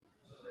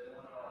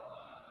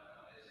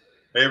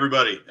Hey,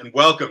 everybody, and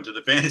welcome to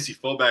the Fantasy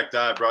Fullback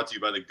Dive, brought to you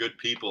by the good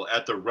people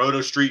at the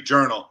Roto Street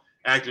Journal,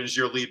 acting as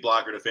your lead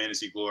blocker to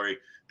fantasy glory,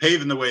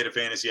 paving the way to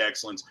fantasy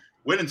excellence,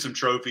 winning some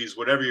trophies,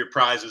 whatever your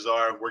prizes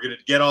are. We're going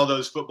to get all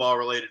those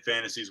football-related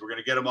fantasies. We're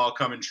going to get them all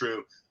coming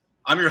true.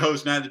 I'm your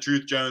host, Matt the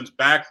Truth Jones,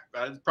 back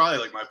probably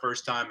like my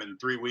first time in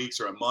 3 weeks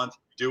or a month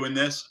doing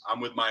this. I'm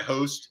with my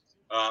host,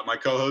 my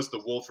co-host,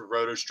 the Wolf of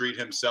Roto Street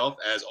himself,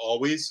 as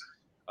always.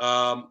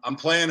 I'm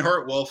playing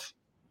Hurt Wolf.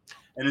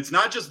 And it's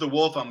not just the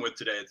Wolf I'm with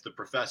today, it's the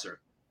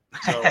Professor.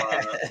 So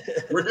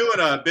we're doing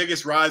a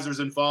biggest risers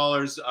and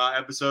fallers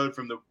episode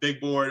from the big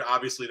board.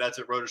 Obviously, that's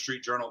at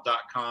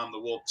rotostreetjournal.com. The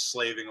Wolf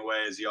slaving away,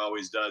 as he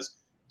always does,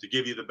 to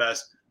give you the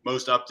best,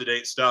 most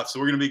up-to-date stuff. So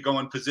we're going to be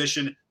going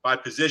position by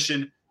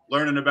position,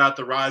 learning about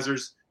the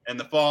risers and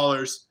the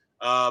fallers.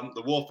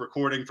 The Wolf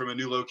recording from a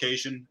new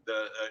location.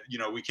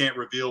 We can't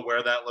reveal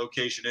where that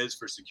location is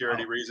for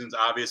security reasons,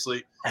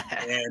 obviously.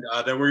 And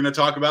then we're going to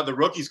talk about the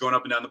rookies going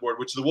up and down the board,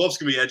 which the Wolf's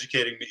going to be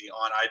educating me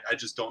on. I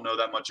just don't know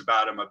that much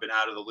about him. I've been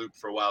out of the loop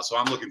for a while, so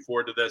I'm looking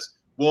forward to this.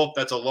 Wolf,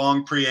 that's a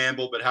long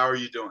preamble, but how are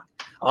you doing?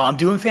 Oh, I'm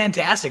doing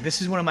fantastic.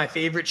 This is one of my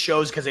favorite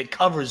shows because it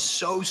covers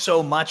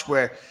so much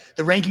where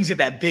the rankings get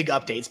that big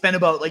update. It's been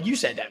about, like you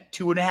said,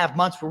 2.5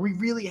 months where we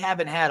really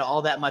haven't had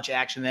all that much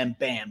action. Then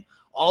bam,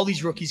 all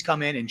these rookies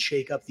come in and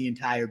shake up the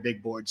entire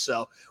big board.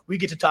 So we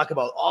get to talk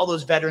about all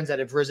those veterans that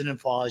have risen and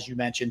fallen, as you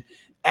mentioned,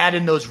 add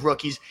in those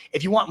rookies.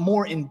 If you want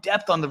more in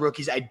depth on the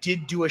rookies, I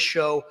did do a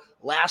show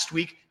last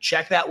week.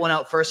 Check that one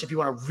out first if you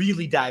want to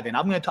really dive in.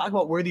 I'm going to talk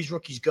about where these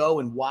rookies go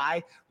and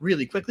why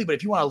really quickly. But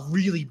if you want a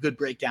really good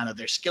breakdown of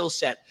their skill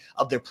set,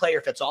 of their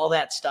player fits, all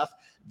that stuff,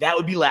 that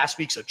would be last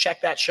week. So check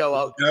that show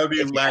out. That would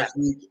be last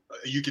week.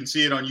 You can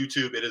see it on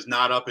YouTube. It is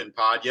not up in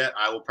pod yet.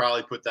 I will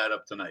probably put that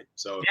up tonight.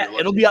 So yeah,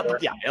 it'll be up.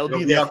 Yeah, it'll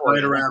be there up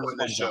right around when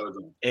this show is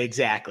on.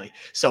 Exactly.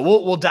 So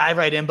we'll dive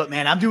right in. But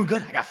man, I'm doing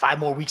good. I got 5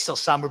 more weeks till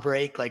summer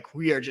break. Like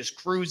we are just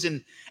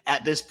cruising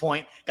at this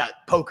point. Got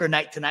poker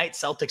night tonight.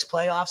 Celtics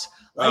playoffs.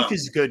 Life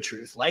is good.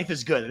 Truth. Life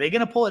is good. Are they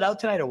going to pull it out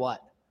tonight or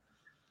what?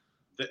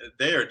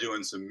 They are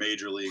doing some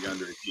major league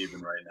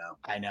underachieving right now.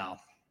 I know.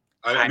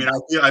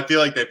 I feel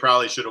like they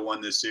probably should have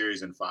won this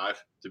series in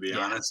 5, to be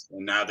honest.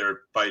 And now they're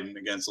fighting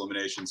against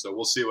elimination. So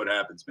we'll see what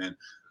happens, man.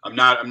 I'm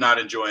not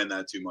enjoying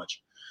that too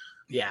much.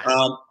 Yeah.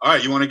 All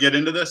right, you want to get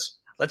into this?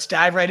 Let's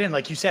dive right in.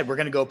 Like you said, we're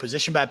going to go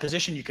position by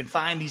position. You can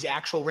find these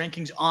actual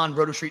rankings on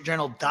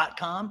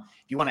rotostreetjournal.com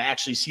if you want to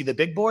actually see the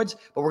big boards.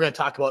 But we're going to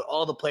talk about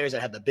all the players that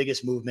have the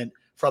biggest movement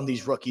from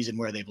these rookies and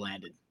where they've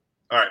landed.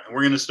 All right, and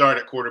we're going to start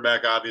at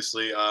quarterback,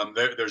 obviously.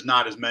 There's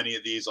not as many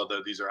of these,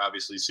 although these are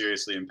obviously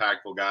seriously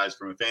impactful guys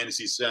from a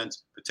fantasy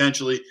sense,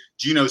 potentially.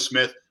 Geno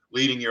Smith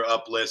leading your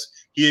up list.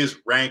 He is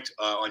ranked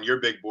on your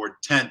big board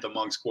 10th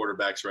amongst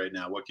quarterbacks right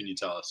now. What can you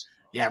tell us?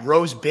 Yeah,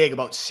 rose big,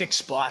 about 6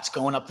 spots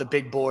going up the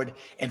big board,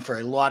 and for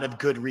a lot of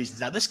good reasons.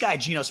 Now, this guy,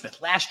 Geno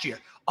Smith, last year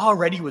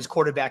already was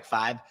quarterback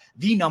 5,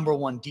 the number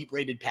 1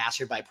 deep-rated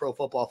passer by Pro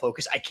Football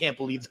Focus. I can't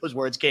believe those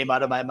words came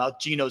out of my mouth.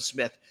 Geno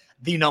Smith,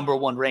 the number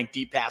 1 ranked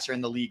deep passer in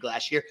the league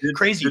last year.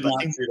 Crazy, but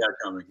see that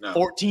coming. No.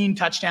 14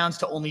 touchdowns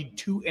to only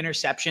 2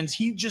 interceptions.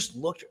 He just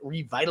looked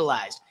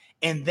revitalized.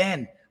 And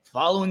then,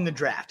 following the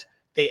draft,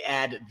 they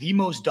add the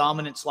most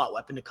dominant slot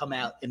weapon to come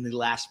out in the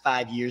last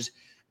 5 years,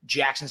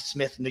 Jackson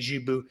Smith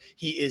Njoku.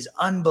 He is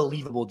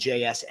unbelievable,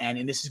 JSN,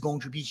 and this is going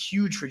to be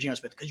huge for Geno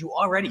Smith because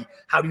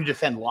how do you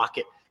defend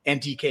Lockett and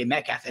DK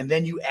Metcalf? And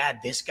then you add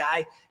this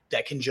guy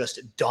that can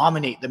just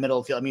dominate the middle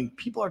of the field. I mean,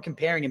 people are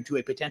comparing him to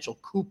a potential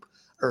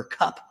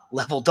cup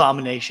level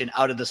domination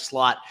out of the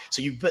slot.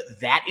 So you put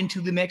that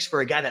into the mix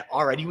for a guy that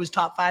already was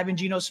top 5 in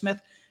Geno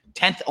Smith.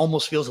 10th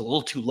almost feels a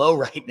little too low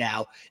right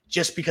now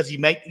just because he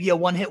might be a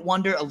one-hit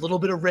wonder, a little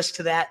bit of risk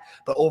to that.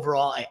 But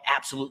overall, I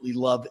absolutely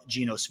love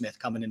Geno Smith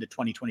coming into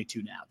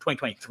 2022 now,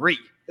 2023.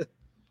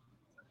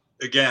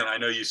 Again, I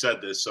know you said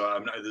this,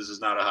 so this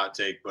is not a hot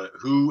take, but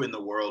who in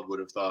the world would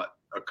have thought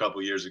a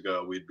couple years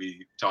ago we'd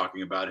be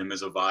talking about him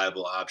as a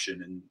viable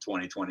option in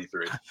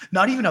 2023?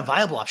 Not even a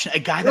viable option, a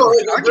guy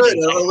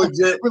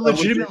that we're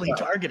legitimately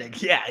targeting.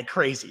 Yeah,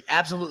 crazy.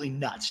 Absolutely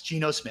nuts.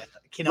 Geno Smith.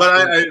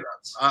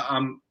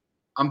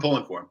 I'm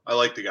pulling for him. I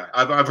like the guy.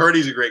 I've heard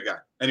he's a great guy.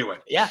 Anyway.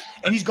 Yeah,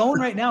 and he's going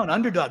right now an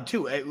underdog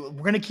too. We're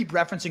going to keep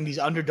referencing these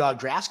underdog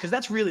drafts because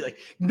that's really like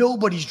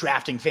nobody's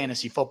drafting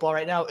fantasy football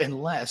right now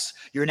unless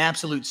you're an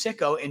absolute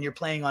sicko and you're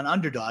playing on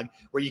underdog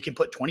where you can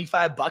put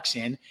 $25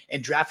 in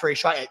and draft for a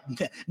shot.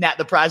 Nat,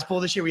 the prize pool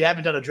this year, we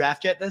haven't done a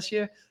draft yet this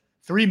year.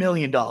 $3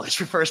 million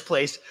for first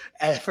place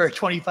for a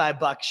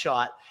 $25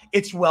 shot.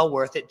 It's well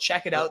worth it.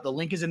 Check it out. The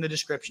link is in the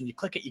description. You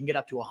click it, you can get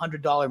up to a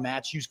 $100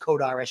 match. Use code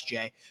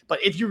RSJ.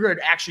 But if you're going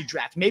to actually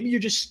draft, maybe you're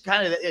just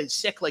kind of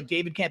sick like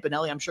David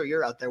Campanelli. I'm sure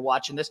you're out there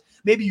watching this.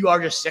 Maybe you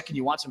are just sick and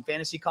you want some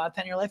fantasy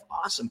content in your life.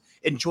 Awesome.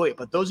 Enjoy it.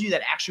 But those of you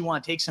that actually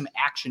want to take some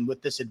action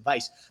with this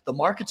advice, the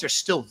markets are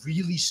still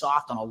really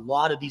soft on a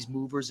lot of these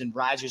movers and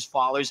risers,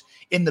 fallers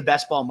in the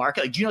best ball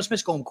market. Like Geno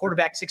Smith's going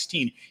quarterback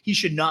 16. He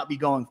should not be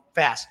going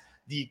fast.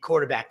 the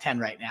quarterback 10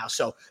 right now.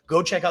 So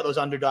go check out those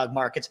underdog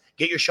markets.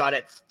 Get your shot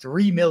at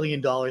 $3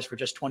 million for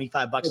just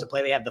 $25 to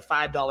play. They have the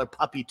 $5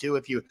 puppy too.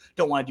 If you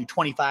don't want to do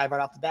 25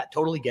 right off the bat,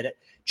 totally get it.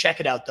 Check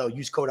it out though.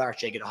 Use code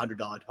RJ, get a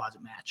 $100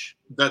 deposit match.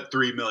 That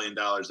 $3 million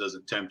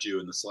doesn't tempt you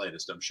in the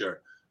slightest, I'm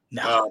sure.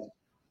 No.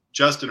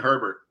 Justin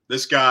Herbert,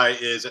 this guy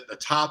is at the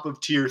top of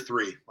tier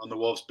 3 on the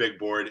Wolves big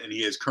board, and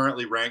he is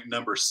currently ranked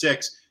number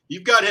 6.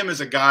 You've got him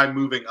as a guy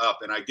moving up,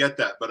 and I get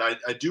that, but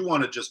I do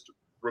want to just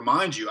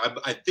remind you,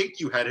 I think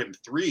you had him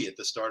 3 at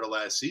the start of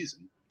last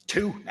season.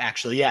 2,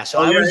 actually, yeah.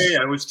 So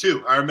it was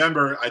 2. I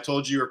remember I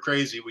told you were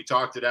crazy. We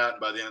talked it out, and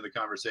by the end of the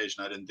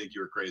conversation, I didn't think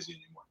you were crazy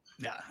anymore.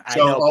 Yeah,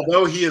 so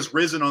although he has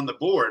risen on the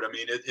board, I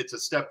mean, it's a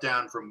step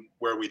down from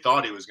where we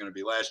thought he was going to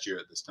be last year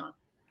at this time.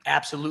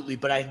 Absolutely.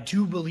 But I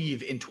do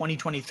believe in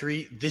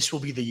 2023, this will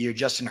be the year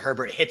Justin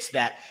Herbert hits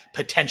that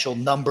potential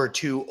number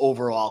 2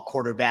 overall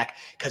quarterback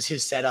because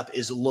his setup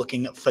is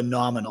looking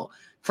phenomenal.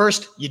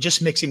 First, you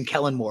just mix in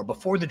Kellen Moore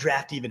before the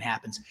draft even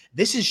happens.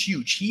 This is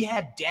huge. He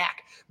had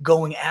Dak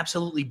going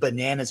absolutely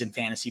bananas in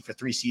fantasy for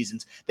 3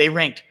 seasons. They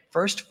ranked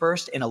first,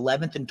 and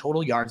 11th in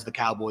total yards, the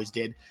Cowboys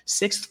did,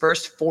 6th,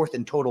 1st, 4th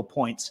in total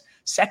points,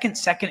 second,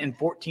 and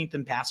 14th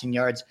in passing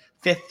yards,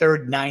 5th,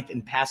 3rd, 9th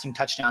in passing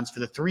touchdowns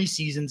for the 3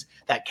 seasons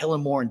that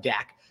Kellen Moore and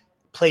Dak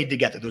played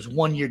together. There was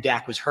 1 year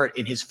Dak was hurt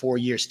in his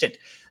 4-year stint.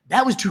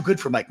 That was too good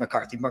for Mike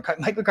McCarthy.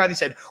 Mike McCarthy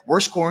said,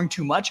 we're scoring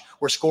too much.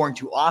 We're scoring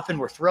too often.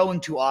 We're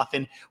throwing too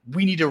often.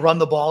 We need to run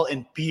the ball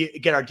and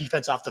get our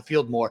defense off the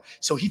field more.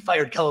 So he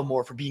fired Kellen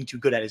Moore for being too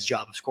good at his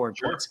job of scoring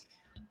points.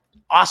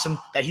 Awesome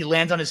that he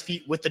lands on his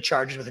feet with the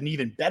Chargers with an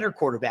even better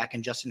quarterback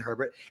in Justin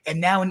Herbert,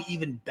 and now an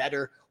even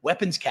better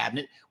weapons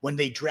cabinet when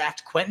they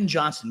draft Quentin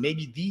Johnson,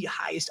 maybe the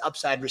highest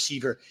upside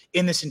receiver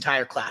in this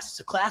entire class. It's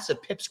a class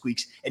of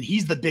pipsqueaks, and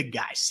he's the big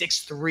guy,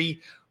 6'3",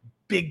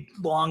 big,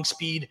 long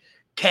speed,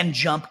 can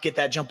jump, get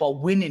that jump ball,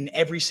 win in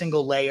every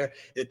single layer.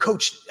 The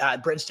coach,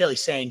 Brent Staley,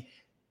 saying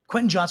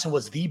Quentin Johnson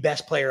was the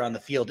best player on the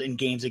field in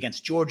games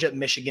against Georgia,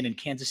 Michigan, and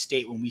Kansas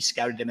State when we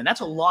scouted him. And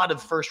that's a lot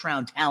of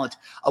first-round talent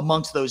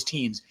amongst those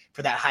teams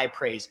for that high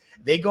praise.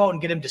 They go out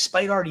and get him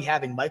despite already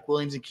having Mike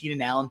Williams and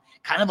Keenan Allen,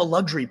 kind of a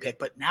luxury pick.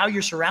 But now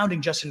you're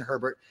surrounding Justin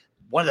Herbert,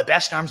 one of the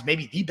best arms,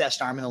 maybe the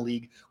best arm in the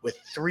league, with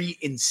 3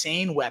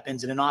 insane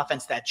weapons and an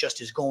offense that just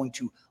is going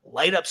to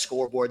light up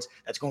scoreboards,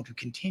 that's going to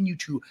continue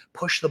to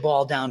push the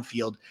ball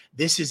downfield.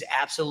 This is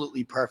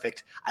absolutely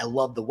perfect. I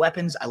love the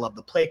weapons. I love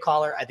the play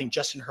caller. I think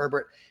Justin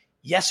Herbert,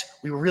 yes,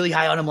 we were really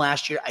high on him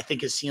last year. I think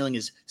his ceiling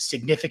is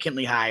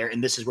significantly higher,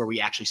 and this is where we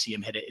actually see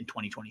him hit it in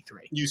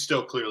 2023. You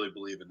still clearly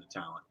believe in the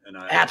talent, and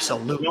I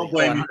absolutely don't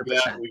blame you for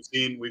that.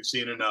 We've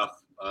seen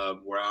enough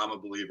where I'm a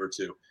believer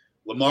too.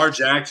 Lamar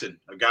Jackson,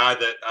 a guy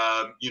that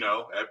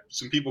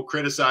some people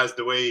criticized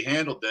the way he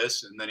handled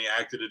this, and then he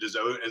acted at his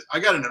own. I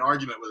got in an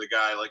argument with a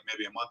guy like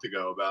maybe a month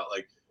ago about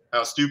like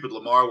how stupid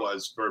Lamar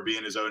was for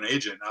being his own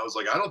agent. And I was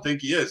like, I don't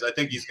think he is. I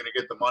think he's going to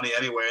get the money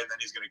anyway, and then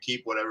he's going to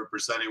keep whatever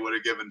percent he would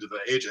have given to the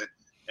agent.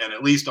 And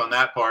at least on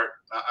that part,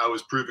 I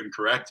was proven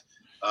correct.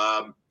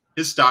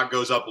 His stock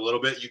goes up a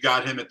little bit. You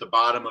got him at the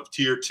bottom of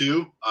tier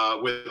 2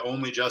 with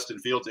only Justin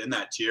Fields in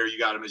that tier. You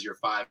got him as your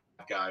 5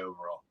 guy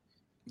overall.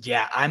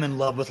 Yeah, I'm in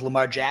love with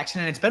Lamar Jackson,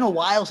 and it's been a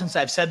while since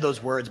I've said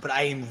those words, but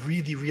I am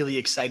really, really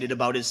excited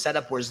about his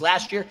setup, whereas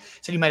last year, I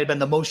said he might have been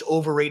the most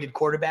overrated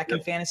quarterback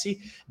in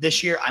fantasy.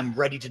 This year, I'm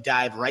ready to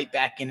dive right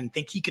back in and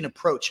think he can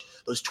approach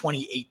those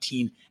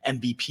 2018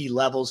 MVP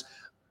levels.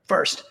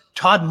 First,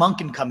 Todd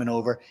Monken coming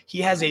over. He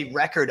has a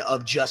record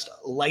of just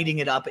lighting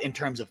it up in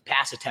terms of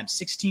pass attempts,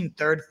 16th,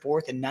 3rd,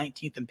 4th, and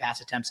 19th in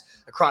pass attempts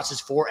across his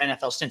 4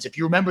 NFL stints. If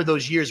you remember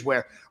those years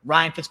where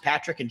Ryan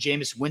Fitzpatrick and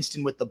Jameis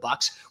Winston with the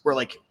Bucs were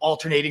like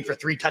alternating for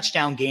 3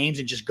 touchdown games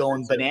and just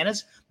going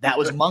bananas, that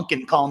was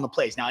Monken calling the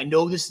plays. Now, I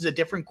know this is a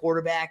different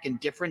quarterback and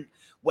different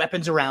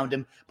weapons around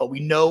him, but we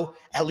know,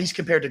 at least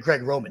compared to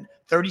Greg Roman,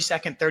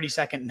 32nd,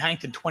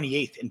 9th, and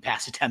 28th in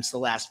pass attempts the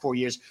last 4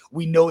 years.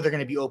 We know they're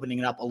going to be opening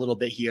it up a little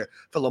bit here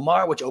for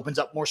Lamar, which opens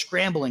up more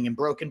scrambling and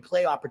broken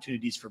play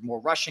opportunities for more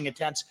rushing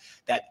attempts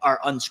that are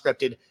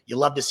unscripted. You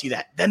love to see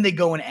that. Then they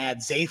go and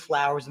add Zay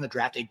Flowers in the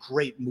draft, a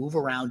great move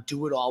around,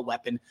 do-it-all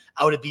weapon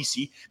out of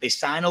BC. They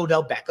sign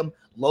Odell Beckham,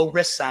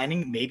 low-risk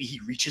signing. Maybe he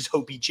reaches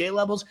OBJ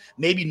levels,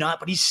 maybe not,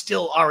 but he's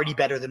still already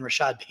better than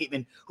Rashad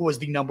Bateman, who was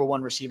the number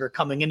 1 receiver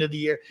coming into the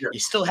year. Yeah. You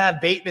still have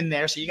Bateman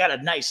there, so you got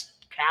a nice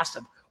cast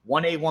of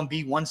 1A,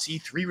 1B,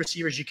 1C, 3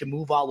 receivers you can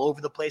move all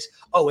over the place.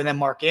 Oh, and then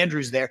Mark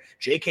Andrews there,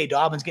 J.K.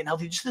 Dobbins getting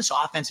healthy. Just this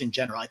offense in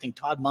general. I think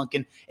Todd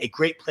Monken, a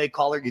great play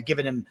caller. You're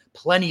giving him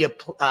plenty of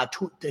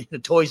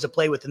toys to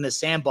play with in the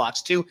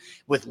sandbox too.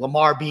 With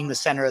Lamar being the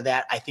center of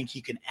that, I think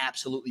he can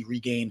absolutely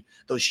regain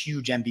those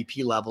huge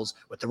MVP levels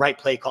with the right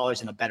play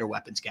callers and a better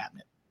weapons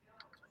cabinet.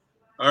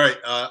 All right,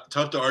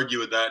 tough to argue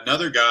with that.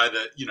 Another guy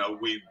that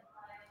we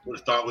would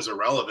have thought was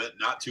irrelevant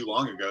not too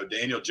long ago,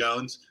 Daniel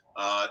Jones.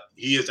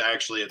 He is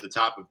actually at the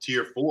top of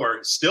tier 4,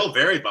 still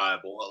very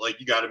viable. Like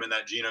you got him in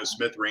that Geno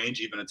Smith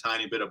range, even a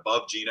tiny bit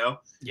above Geno.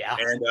 Yeah.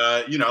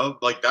 And,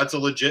 like that's a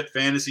legit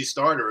fantasy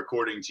starter,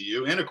 according to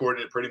you and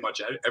according to pretty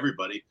much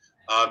everybody.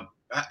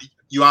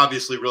 you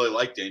obviously really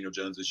like Daniel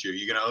Jones this year.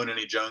 You going to own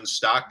any Jones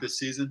stock this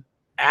season?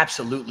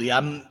 Absolutely.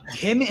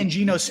 Him and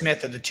Geno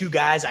Smith are the two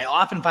guys I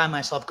often find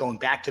myself going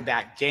back to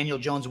back. Daniel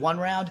Jones 1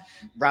 round,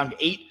 round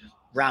 8,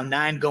 round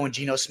 9 going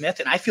Geno Smith,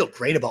 and I feel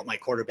great about my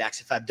quarterbacks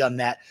if I've done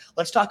that.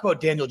 Let's talk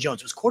about Daniel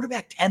Jones. Was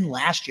quarterback 10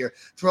 last year,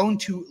 thrown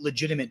to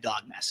legitimate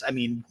dog mess. I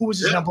mean, who was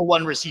his number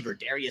one receiver?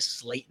 Darius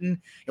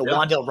Slayton.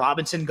 Wan'Dale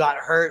Robinson got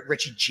hurt.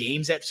 Richie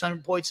James at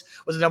some points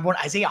was the number one.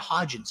 Isaiah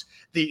Hodgins,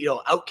 the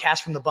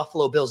outcast from the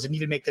Buffalo Bills, didn't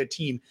even make their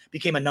team,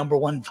 became a number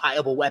one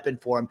viable weapon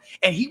for him.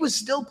 And he was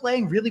still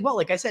playing really well.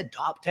 Like I said,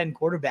 top 10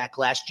 quarterback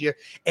last year.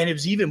 And it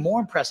was even more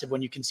impressive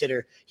when you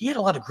consider he had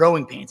a lot of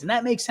growing pains. And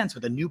that makes sense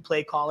with a new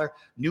play caller,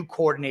 new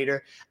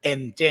coordinator,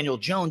 and Daniel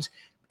Jones.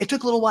 It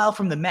took a little while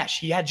from the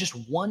mesh. He had just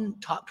one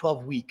top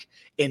 12 week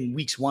in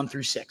weeks 1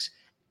 through 6.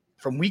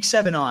 From week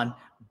 7 on,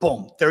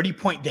 boom,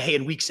 30-point day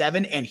in week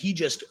 7, and he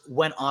just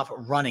went off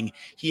running.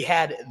 He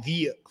had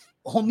the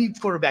only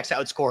quarterbacks to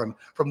outscore him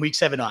from week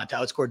 7 on to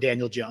outscore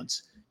Daniel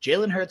Jones: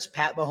 Jalen Hurts,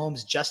 Pat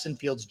Mahomes, Justin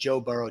Fields,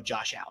 Joe Burrow,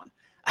 Josh Allen.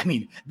 I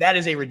mean, that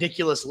is a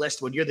ridiculous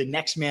list when you're the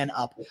next man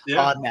up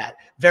on that.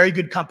 Very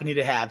good company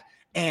to have.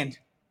 And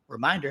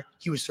reminder,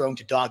 he was thrown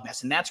to dog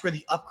mess. And that's where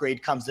the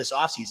upgrade comes this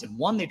offseason.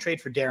 1, they trade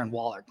for Darren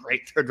Waller.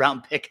 Great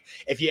third-round pick,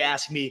 if you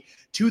ask me.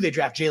 2, they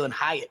draft Jalen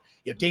Hyatt.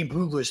 Dane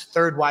Brugler's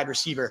third wide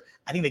receiver.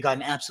 I think they got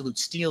an absolute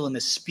steal in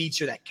this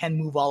speedster that can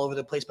move all over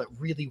the place, but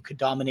really could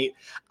dominate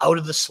out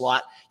of the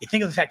slot. You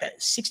think of the fact that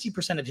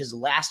 60% of his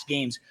last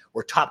games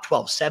were top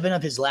 12. 7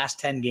 of his last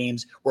 10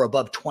 games were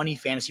above 20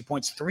 fantasy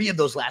points. 3 of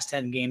those last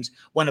 10 games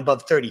went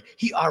above 30.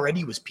 He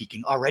already was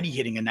peaking, already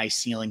hitting a nice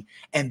ceiling.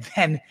 And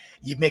then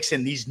you mix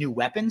in these new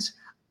weapons.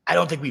 I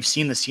don't think we've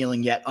seen the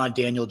ceiling yet on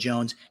Daniel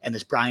Jones and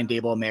this Brian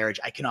Daboll marriage.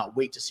 I cannot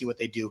wait to see what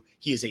they do.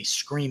 He is a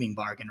screaming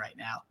bargain right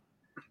now.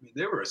 I mean,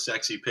 they were a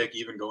sexy pick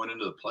even going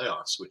into the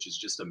playoffs, which is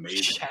just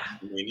amazing. Yeah.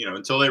 I mean,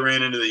 until they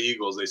ran into the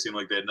Eagles, they seemed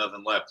like they had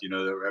nothing left.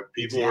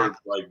 People were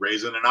like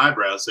raising an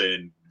eyebrow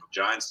saying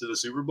Giants to the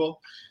Super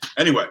Bowl.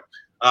 Anyway,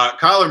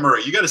 Kyler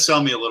Murray, you got to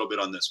sell me a little bit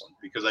on this one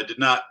because I did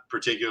not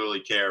particularly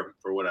care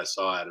for what I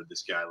saw out of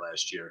this guy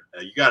last year.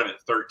 You got him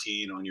at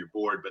 13 on your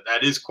board, but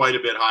that is quite a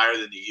bit higher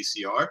than the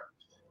ECR.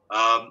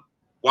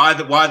 Why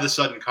the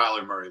sudden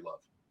Kyler Murray love?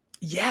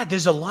 Yeah,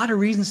 there's a lot of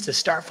reasons to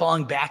start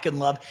falling back in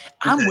love.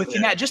 I'm with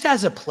you, Matt. Just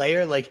as a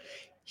player, like,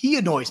 he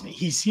annoys me.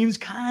 He seems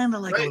kind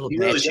of like a little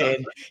bitch,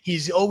 and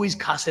he's always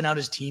cussing out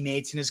his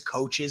teammates and his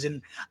coaches,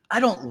 and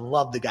I don't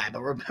love the guy. But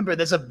remember,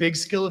 that's a big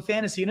skill of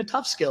fantasy and a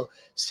tough skill,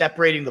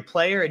 separating the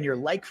player and your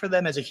like for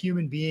them as a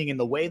human being and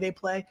the way they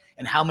play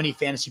and how many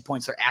fantasy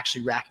points they're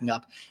actually racking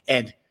up.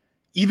 And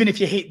even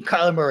if you hate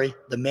Kyler Murray,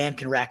 the man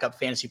can rack up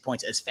fantasy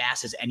points as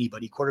fast as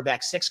anybody.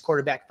 Quarterback 6,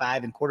 quarterback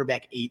 5, and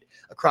quarterback 8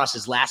 across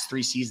his last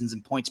 3 seasons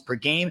in points per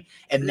game.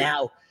 And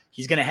now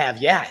he's going to have,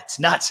 it's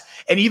nuts.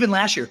 And even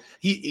last year,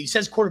 he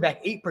says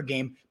quarterback 8 per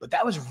game, but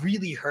that was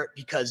really hurt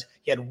because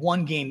he had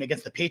one game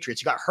against the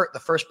Patriots. He got hurt the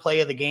first play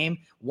of the game,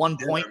 1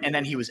 point, and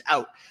then he was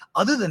out.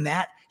 Other than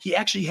that, he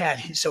actually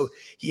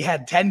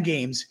had 10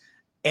 games,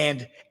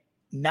 and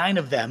 8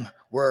 of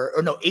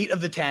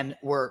the 10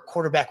 were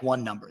quarterback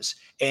 1 numbers.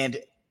 And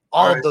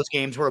all of those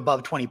games were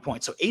above 20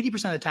 points. So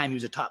 80% of the time he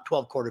was a top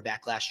 12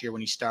 quarterback last year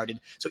when he started.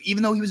 So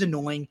even though he was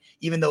annoying,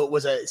 even though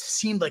it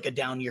seemed like a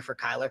down year for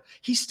Kyler,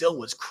 he still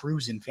was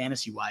cruising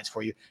fantasy wise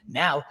for you.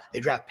 Now they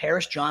draft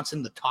Paris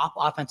Johnson, the top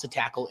offensive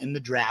tackle in the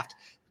draft,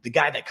 the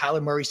guy that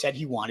Kyler Murray said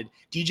he wanted.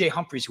 DJ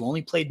Humphries, who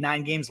only played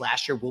 9 games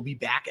last year, will be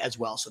back as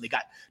well. So they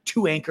got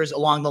 2 anchors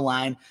along the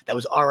line that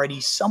was already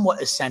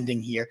somewhat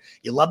ascending here.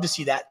 You love to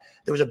see that.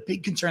 There was a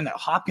big concern that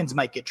Hopkins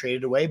might get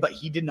traded away, but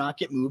he did not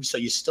get moved. So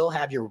you still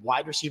have your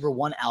wide receiver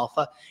 1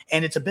 alpha.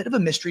 And it's a bit of a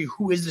mystery.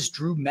 Who is this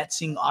Drew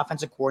Metzing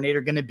offensive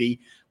coordinator going to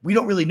be? We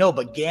don't really know,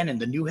 but Gannon,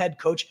 the new head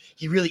coach,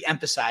 he really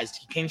emphasized.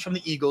 He came from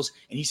the Eagles,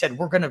 and he said,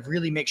 we're going to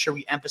really make sure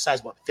we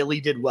emphasize what Philly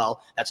did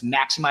well. That's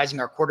maximizing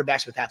our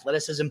quarterbacks with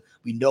athleticism.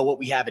 We know what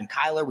we have in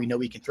Kyler. We know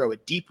we can throw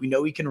it deep. We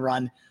know we can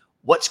run.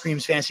 What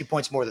screams fantasy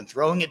points more than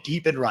throwing it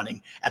deep and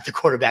running at the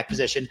quarterback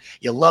position?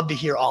 You love to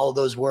hear all of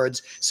those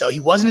words. So he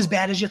wasn't as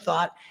bad as you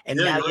thought, and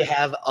now you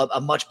have a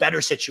much better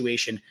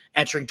situation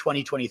entering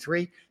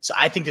 2023. So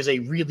I think there's a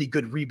really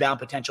good rebound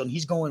potential, and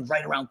he's going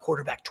right around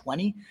quarterback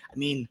 20. I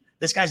mean,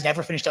 this guy's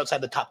never finished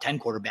outside the top 10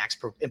 quarterbacks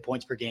in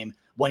points per game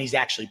when he's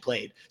actually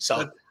played.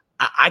 So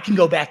I can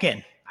go back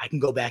in.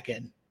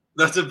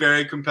 That's a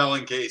very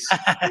compelling case.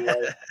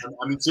 I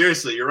mean,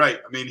 seriously, you're right.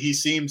 I mean, he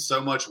seemed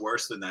so much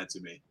worse than that to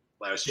me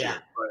last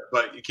year,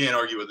 but you can't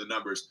argue with the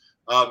numbers.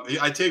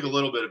 I take a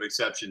little bit of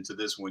exception to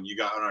this one. You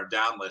got on our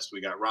down list,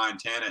 we got Ryan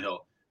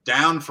Tannehill.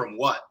 Down from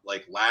what?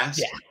 Like last?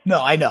 Yeah.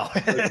 No, I know.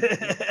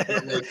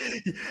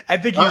 I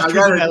think he was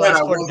I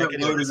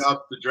wasn't loading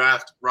up to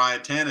draft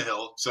Ryan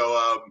Tannehill.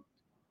 So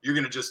you're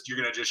gonna just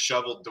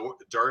shovel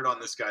dirt on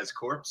this guy's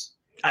corpse?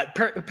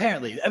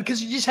 Apparently,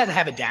 because you just had to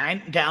have it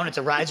down. It's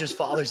a risers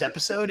fallers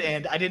episode,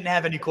 and I didn't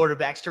have any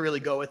quarterbacks to really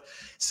go with.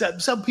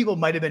 Some people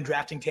might have been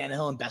drafting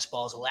Tannehill in best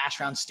ball as a last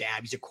round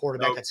stab. He's a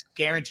quarterback that's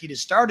guaranteed a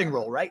starting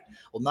role, right?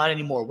 Well, not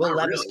anymore. Will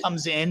Levis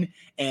comes in,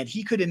 and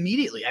he could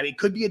immediately. I mean, it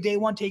could be a day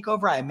one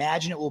takeover. I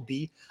imagine it will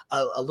be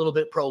a little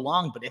bit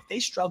prolonged, but if they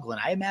struggle,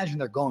 and I imagine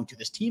they're going to,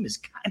 this team is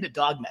kind of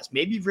dog mess.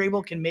 Maybe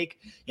Vrabel can make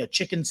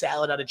chicken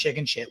salad out of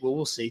chicken shit.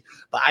 We'll see.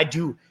 But I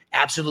do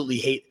absolutely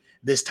hate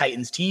this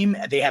Titans team.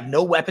 They have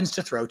no weapons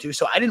to throw to.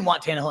 So I didn't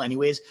want Tannehill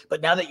anyways,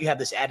 but now that you have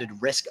this added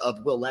risk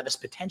of Will Levis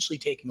potentially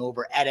taking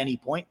over at any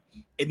point,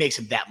 it makes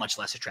him that much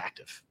less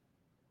attractive.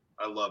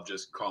 I love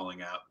just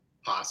calling out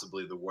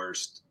possibly the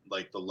worst,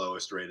 like the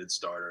lowest rated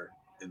starter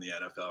in the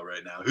NFL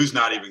right now, who's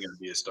not even going to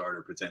be a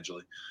starter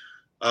potentially.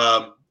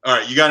 All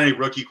right. You got any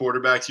rookie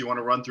quarterbacks you want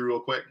to run through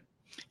real quick?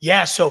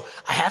 Yeah, so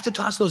I have to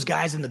toss those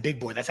guys in the big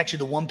board. That's actually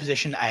the one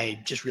position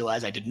I just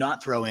realized I did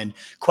not throw in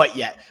quite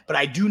yet, but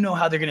I do know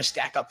how they're going to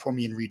stack up for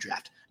me in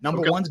redraft.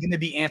 Number one's going to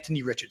be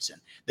Anthony Richardson.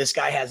 This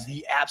guy has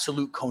the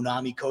absolute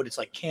Konami code. It's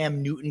like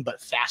Cam Newton,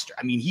 but faster.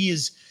 I mean, he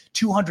is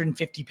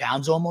 250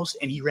 pounds almost,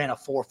 and he ran a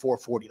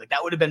 4.40. Like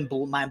that would have been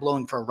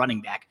mind-blowing for a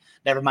running back,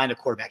 never mind a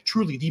quarterback.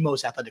 Truly the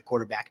most athletic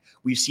quarterback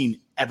we've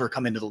seen ever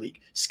come into the league.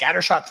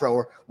 Scattershot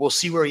thrower. We'll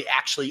see where he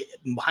actually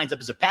winds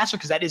up as a passer,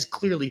 because that is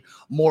clearly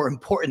more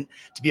important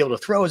to be able to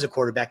throw as a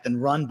quarterback than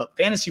run. But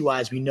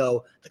fantasy-wise, we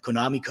know the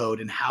Konami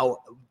code and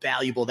how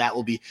valuable that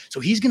will be. So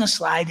he's going to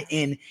slide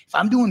in. If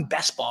I'm doing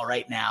best ball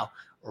right now,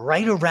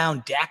 right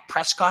around Dak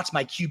Prescott's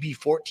my QB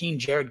 14,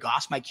 Jared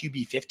Goff's my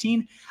QB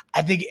 15.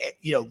 I think,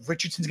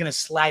 Richardson's going to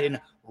slide in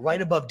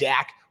right above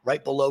Dak,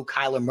 right below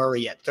Kyler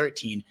Murray at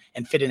 13,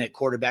 and fit in at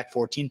quarterback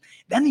 14.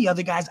 Then the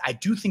other guys, I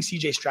do think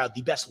CJ Stroud,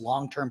 the best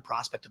long-term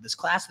prospect of this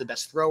class, the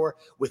best thrower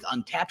with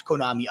untapped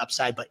Konami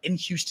upside, but in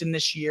Houston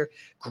this year,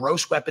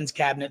 gross weapons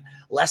cabinet,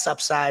 less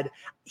upside.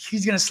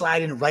 He's going to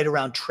slide in right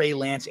around Trey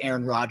Lance,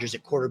 Aaron Rodgers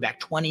at quarterback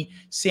 20.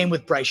 Same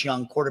with Bryce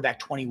Young, quarterback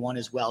 21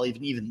 as well,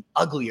 even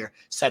uglier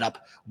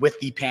setup with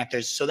the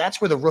Panthers. So that's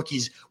where the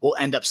rookies will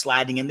end up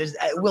sliding in. There's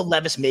Will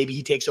Levis, maybe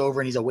he takes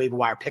over and he's a waiver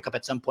wire pickup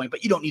at some point,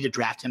 but you don't need to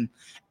draft him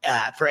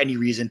for any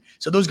reason.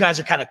 So those guys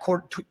are kind of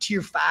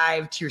tier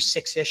 5, tier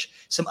 6-ish,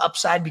 some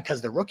upside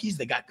because they're rookies.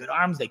 They got good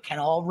arms. They can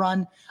all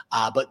run.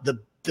 But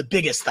the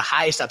biggest, the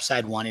highest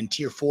upside one in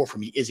tier 4 for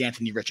me is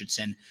Anthony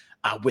Richardson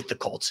with the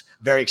Colts.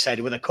 Very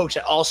excited with a coach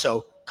that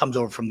also comes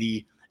over from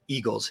the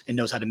Eagles and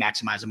knows how to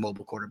maximize a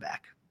mobile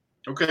quarterback.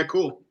 Okay,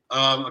 cool.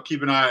 I'll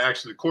keep an eye.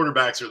 Actually, the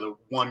quarterbacks are the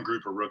one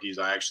group of rookies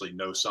I actually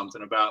know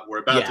something about. We're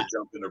about to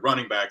jump into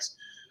running backs,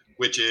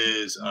 which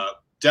is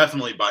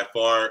definitely by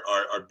far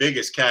our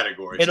biggest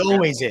category. It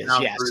always is,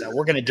 yeah. So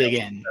we're going to dig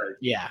in.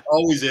 Yeah.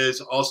 Always is.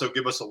 Also,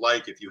 give us a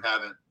like if you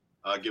haven't.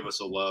 Give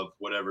us a love,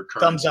 whatever.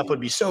 Thumbs up would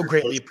be so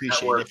greatly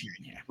appreciated if you're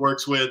in here.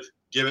 Works with.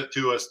 Give it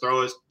to us.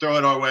 Throw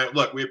it our way.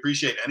 Look, we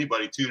appreciate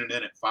anybody tuning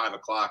in at 5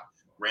 o'clock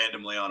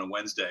randomly on a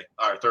Wednesday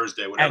or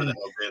Thursday, whatever the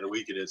hell day of the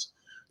week it is.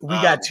 We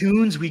got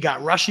tunes, we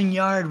got rushing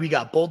yard, we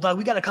got bulldog,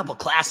 we got a couple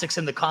classics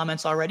in the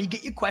comments already.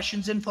 Get your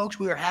questions in, folks.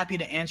 We are happy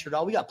to answer it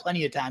all. We got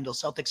plenty of time till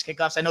Celtics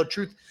kickoffs. I know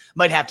Truth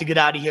might have to get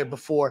out of here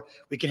before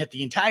we can hit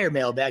the entire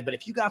mailbag, but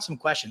if you got some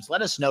questions,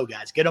 let us know,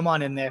 guys. Get them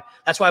on in there.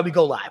 That's why we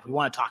go live. We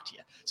want to talk to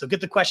you. So get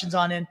the questions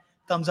on in.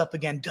 Thumbs up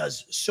again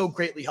does so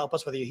greatly help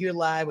us, whether you're here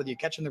live, whether you're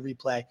catching the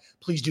replay.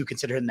 Please do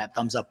consider hitting that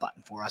thumbs up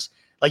button for us.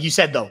 Like you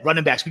said, though,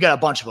 running backs, we got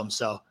a bunch of them.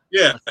 So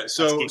yeah,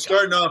 so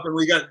starting off, and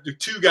we got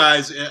two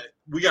guys.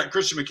 We got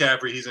Christian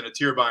McCaffrey. He's in a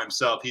tier by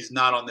himself. He's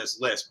not on this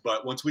list.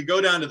 But once we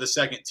go down to the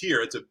second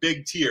tier, it's a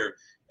big tier.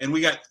 And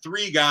we got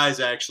 3 guys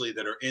actually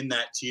that are in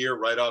that tier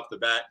right off the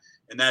bat.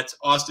 And that's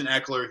Austin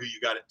Eckler, who you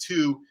got at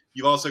 2.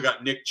 You've also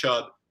got Nick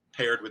Chubb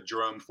paired with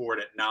Jerome Ford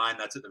at 9.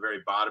 That's at the very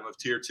bottom of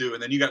tier 2.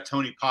 And then you got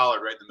Tony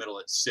Pollard right in the middle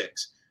at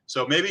 6.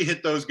 So maybe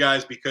hit those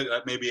guys because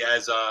maybe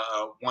as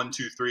a 1,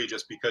 2, 3,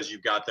 just because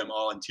you've got them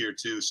all in tier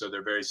 2. So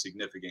they're very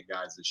significant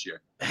guys this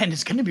year. And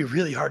it's going to be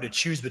really hard to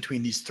choose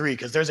between these 3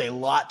 because there's a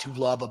lot to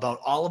love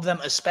about all of them,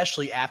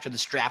 especially after the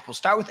draft. We'll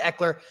start with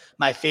Eckler,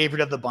 my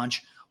favorite of the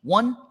bunch.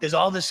 1, there's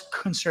all this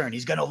concern.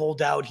 He's going to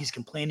hold out. He's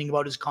complaining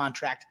about his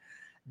contract.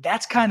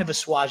 That's kind of a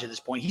swage at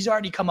this point. He's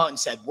already come out and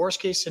said, worst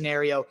case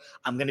scenario,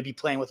 I'm going to be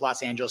playing with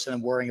Los Angeles and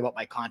I'm worrying about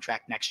my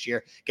contract next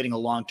year, getting a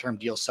long-term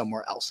deal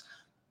somewhere else.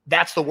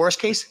 That's the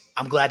worst case.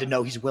 I'm glad to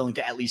know he's willing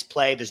to at least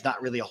play. There's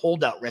not really a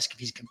holdout risk if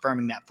he's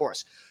confirming that for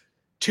us.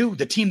 2,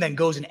 the team then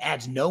goes and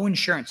adds no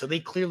insurance. So they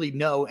clearly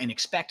know and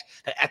expect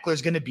that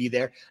Eckler's going to be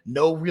there.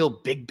 No real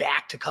big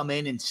back to come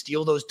in and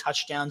steal those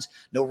touchdowns.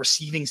 No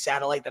receiving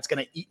satellite that's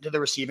going to eat into the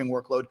receiving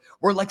workload.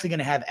 We're likely going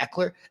to have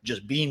Eckler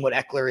just being what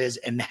Eckler is.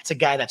 And that's a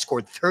guy that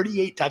scored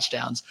 38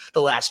 touchdowns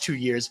the last 2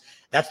 years.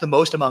 That's the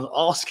most among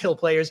all skill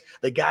players.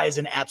 The guy is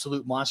an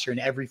absolute monster in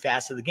every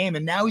facet of the game.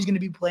 And now he's going to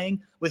be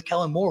playing with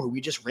Kellen Moore, who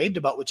we just raved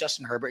about with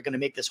Justin Herbert, going to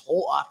make this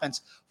whole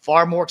offense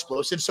far more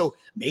explosive. So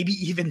maybe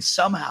even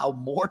somehow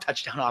more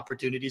touchdown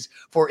opportunities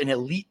for an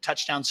elite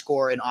touchdown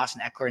scorer in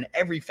Austin Eckler in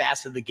every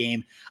facet of the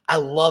game. I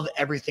love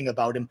everything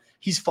about him.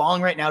 He's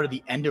falling right now to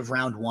the end of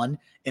round 1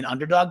 in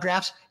underdog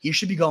drafts. He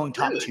should be going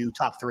top 2,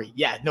 top 3.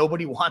 Yeah,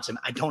 nobody wants him.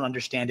 I don't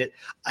understand it.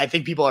 I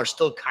think people are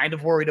still kind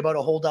of worried about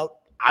a holdout.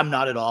 I'm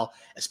not at all,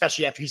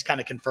 especially after he's kind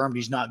of confirmed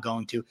he's not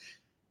going to.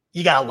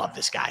 You got to love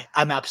this guy.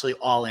 I'm absolutely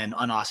all in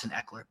on Austin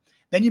Eckler.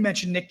 Then you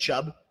mentioned Nick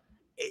Chubb.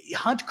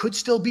 Hunt could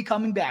still be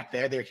coming back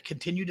there. They're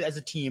continued as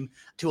a team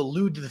to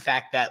allude to the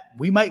fact that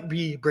we might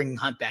be bringing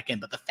Hunt back in.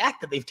 But the fact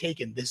that they've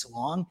taken this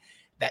long,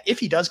 that if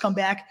he does come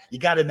back, you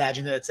got to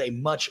imagine that it's a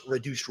much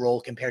reduced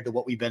role compared to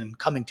what we've been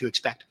coming to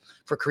expect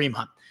for Kareem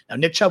Hunt. Now,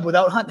 Nick Chubb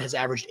without Hunt has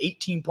averaged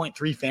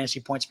 18.3 fantasy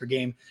points per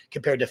game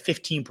compared to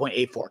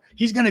 15.84.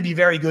 He's going to be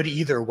very good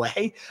either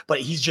way,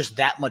 but he's just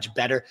that much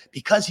better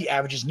because he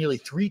averages nearly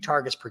 3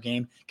 targets per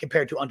game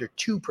compared to under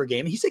 2 per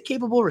game. He's a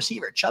capable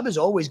receiver. Chubb has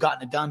always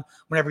gotten it done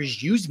whenever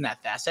he's used in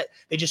that facet.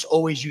 They just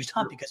always used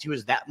Hunt because he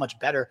was that much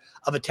better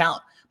of a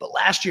talent. But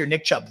last year,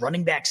 Nick Chubb,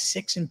 running back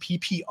 6 in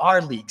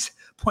PPR leagues,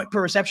 point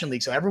per reception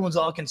league. So everyone's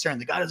all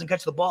concerned. The guy doesn't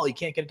catch the ball. He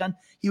can't get it done.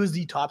 He was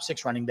the top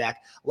 6 running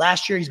back.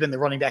 Last year, he's been the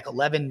running back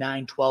 11,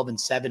 9, 12, and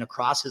 7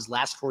 across his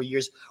last 4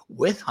 years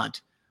with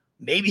Hunt.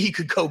 Maybe he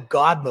could go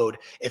God mode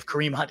if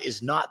Kareem Hunt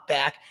is not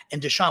back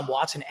and Deshaun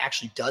Watson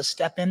actually does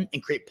step in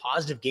and create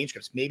positive game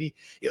scripts. Maybe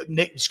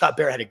Scott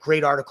Barrett had a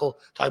great article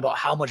talking about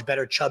how much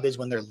better Chubb is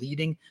when they're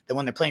leading than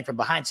when they're playing from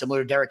behind. Similar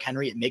to Derrick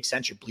Henry, it makes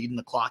sense. You're bleeding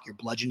the clock. You're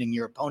bludgeoning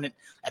your opponent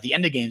at the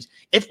end of games.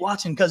 If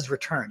Watson does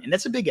return, and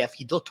that's a big if,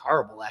 he looked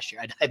horrible last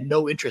year. I had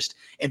no interest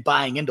in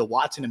buying into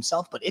Watson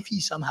himself, but if he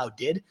somehow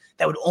did,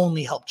 that would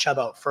only help Chubb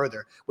out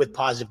further with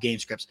positive game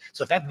scripts.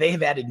 So the fact that they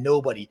have added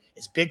nobody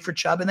is big for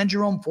Chubb, and then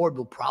Jerome Ford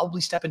will probably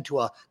step into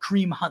a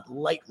Kareem Hunt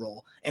light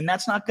role. And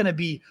that's not going to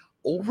be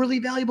overly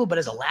valuable, but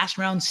as a last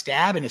round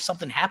stab, and if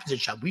something happens to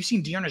Chubb, we've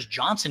seen Dearness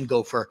Johnson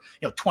go for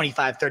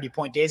 25,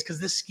 30-point days because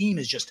this scheme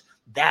is just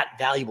that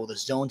valuable. The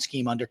zone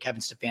scheme under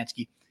Kevin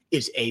Stefanski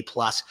is A+.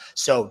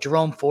 So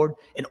Jerome Ford,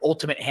 an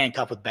ultimate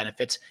handcuff with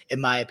benefits, in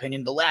my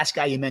opinion. The last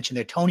guy you mentioned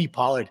there, Tony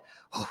Pollard.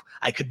 Oh,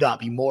 I could not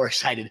be more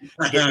excited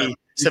to get me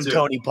some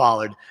Tony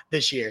Pollard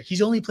this year.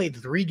 He's only played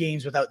 3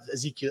 games without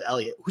Ezekiel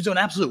Elliott, who's an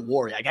absolute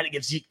warrior. I got to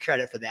give Zeke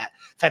credit for that.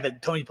 The fact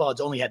that Tony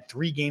Pollard's only had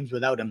 3 games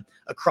without him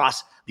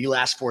across the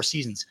last 4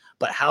 seasons.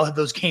 But how have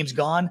those games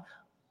gone?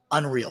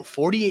 Unreal.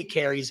 48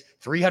 carries,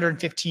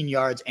 315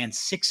 yards, and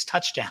 6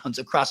 touchdowns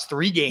across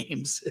 3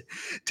 games.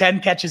 10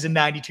 catches and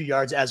 92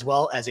 yards, as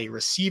well as a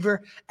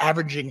receiver,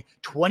 averaging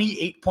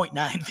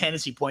 28.9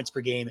 fantasy points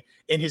per game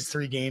in his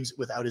 3 games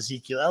without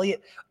Ezekiel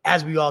Elliott.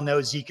 As we all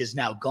know, Zeke is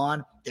now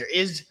gone. There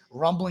is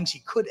rumblings he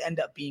could end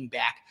up being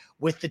back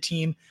with the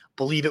team.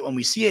 Believe it when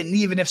we see it. And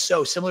even if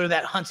so, similar to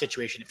that Hunt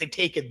situation, if they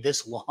take it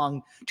this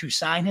long to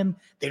sign him,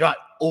 they're not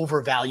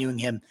overvaluing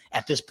him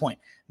at this point.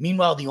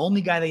 Meanwhile, the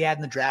only guy they had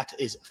in the draft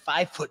is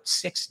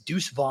 5'6"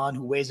 Deuce Vaughn,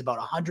 who weighs about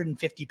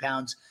 150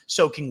 pounds,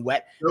 soaking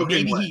wet.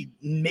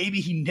 Maybe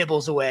he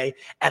nibbles away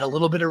at a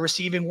little bit of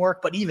receiving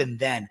work, but even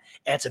then,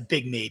 it's a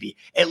big maybe.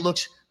 It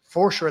looks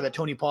for sure that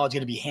Tony Pollard's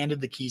going to be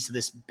handed the keys to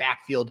this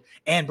backfield,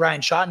 and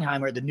Brian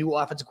Schottenheimer, the new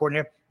offensive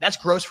coordinator. That's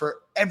gross for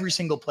every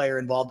single player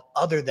involved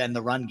other than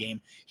the run game.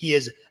 He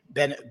has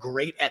been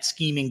great at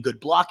scheming good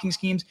blocking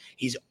schemes.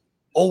 He's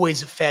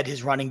always fed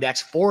his running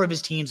backs. 4 of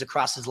his teams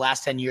across his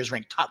last 10 years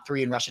ranked top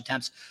 3 in rush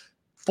attempts.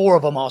 4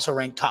 of them also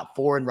ranked top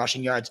 4 in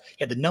rushing yards.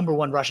 He had the number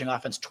 1 rushing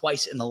offense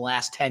twice in the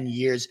last 10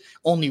 years.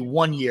 Only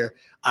 1 year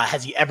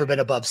has he ever been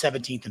above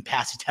 17th in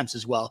pass attempts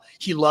as well.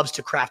 He loves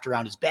to craft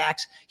around his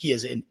backs. He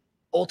is an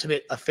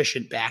ultimate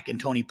efficient back in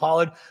Tony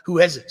Pollard, who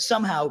has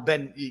somehow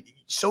been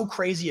so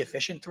crazy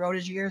efficient throughout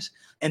his years.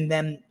 And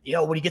then,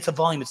 when he gets a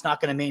volume, it's not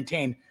going to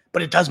maintain,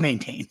 but it does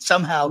maintain.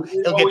 Somehow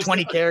he'll get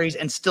 20 carries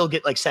and still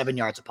get like 7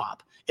 yards a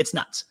pop. It's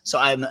nuts. So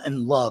I'm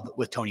in love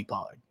with Tony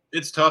Pollard.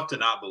 It's tough to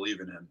not believe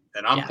in him,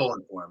 and I'm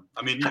pulling for him.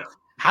 I mean,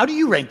 How do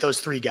you rank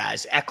those 3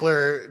 guys,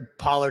 Eckler,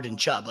 Pollard, and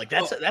Chubb? Like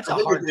that's a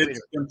hard.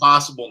 It's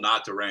impossible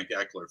not to rank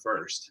Eckler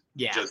first.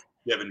 Yeah. Just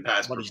given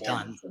past what he's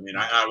done. I mean,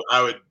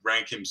 I would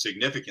rank him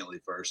significantly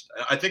first.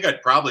 I think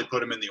I'd probably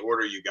put him in the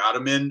order you got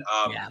him in.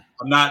 I'm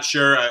not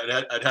sure.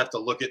 I'd have to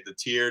look at the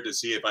tier to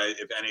see if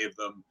any of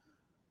them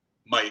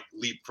might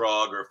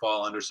leapfrog or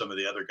fall under some of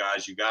the other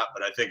guys you got.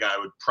 But I think I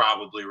would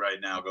probably right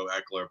now go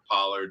Eckler,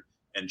 Pollard,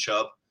 and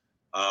Chubb.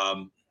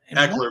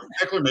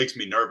 Eckler makes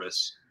me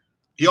nervous.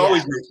 He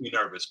always makes me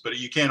nervous, but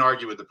you can't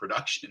argue with the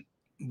production.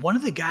 One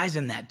of the guys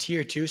in that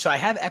tier too. So I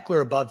have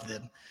Eckler above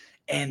them,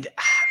 and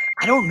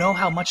I don't know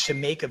how much to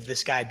make of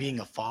this guy being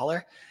a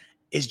faller,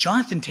 is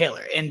Jonathan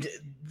Taylor. And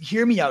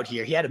hear me out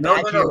here. He had a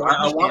bad year.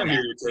 I want to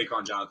hear your take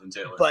on Jonathan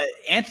Taylor. But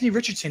Anthony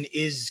Richardson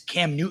is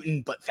Cam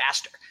Newton, but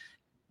faster.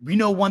 We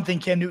know one thing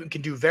Cam Newton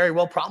can do very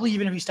well, probably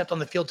even if he stepped on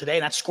the field today,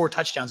 and that's score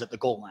touchdowns at the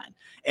goal line.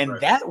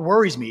 And that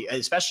worries me,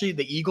 especially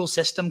the Eagles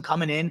system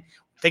coming in.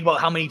 Think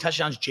about how many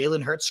touchdowns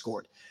Jalen Hurts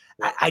scored.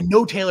 I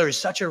know Taylor is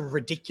such a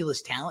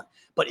ridiculous talent,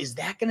 but is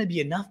that going to be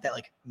enough that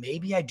like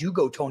maybe I do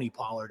go Tony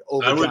Pollard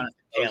over Jonathan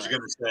Taylor? I was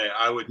going to say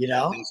I would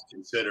at least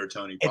consider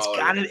Tony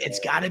Pollard. It's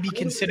got to be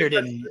considered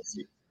in.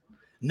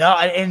 No,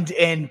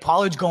 and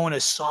Pollard's going a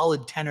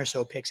solid 10 or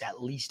so picks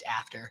at least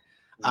after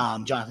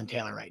Jonathan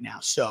Taylor right now.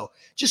 So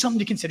just something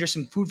to consider,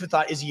 some food for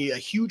thought. Is he a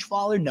huge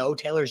faller? No,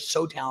 Taylor is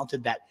so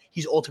talented that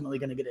he's ultimately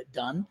going to get it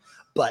done.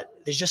 But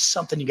there's just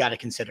something you got to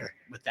consider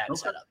with that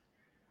setup.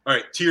 All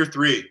right, tier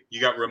 3,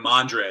 you got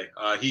Ramondre.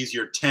 He's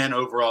your 10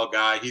 overall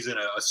guy. He's in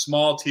a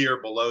small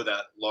tier below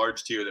that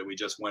large tier that we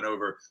just went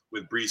over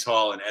with Breece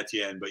Hall and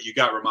Etienne, but you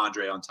got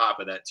Ramondre on top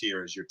of that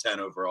tier as your 10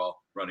 overall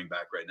running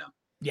back right now.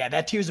 Yeah,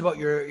 that tier is about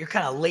your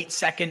kind of late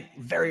second,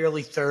 very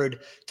early third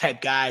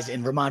type guys.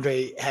 And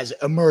Ramondre has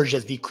emerged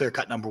as the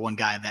clear-cut number one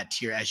guy of that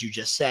tier, as you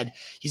just said.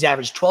 He's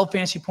averaged 12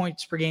 fantasy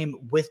points per game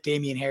with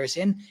Damian Harris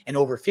in and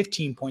over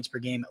 15 points per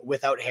game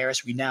without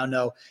Harris. We now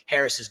know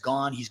Harris is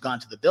gone. He's gone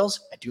to the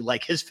Bills. I do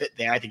like his fit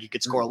there. I think he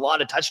could score a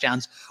lot of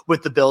touchdowns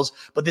with the Bills.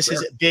 But this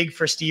is big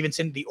for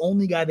Stevenson. The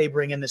only guy they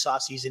bring in this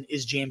offseason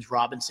is James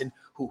Robinson,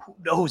 who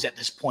knows at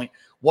this point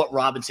what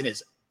Robinson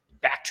is.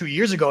 Back 2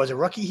 years ago as a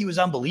rookie, he was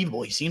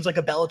unbelievable. He seems like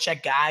a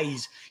Belichick guy.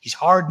 He's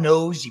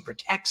hard-nosed. He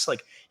protects.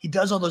 Like, he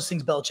does all those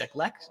things Belichick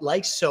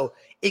likes. So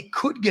it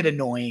could get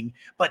annoying.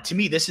 But to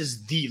me, this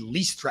is the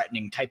least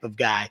threatening type of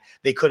guy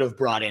they could have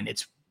brought in.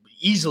 It's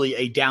easily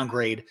a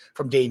downgrade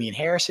from Damian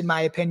Harris, in my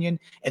opinion.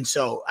 And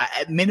so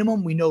at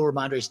minimum, we know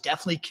Ramondre is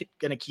definitely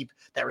going to keep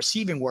that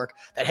receiving work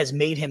that has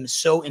made him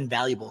so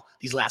invaluable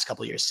these last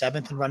couple of years.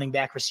 7th in running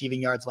back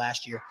receiving yards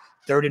last year.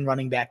 3rd in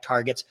running back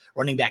targets,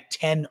 running back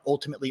 10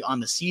 ultimately on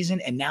the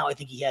season. And now I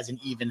think he has an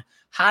even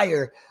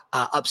higher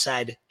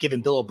upside,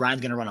 given Bill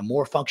O'Brien's going to run a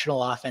more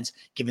functional offense,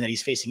 given that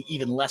he's facing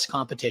even less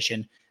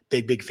competition.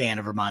 Big fan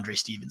of Ramondre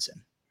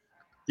Stevenson.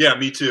 Yeah,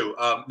 me too.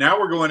 Now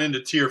we're going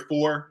into tier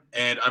 4,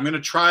 and I'm going to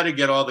try to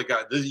get all the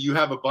guys. You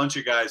have a bunch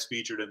of guys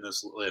featured in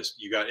this list.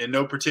 You got, in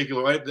no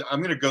particular way, I'm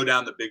going to go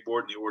down the big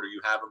board in the order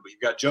you have them, but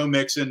you've got Joe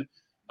Mixon.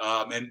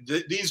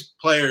 These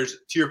players,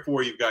 tier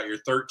 4, you've got your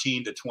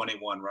 13 to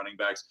 21 running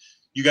backs.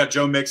 You got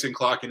Joe Mixon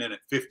clocking in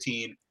at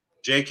 15,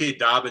 J.K.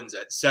 Dobbins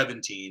at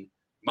 17,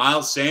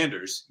 Miles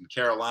Sanders in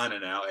Carolina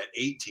now at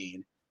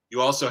 18.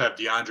 You also have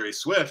DeAndre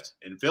Swift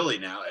in Philly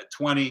now at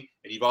 20,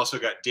 and you've also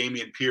got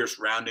Dameon Pierce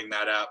rounding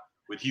that out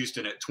with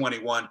Houston at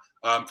 21.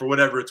 For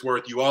whatever it's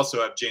worth, you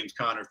also have James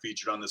Conner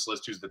featured on this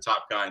list, who's the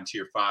top guy in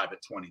tier 5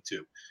 at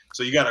 22.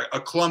 So you got a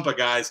clump of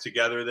guys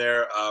together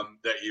there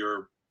that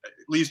at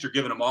least you're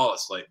giving them all a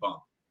slight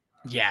bump.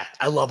 Yeah,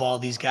 I love all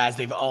these guys.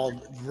 They've all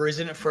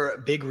risen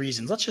for big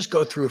reasons. Let's just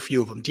go through a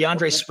few of them.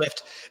 DeAndre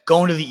Swift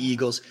going to the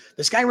Eagles.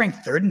 This guy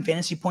ranked 3rd in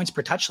fantasy points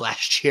per touch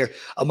last year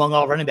among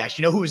all running backs.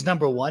 You know who was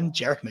number 1?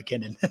 Jerick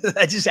McKinnon.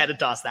 I just had to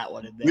toss that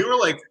one in there. We were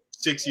like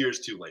 6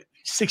 years too late.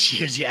 6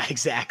 years, yeah,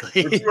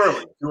 exactly.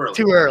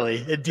 Too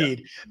early,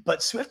 indeed. Yeah.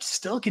 But Swift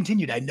still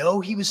continued. I know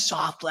he was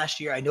soft last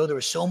year. I know there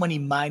were so many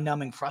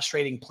mind-numbing,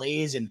 frustrating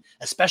plays, and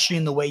especially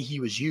in the way he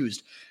was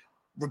used.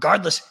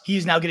 Regardless, he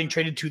is now getting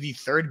traded to the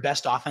 3rd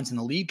best offense in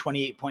the league,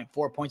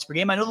 28.4 points per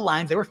game. I know the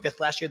Lions, they were 5th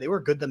last year. They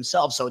were good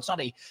themselves, so it's not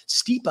a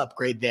steep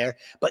upgrade there.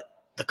 But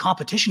the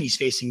competition he's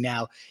facing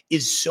now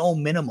is so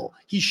minimal.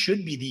 He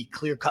should be the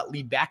clear-cut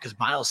lead back because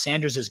Miles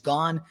Sanders is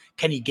gone.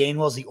 Kenny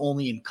Gainwell's the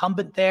only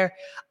incumbent there.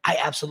 I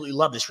absolutely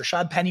love this.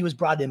 Rashad Penny was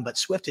brought in, but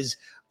Swift is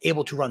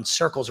able to run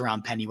circles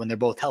around Penny when they're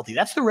both healthy.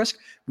 That's the risk.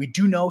 We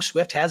do know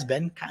Swift has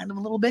been kind of a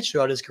little bitch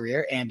throughout his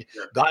career and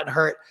gotten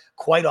hurt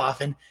quite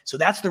often. So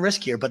that's the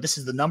risk here. But this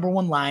is the number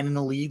 1 line in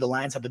the league. The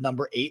Lions have the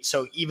number 8.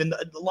 So even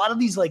a lot of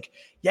these,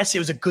 yes, it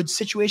was a good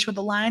situation with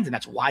the Lions, and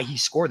that's why he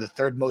scored the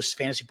 3rd most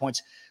fantasy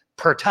points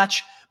per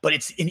touch, but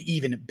it's an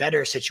even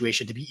better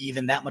situation to be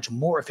even that much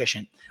more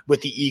efficient with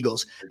the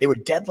Eagles. They were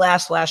dead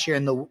last year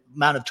in the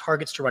amount of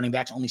targets to running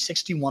backs, only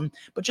 61,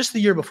 but just the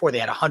year before they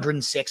had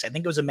 106. I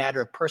think it was a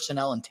matter of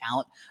personnel and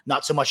talent,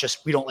 not so much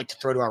just we don't like to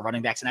throw to our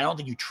running backs. And I don't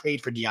think you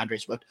trade for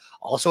DeAndre Swift,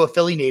 also a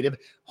Philly native,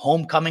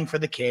 homecoming for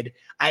the kid.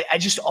 I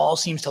just all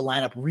seems to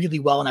line up really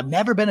well. And I've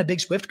never been a big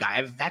Swift guy.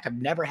 In fact, I've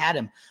never had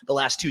him the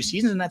last 2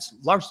 seasons, and that's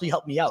largely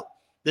helped me out.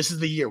 This is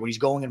the year when he's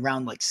going in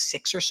round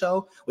 6 or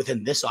so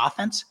within this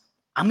offense.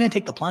 I'm going to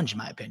take the plunge, in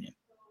my opinion.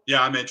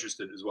 Yeah, I'm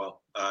interested as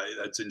well.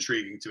 That's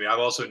intriguing to me. I've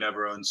also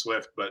never owned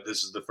Swift, but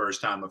this is the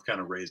first time I've kind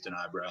of raised an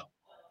eyebrow.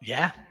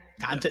 Yeah,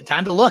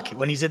 time to look.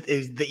 When he's at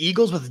the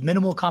Eagles with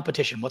minimal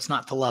competition, what's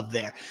not to love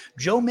there?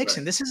 Joe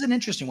Mixon, This is an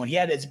interesting one. He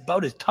had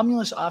about as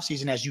tumultuous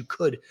offseason as you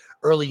could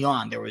early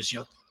on. There was,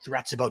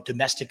 threats about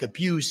domestic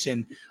abuse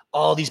and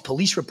all these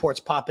police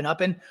reports popping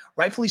up, and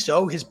rightfully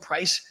so, his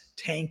price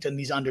tanked in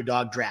these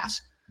underdog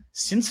drafts.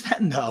 Since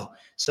then, though,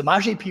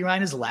 Samaje Perine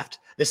has left.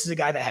 This is a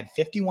guy that had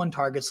 51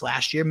 targets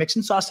last year.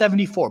 Mixon saw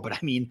 74, but I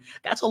mean,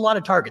 that's a lot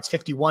of targets,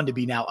 51 to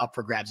be now up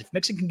for grabs. If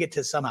Mixon can get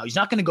to somehow, he's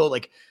not going to go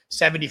like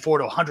 74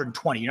 to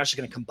 120. You're not just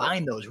going to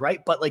combine those,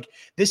 right? But like,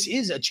 this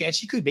is a chance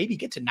he could maybe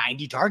get to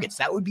 90 targets.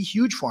 That would be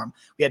huge for him.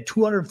 We had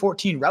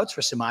 214 routes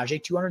for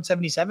Samaje,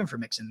 277 for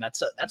Mixon.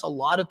 That's a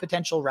lot of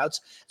potential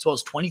routes, as well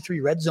as 23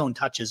 red zone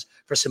touches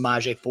for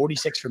Samaje,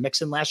 46 for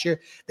Mixon last year.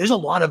 There's a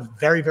lot of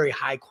very, very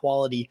high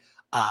quality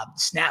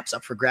snaps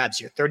up for grabs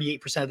here.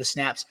 38% of the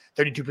snaps,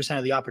 32%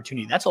 of the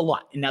opportunity. That's a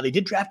lot. And now they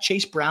did draft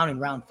Chase Brown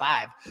in round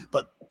 5,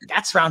 but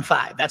that's round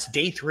 5. That's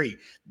day 3.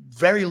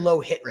 Very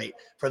low hit rate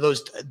for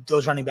those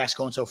running backs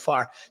going so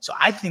far. So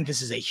I think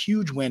this is a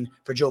huge win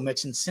for Joe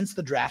Mixon. Since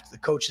the draft, the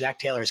coach, Zach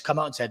Taylor, has come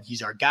out and said,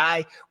 he's our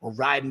guy. We're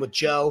riding with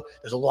Joe.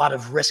 There's a lot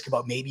of risk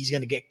about maybe he's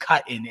going to get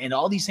cut in. And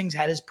all these things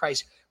had his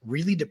price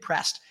really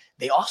depressed.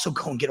 They also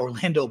go and get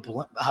Orlando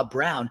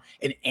Brown,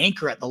 an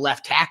anchor at the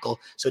left tackle.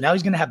 So now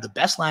he's going to have the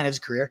best line of his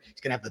career. He's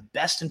going to have the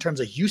best in terms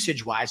of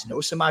usage-wise. No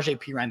Samaje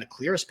Perine, the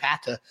clearest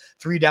path to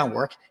 3-down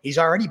work. He's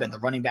already been the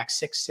running back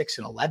 6, 6,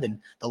 and 11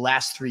 the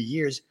last 3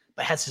 years,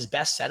 but has his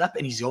best setup,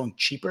 and he's going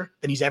cheaper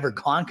than he's ever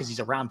gone because he's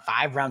a round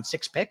 5, round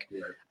 6 pick.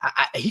 Yeah.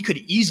 He could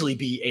easily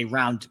be a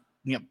round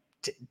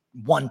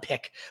 1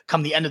 pick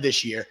come the end of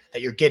this year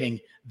that you're getting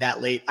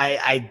that late.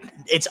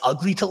 It's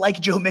ugly to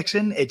like Joe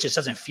Mixon. It just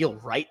doesn't feel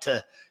right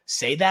to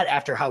say that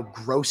after how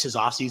gross his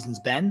offseason's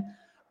been,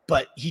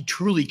 but he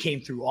truly came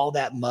through all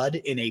that mud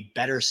in a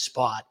better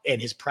spot, and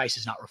his price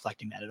is not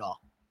reflecting that at all.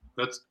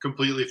 That's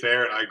completely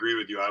fair, and I agree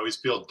with you. I always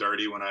feel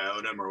dirty when I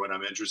own him or when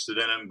I'm interested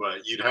in him,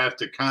 but you'd have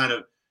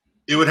to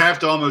it would have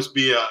to almost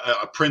be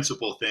a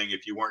principle thing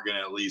if you weren't going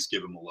to at least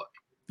give him a look.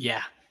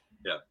 Yeah.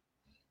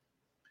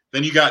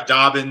 Then you got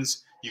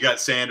Dobbins, you got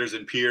Sanders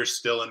and Pierce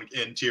still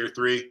in tier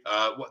 3.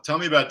 Tell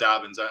me about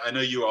Dobbins. I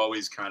know you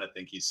always kind of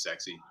think he's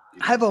sexy.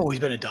 I've always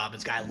been a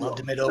Dobbins guy. I loved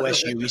him at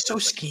OSU. He's so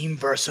scheme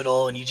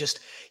versatile, and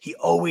he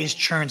always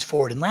churns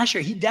forward. And last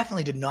year, he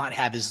definitely did not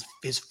have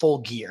his full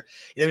gear.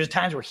 There was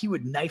times where he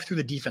would knife through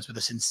the defense with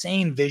this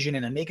insane vision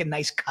and make a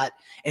nice cut,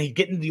 and he'd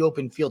get into the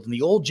open field. And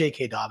the old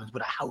J.K. Dobbins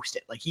would have housed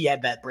it. Like, he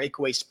had that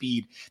breakaway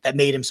speed that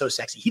made him so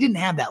sexy. He didn't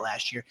have that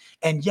last year,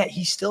 and yet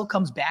he still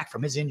comes back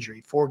from his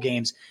injury, 4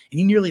 games, and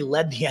he nearly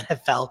led the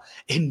NFL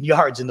in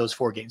yards in those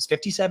 4 games.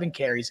 57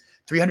 carries,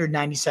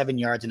 397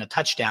 yards, and a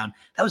touchdown.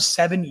 That was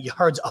 7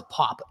 yards a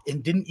pop,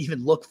 and didn't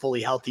even look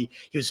fully healthy.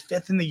 He was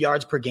 5th in the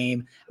yards per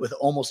game with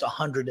almost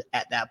 100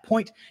 at that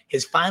point.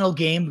 His final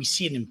game, we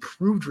see an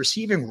improved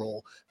receiving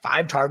role.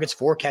 5 targets,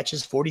 4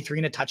 catches, 43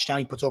 and a touchdown.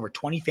 He puts over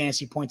 20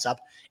 fantasy points up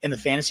in the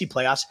fantasy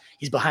playoffs.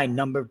 He's behind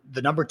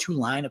the number 2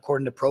 line,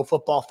 according to Pro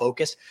Football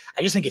Focus.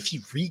 I just think if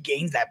he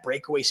regains that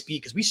breakaway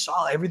speed, because we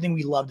saw everything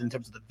we loved in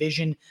terms of the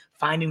vision,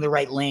 finding the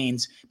right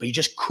lanes, but he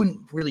just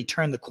couldn't really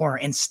turn the corner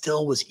and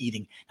still was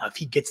eating. Now, if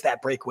he gets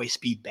that breakaway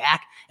speed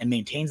back and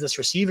maintains this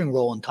receiving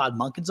role in Todd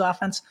Monken's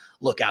offense,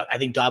 look out. I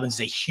think Dobbins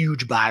is a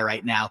huge buy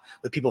right now,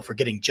 with people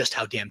forgetting just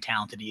how damn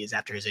talented he is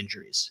after his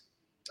injuries.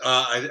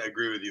 I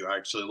agree with you. I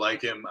actually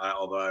like him,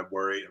 although I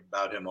worry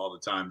about him all the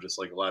time, just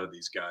like a lot of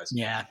these guys.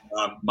 Yeah.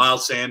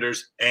 Miles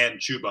Sanders and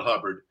Chuba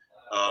Hubbard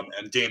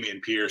and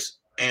Dameon Pierce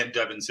and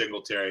Devin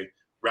Singletary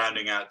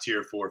rounding out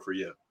tier 4 for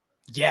you.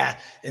 Yeah,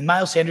 and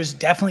Miles Sanders is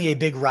definitely a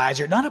big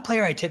riser. Not a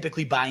player I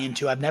typically buy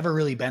into. I've never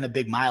really been a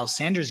big Miles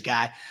Sanders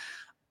guy,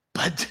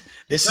 but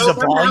this is a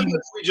volume.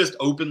 We just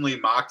openly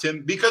mocked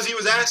him because he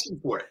was asking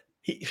for it.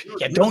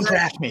 Don't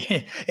draft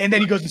me. And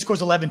then he goes and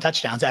scores 11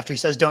 touchdowns after he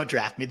says, don't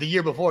draft me. The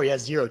year before, he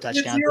has 0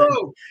 touchdowns.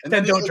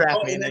 Then don't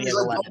draft me. And then he has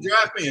 11. Don't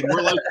draft me. And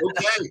we're like,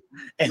 okay.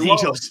 And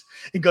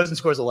he goes and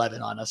scores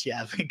 11 on us.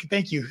 Yeah.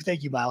 Thank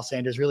you, Miles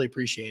Sanders. Really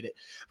appreciate it.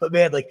 But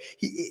man,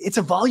 it's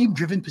a volume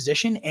driven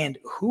position. And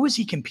who is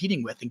he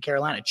competing with in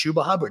Carolina?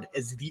 Chuba Hubbard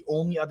is the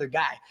only other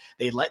guy.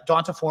 They let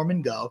Donta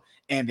Foreman go,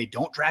 and they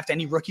don't draft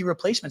any rookie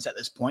replacements at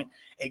this point.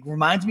 It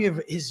reminds me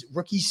of his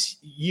rookie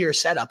year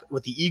setup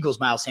with the Eagles,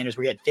 Miles Sanders,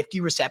 where he had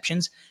 50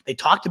 receptions. They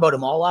talked about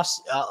him all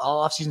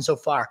off season so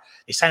far.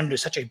 They signed him to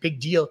such a big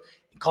deal,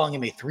 calling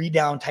him a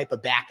 3-down type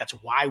of back. That's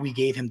why we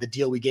gave him the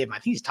deal we gave him. I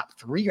think he's top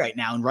 3 right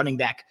now in running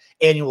back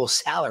annual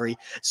salary.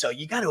 So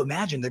you got to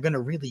imagine they're going to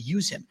really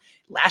use him.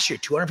 Last year,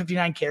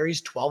 259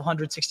 carries,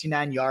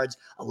 1,269 yards,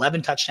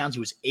 11 touchdowns. He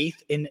was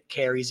 8th in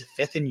carries,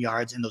 5th in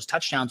yards, and those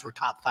touchdowns were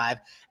top 5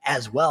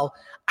 as well.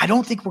 I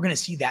don't think we're going to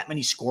see that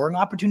many scoring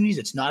opportunities.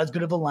 It's not as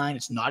good of a line.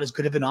 It's not as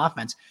good of an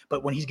offense.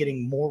 But when he's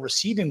getting more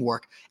receiving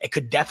work, it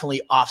could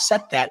definitely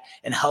offset that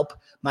and help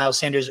Miles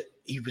Sanders.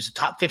 He was a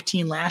top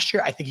 15 last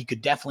year. I think he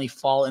could definitely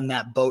fall in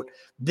that boat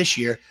this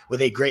year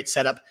with a great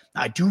setup.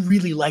 I do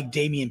really like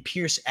Dameon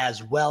Pierce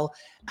as well.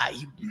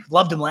 He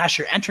loved him last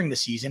year entering the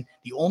season.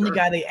 The only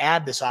guy they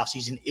add this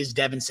offseason is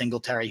Devin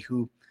Singletary,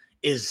 who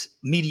is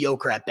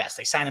mediocre at best.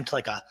 They signed him to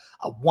like a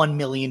 $1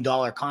 million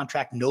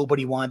contract.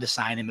 Nobody wanted to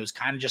sign him. It was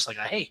kind of just like,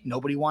 hey,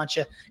 nobody wants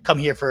you. Come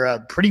here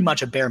for pretty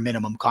much a bare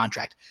minimum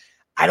contract.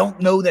 I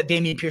don't know that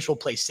Dameon Pierce will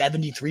play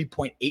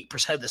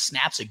 73.8% of the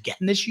snaps again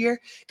this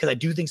year, because I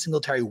do think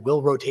Singletary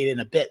will rotate in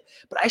a bit,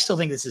 but I still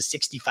think this is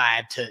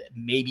 65 to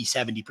maybe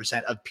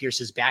 70% of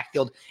Pierce's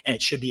backfield, and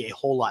it should be a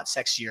whole lot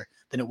sexier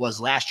than it was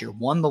last year.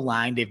 Won the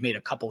line. They've made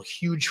a couple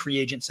huge free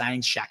agent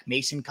signings. Shaq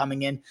Mason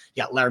coming in.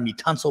 You got Laramie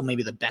Tunsil,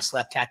 maybe the best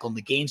left tackle in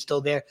the game,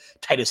 still there.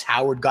 Titus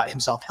Howard got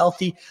himself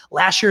healthy.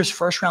 Last year's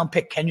first-round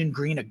pick, Kenyon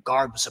Green, a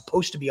guard, was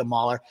supposed to be a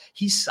mauler.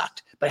 He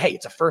sucked. But hey,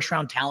 it's a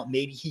first-round talent.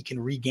 Maybe he can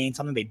regain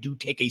something. They do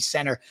take a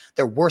center.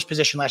 Their worst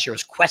position last year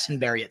was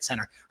Quessenberry at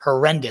center.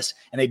 Horrendous.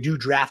 And they do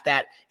draft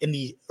that in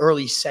the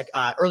early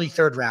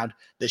third round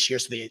this year.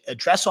 So they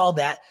address all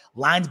that.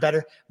 Line's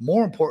better.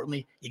 More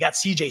importantly, you got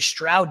CJ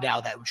Stroud now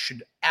that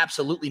should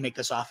absolutely make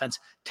this offense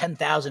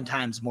 10,000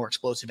 times more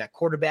explosive at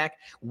quarterback.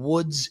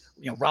 Woods,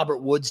 Robert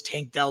Woods,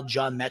 Tank Dell,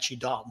 John Mechie,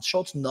 Dalton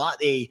Schultz, not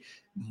a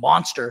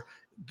monster,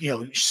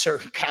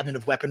 cabinet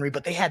of weaponry,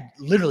 but they had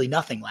literally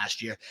nothing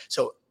last year.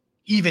 So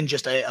even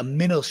just a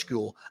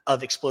minuscule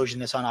of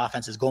explosionness on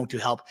offense is going to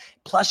help.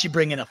 Plus, you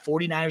bring in a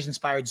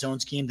 49ers-inspired zone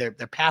scheme. Their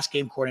pass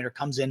game coordinator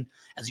comes in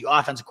as the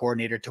offensive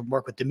coordinator to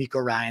work with D'Amico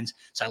Ryans.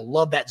 So I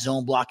love that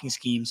zone blocking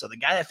scheme. So the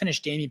guy that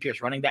finished Dameon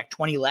Pierce running back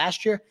 20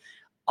 last year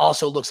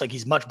also looks like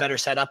he's much better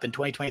set up in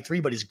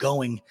 2023, but is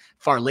going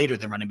far later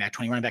than running back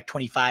 20, running back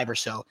 25 or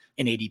so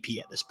in ADP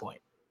at this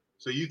point.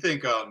 So you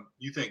think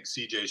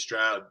CJ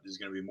Stroud is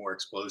going to be more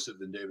explosive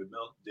than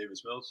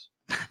Davis Mills?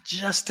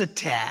 Just a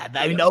tad.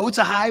 I know it's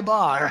a high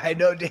bar. I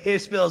know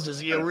Davis Mills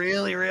is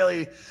really,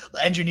 really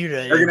engineered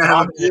it. They're going to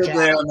have a field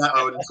day on that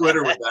on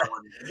Twitter with that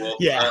one. Well,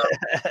 yeah.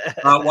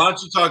 Why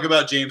don't you talk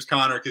about James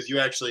Conner, because you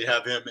actually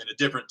have him in a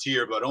different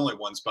tier, but only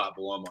one spot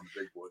below him on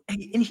the big board.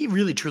 And he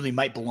really, truly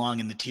might belong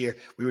in the tier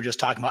we were just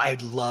talking about. I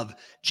love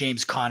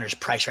James Conner's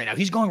price right now.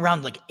 He's going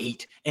around like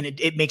 8, and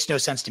it makes no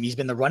sense to me. He's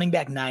been the running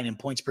back 9 in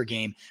points per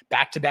game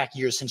back-to-back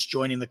years since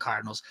joining the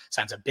Cardinals.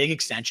 Signs a big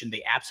extension.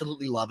 They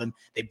absolutely love him.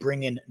 They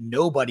bring in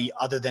nobody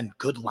other than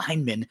good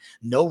linemen.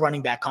 No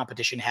running back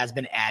competition has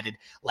been added.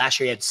 Last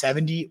year, he had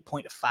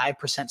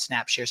 70.5%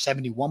 snap share,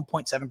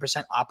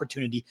 71.7%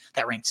 opportunity.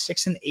 That ranked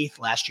 6th and 8th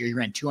last year. He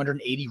ran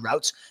 280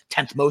 routes,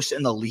 10th most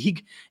in the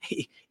league.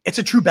 It's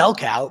a true bell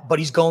cow, but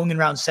he's going in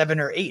round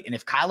 7 or 8. And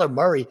if Kyler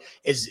Murray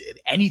is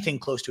anything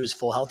close to his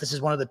full health, this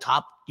is one of the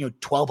top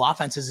 12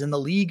 offenses in the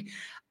league.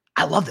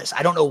 I love this.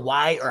 I don't know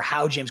why or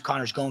how James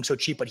Conner is going so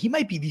cheap, but he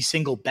might be the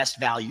single best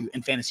value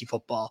in fantasy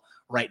football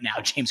right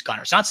now. James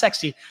Conner. It's not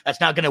sexy.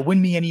 That's not going to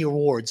win me any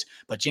awards,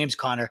 but James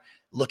Conner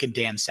looking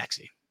damn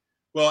sexy.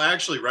 Well,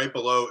 actually, right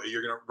below,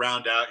 you're going to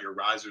round out your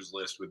risers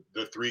list with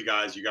the 3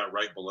 guys you got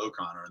right below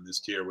Conner in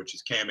this tier, which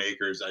is Cam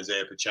Akers,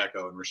 Isaiah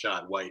Pacheco, and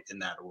Rachaad White in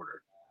that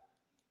order.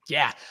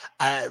 Yeah.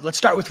 Let's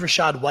start with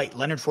Rachaad White.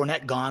 Leonard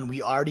Fournette gone.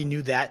 We already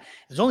knew that.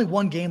 There's only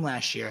one game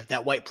last year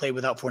that White played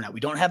without Fournette.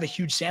 We don't have a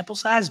huge sample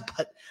size,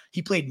 but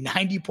he played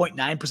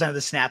 90.9% of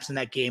the snaps in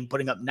that game,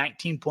 putting up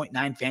 19.9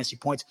 fantasy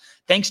points,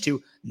 thanks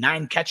to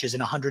 9 catches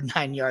and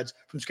 109 yards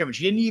from scrimmage.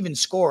 He didn't even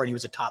score, and he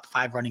was a top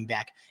 5 running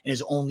back in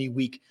his only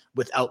week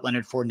without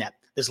Leonard Fournette.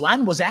 This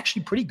line was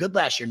actually pretty good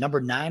last year.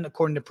 Number 9,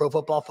 according to Pro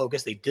Football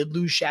Focus. They did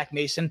lose Shaq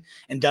Mason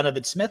and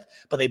Donovan Smith,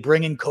 but they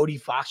bring in Cody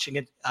Fox,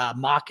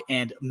 Mock,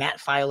 and Matt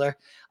Filer,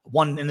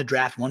 one in the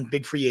draft, one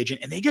big free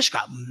agent, and they just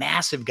got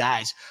massive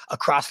guys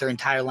across their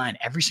entire line.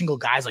 Every single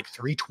guy's like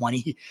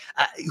 320.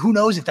 Who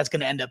knows if that's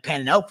going to end up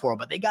panning out for them,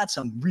 but they got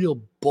some real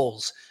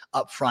bulls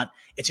up front.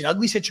 It's an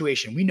ugly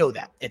situation. We know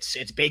that.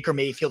 It's Baker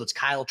Mayfield. It's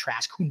Kyle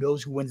Trask. Who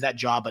knows who wins that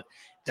job, but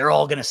they're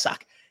all going to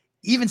suck.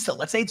 Even still,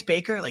 let's say it's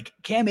Baker. Like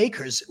Cam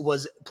Akers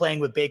was playing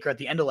with Baker at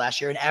the end of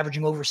last year and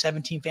averaging over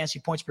 17 fantasy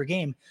points per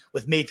game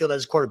with Mayfield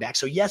as quarterback.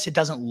 So yes, it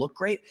doesn't look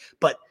great,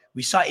 but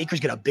we saw Akers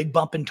get a big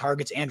bump in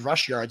targets and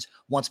rush yards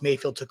once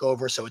Mayfield took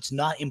over. So it's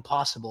not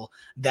impossible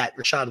that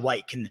Rachaad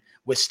White can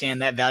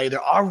withstand that value. There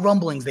are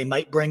rumblings they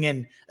might bring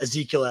in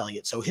Ezekiel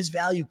Elliott. So his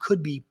value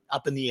could be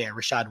up in the air,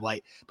 Rachaad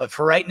White. But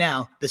for right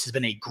now, this has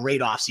been a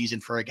great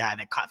offseason for a guy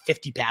that caught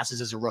 50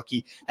 passes as a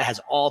rookie, that has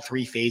all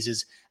 3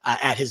 phases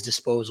at his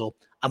disposal.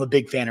 I'm a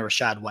big fan of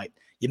Rachaad White.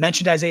 You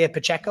mentioned Isaiah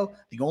Pacheco,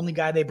 the only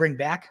guy they bring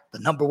back, the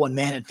number 1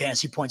 man in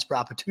fantasy points per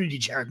opportunity,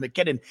 Jared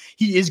McKinnon.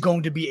 He is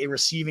going to be a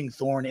receiving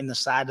thorn in the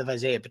side of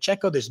Isaiah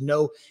Pacheco. There's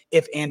no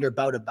if, and, or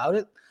doubt about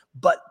it.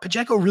 But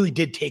Pacheco really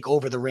did take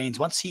over the reins.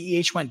 Once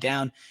CEH went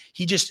down,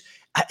 he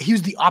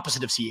was the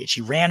opposite of CEH.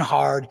 He ran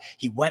hard.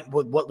 He went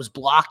with what was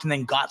blocked and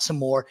then got some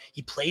more.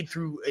 He played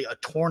through a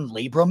torn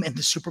labrum in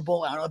the Super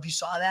Bowl. I don't know if you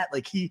saw that.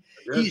 Like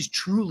he's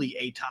truly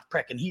a tough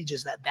prick. And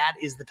that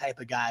is the type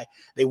of guy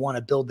they want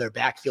to build their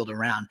backfield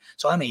around.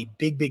 So I'm a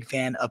big, big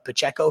fan of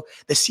Pacheco.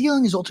 The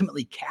ceiling is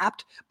ultimately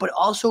capped, but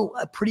also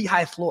a pretty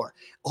high floor.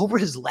 Over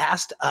his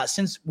last,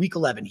 since week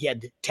 11, he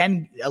had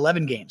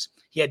 11 games.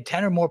 He had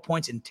 10 or more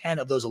points in 10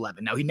 of those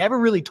 11. Now, he never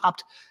really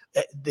topped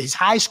his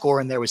high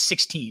score in there was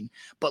 16,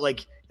 but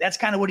like that's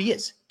kind of what he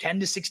is. 10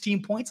 to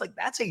 16 points. Like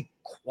that's a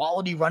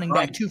quality running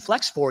back 2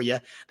 flex for you.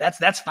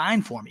 That's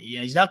fine for me.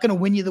 He's not going to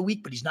win you the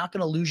week, but he's not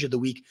going to lose you the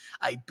week.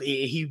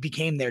 He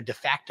became their de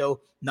facto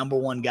number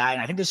 1 guy.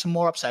 And I think there's some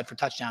more upside for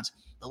touchdowns.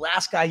 The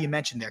last guy you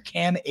mentioned there,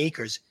 Cam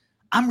Akers,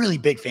 I'm really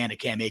big fan of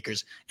Cam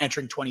Akers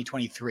entering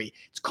 2023.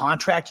 It's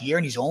contract year,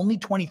 and he's only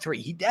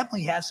 23. He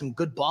definitely has some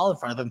good ball in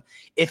front of him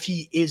if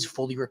he is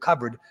fully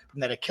recovered from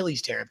that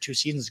Achilles tear of 2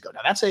 seasons ago.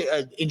 Now, that's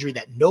an injury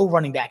that no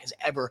running back has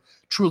ever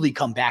truly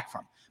come back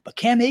from. But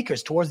Cam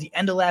Akers, towards the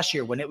end of last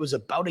year, when it was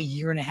about a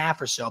year and a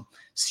half or so,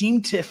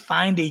 seemed to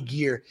find a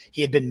gear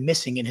he had been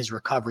missing in his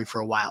recovery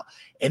for a while.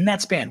 In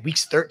that span,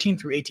 weeks 13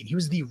 through 18, he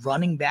was the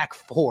running back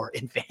 4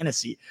 in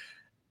fantasy.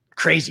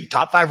 Crazy.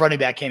 Top 5 running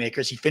back Cam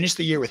Akers. He finished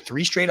the year with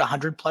 3 straight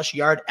 100-plus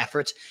yard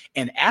efforts.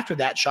 And after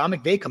that, Sean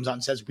McVay comes out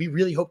and says, we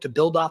really hope to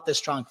build off this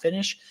strong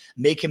finish,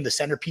 make him the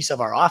centerpiece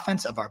of our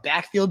offense, of our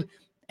backfield.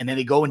 And then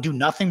they go and do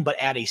nothing but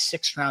add a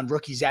 6th-round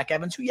rookie, Zach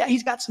Evans, who, yeah,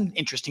 he's got some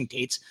interesting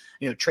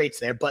traits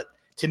there. But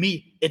to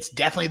me, it's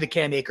definitely the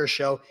Cam Akers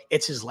show.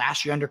 It's his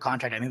last year under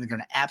contract. I think they're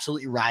going to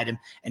absolutely ride him.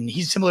 And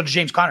he's similar to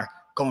James Conner,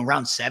 going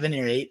around 7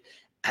 or 8.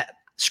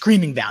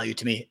 Screaming value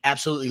to me.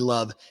 Absolutely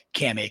love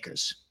Cam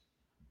Akers.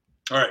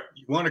 All right,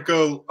 you want to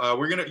go?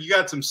 You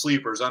got some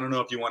sleepers. I don't know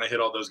if you want to hit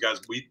all those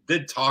guys. We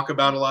did talk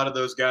about a lot of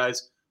those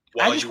guys.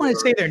 I just want to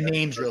say their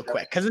names real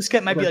quick because this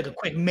might be like a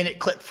quick minute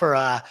clip for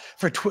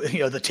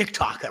the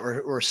TikTok that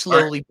we're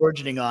slowly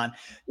burgeoning on.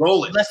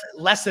 Roll it.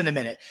 Less than a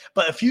minute,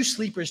 but a few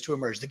sleepers to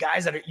emerge. The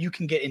guys that you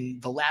can get in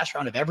the last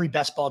round of every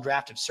best ball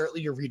draft and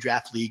certainly your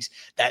redraft leagues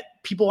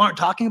that people aren't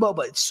talking about,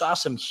 but saw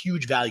some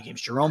huge value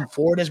games. Jerome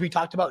Ford, as we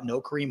talked about,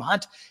 no Kareem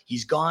Hunt.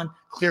 He's gone.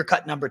 Clear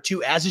cut number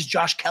 2, as is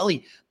Josh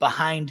Kelly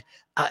behind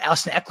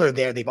Austin Eckler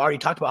there. They've already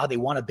talked about how they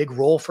want a big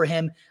role for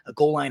him, a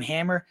goal line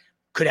hammer.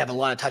 Could have a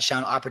lot of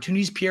touchdown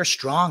opportunities. Pierre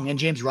Strong and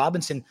James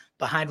Robinson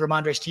behind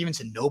Ramondre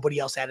Stevenson. Nobody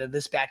else added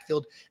this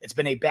backfield. It's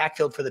been a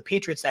backfield for the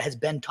Patriots that has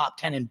been top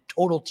 10 in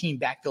total team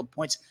backfield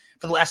points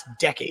for the last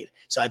decade.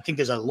 So I think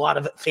there's a lot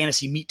of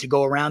fantasy meat to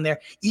go around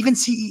there. Even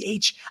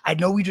CEH, I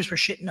know we just were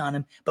shitting on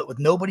him, but with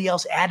nobody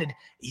else added,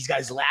 he's got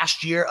his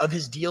last year of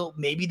his deal.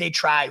 Maybe they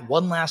try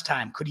one last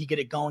time. Could he get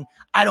it going?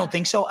 I don't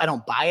think so. I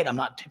don't buy it. I'm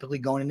not typically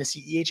going into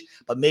CEH,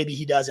 but maybe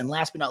he does. And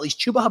last but not least,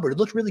 Chuba Hubbard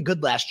looked really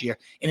good last year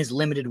in his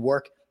limited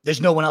work. There's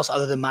no one else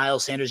other than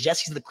Miles Sanders. Yes,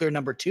 he's the clear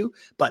number 2,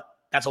 but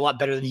that's a lot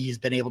better than he's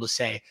been able to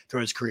say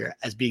throughout his career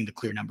as being the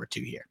clear number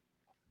 2 here.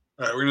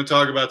 All right, we're going to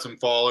talk about some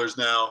fallers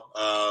now.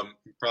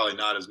 Probably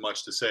not as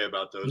much to say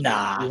about those.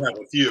 Nah, we have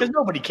a few because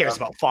nobody cares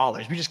about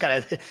fallers. We just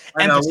got to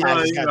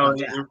emphasize.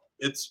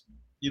 It's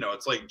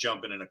like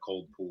jumping in a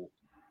cold pool.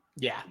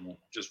 Yeah,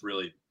 just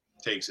really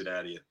takes it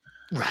out of you.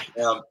 Right.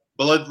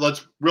 But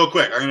let's real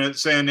quick. I'm going to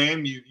say a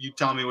name. You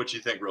tell me what you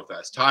think real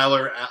fast.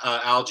 Tyler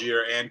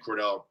Algier and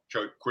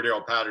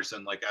Cordell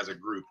Patterson, like as a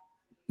group.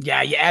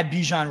 Yeah, you add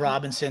Bijan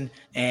Robinson,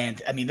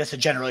 and I mean that's a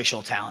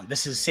generational talent.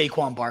 This is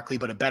Saquon Barkley,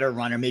 but a better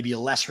runner, maybe a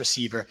less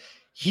receiver.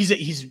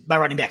 He's my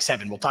running back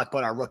 7. We'll talk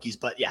about our rookies,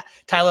 but yeah,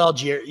 Tyler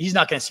Algier, he's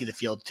not going to see the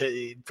field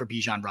for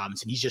Bijan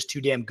Robinson. He's just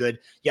too damn good.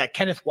 Yeah,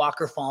 Kenneth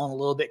Walker falling a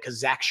little bit because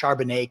Zach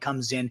Charbonnet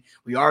comes in.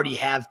 We already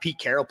have Pete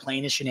Carroll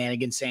playing his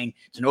shenanigans, saying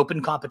it's an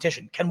open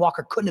competition. Ken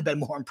Walker couldn't have been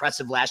more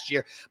impressive last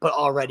year, but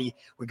already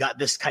we got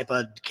this type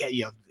of,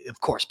 of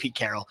course, Pete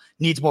Carroll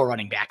needs more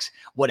running backs,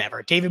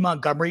 whatever. David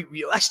Montgomery,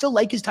 I still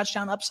like his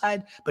touchdown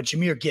upside, but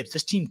Jahmyr Gibbs,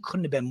 this team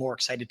couldn't have been more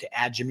excited to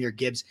add Jahmyr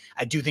Gibbs.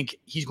 I do think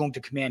he's going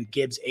to command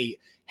Gibbs a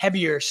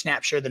heavier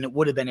snap share than it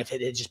would have been if it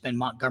had just been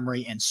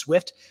Montgomery and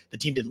Swift. The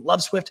team didn't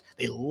love Swift.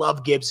 They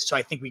love Gibbs. So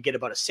I think we get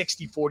about a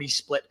 60-40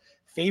 split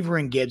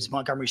favoring Gibbs.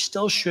 Montgomery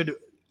still should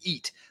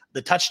eat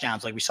the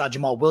touchdowns like we saw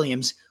Jamal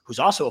Williams, who's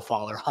also a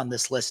faller on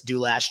this list, do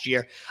last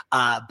year.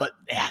 But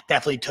yeah,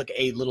 definitely took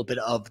a little bit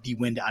of the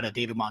wind out of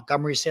David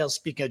Montgomery's sails.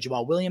 Speaking of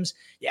Jamal Williams,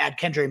 you add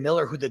Kendre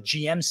Miller, who the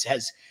GM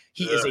says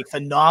he is a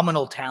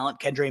phenomenal talent.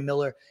 Kendre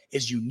Miller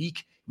is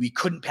unique. We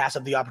couldn't pass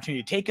up the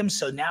opportunity to take him.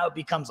 So now it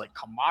becomes like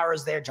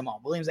Kamara's there, Jamal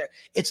Williams there.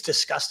 It's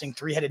disgusting.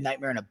 3-headed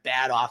nightmare and a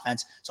bad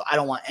offense. So I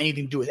don't want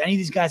anything to do with any of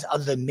these guys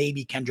other than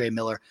maybe Kendre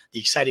Miller, the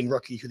exciting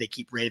rookie who they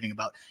keep raving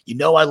about.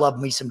 I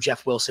love me some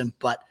Jeff Wilson,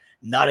 but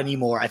not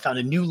anymore. I found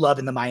a new love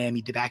in the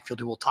Miami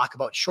backfield who we'll talk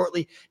about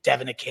shortly.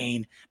 Devin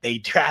Achane. They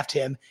draft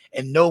him,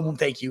 and no,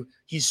 thank you.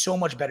 He's so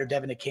much better,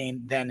 Devin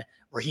Achane, than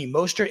Raheem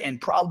Mostert and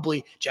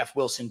probably Jeff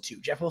Wilson too.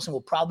 Jeff Wilson will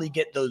probably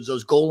get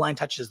those goal line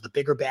touches, the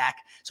bigger back.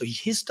 So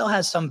he still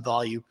has some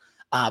value,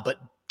 but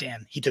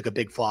damn, he took a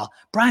big fall.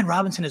 Brian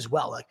Robinson as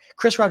well. Like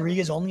Chris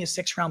Rodriguez, only a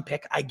 6th-round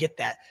pick. I get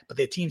that, but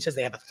the team says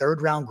they have a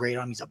 3rd-round grade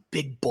on him. He's a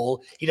big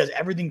bull. He does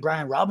everything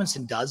Brian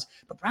Robinson does,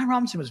 but Brian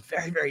Robinson was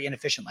very, very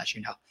inefficient last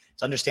year. Now,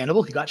 it's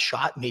understandable. He got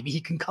shot. Maybe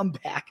he can come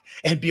back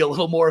and be a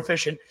little more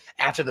efficient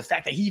after the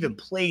fact that he even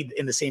played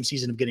in the same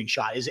season of getting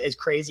shot is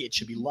crazy. It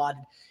should be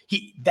lauded.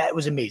 That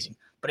was amazing.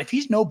 But if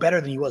he's no better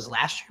than he was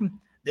last year,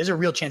 there's a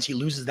real chance he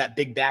loses that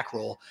big back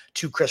role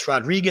to Chris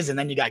Rodriguez, and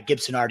then you got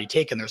Gibson already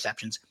taking the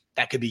receptions.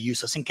 That could be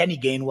useless. And Kenny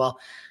Gainwell,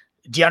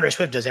 DeAndre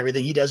Swift does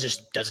everything he does,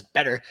 just does it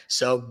better.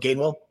 So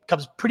Gainwell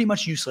becomes pretty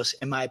much useless,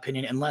 in my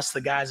opinion, unless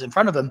the guys in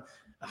front of him,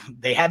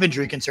 they have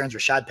injury concerns.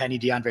 Rashad Penny,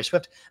 DeAndre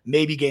Swift.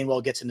 Maybe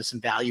Gainwell gets into some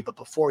value, but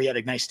before he had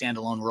a nice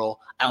standalone role,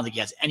 I don't think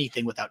he has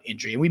anything without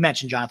injury. And we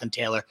mentioned Jonathan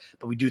Taylor,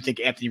 but we do think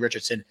Anthony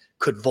Richardson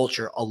could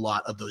vulture a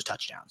lot of those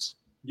touchdowns.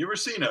 You ever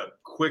seen a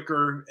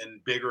quicker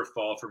and bigger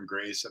fall from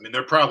grace? I mean,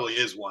 there probably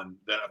is one,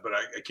 but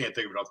I can't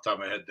think of it off the top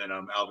of my head than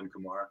Alvin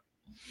Kamara.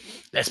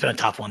 That's been a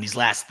tough one.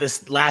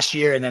 This last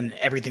year and then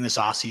everything this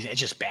offseason, it's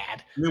just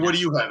bad. I mean, what do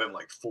you have him,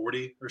 like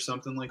 40 or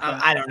something like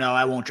that? I don't know.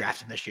 I won't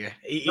draft him this year.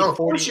 No,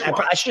 40.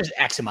 I should just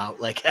X him out.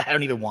 Like, I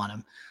don't even want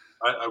him.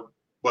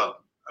 Well,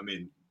 I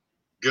mean,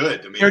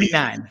 good. I mean,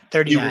 39.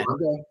 39.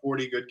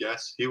 40, good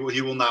guess. He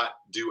will not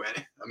do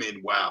any. I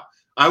mean, wow.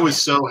 I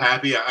was so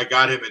happy. I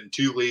got him in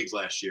 2 leagues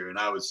last year, and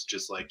I was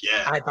just like,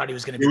 yeah. I thought he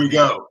was going to be. Here we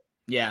go.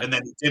 Yeah. And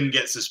then he didn't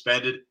get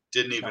suspended.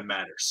 Didn't even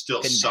matter.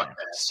 Still sucked.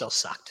 Still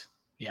sucked.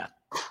 Yeah.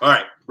 All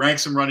right. Rank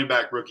some running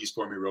back rookies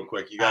for me real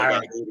quick. You got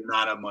about 8 or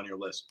 9 of them on your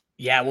list.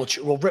 Yeah,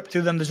 we'll rip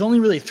through them. There's only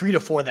really 3 to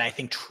 4 that I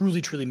think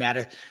truly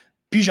matter.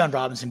 Bijan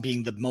Robinson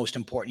being the most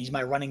important. He's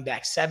my running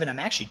back 7. I'm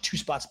actually 2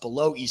 spots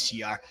below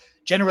ECR.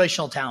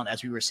 Generational talent,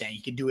 as we were saying.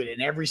 He can do it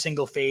in every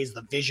single phase,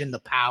 the vision, the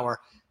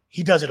power.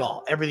 He does it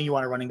all. Everything you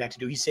want a running back to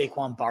do. He's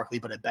Saquon Barkley,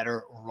 but a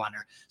better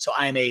runner. So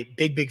I am a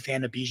big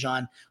fan of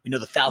Bijan. We know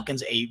the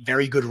Falcons, a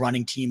very good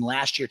running team.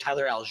 Last year,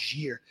 Tyler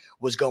Algier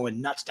was going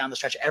nuts down the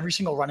stretch. Every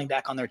single running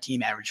back on their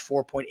team averaged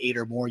 4.8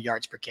 or more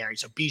yards per carry.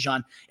 So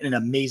Bijan in an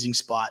amazing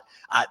spot.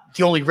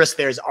 The only risk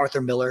there is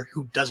Arthur Miller,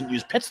 who doesn't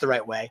use Pitts the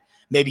right way.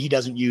 Maybe he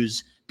doesn't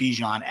use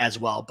Bijan as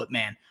well. But,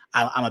 man,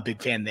 I'm a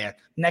big fan there.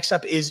 Next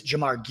up is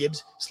Jahmyr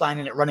Gibbs,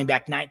 sliding in at running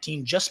back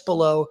 19, just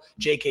below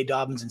J.K.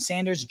 Dobbins and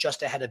Sanders,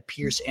 just ahead of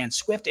Pierce and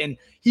Swift. And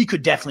he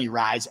could definitely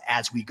rise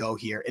as we go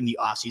here in the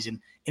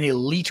offseason. An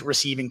elite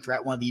receiving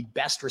threat, one of the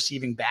best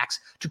receiving backs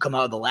to come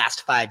out of the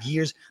last 5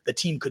 years. The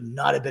team could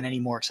not have been any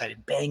more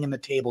excited. Banging the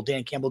table,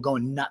 Dan Campbell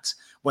going nuts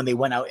when they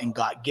went out and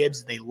got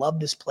Gibbs. They love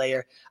this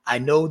player. I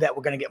know that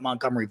we're going to get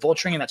Montgomery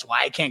vulturing, and that's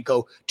why I can't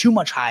go too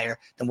much higher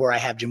than where I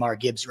have Jahmyr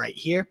Gibbs right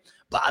here.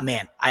 But,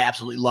 man, I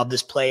absolutely love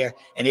this player.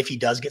 And if he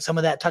does get some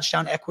of that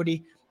touchdown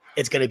equity,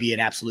 it's going to be an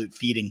absolute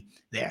feeding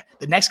there.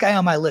 The next guy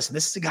on my list, and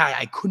this is a guy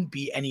I couldn't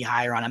be any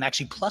higher on. I'm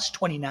actually plus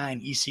 29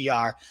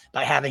 ECR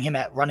by having him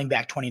at running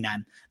back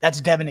 29.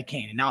 That's Devin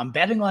Akane. And now I'm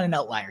betting on an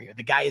outlier here.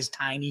 The guy is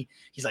tiny.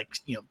 He's like,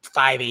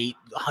 5'8",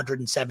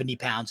 170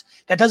 pounds.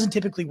 That doesn't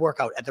typically work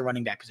out at the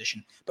running back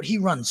position, but he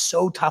runs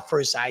so tough for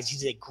his size.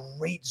 He's a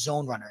great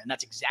zone runner, and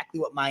that's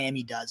exactly what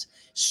Miami does.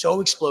 So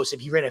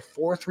explosive. He ran a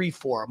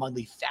 4.34, among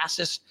the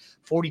fastest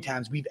 40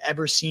 times we've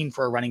ever seen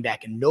for a running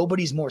back, and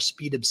nobody's more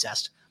speed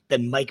obsessed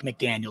than Mike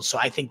McDaniel. So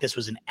I think this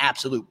was an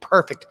absolute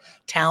perfect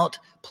talent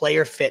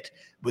player fit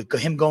with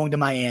him going to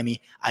Miami.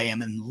 I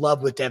am in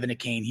love with Devin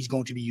Akane. He's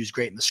going to be used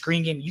great in the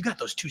screen game. You got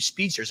those 2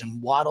 speedsters and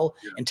Waddle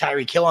and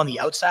Tyreek Hill on the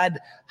outside.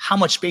 How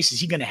much space is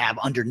he going to have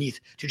underneath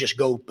to just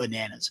go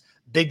bananas?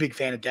 Big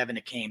fan of Devin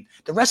Akane.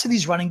 The rest of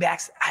these running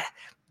backs,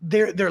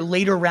 they're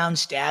later round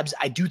stabs.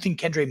 I do think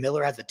Kendre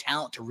Miller has the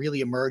talent to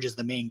really emerge as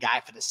the main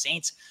guy for the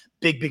Saints.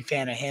 Big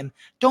fan of him.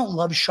 Don't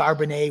love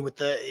Charbonnet with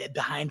the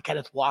behind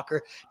Kenneth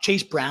Walker.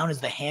 Chase Brown is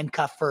the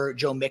handcuff for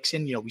Joe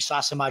Mixon. We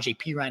saw Samaje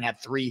Perine have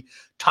 3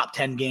 top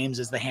 10 games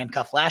as the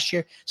handcuff last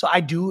year. So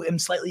I am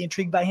slightly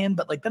intrigued by him.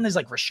 But then there's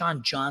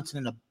Rashawn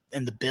Johnson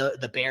and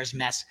the Bears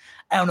mess.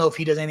 I don't know if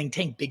he does anything.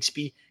 Tank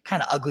Bigsby,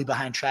 kind of ugly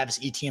behind Travis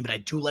Etienne, but I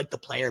do like the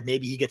player.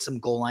 Maybe he gets some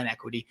goal line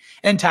equity.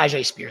 And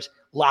Tajay Spears,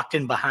 locked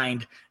in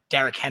behind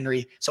Derrick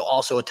Henry. So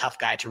also a tough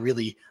guy to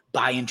really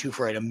buy into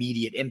for an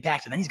immediate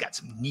impact. And then he's got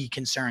some knee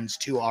concerns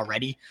too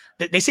already.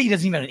 They say he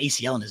doesn't even have an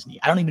ACL in his knee.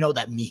 I don't even know what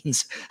that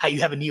means, how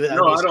you have a knee without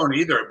an ACL. I don't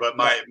either, but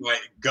my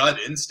gut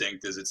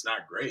instinct is it's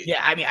not great.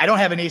 Yeah, I mean, I don't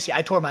have an ACL.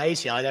 I tore my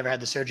ACL. I never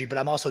had the surgery, but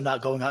I'm also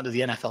not going out into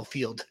the NFL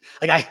field.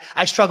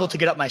 I struggle to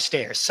get up my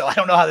stairs, so I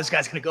don't know how this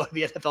guy's going to go to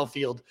the NFL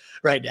field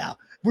right now.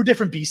 We're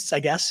different beasts, I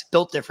guess,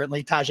 built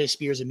differently. Tajay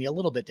Spears and me a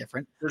little bit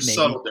different. There's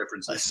subtle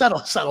differences.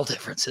 Subtle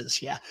differences,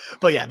 yeah.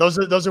 But yeah,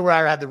 those are where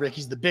I have the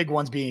rookies. The big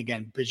ones being,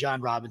 again,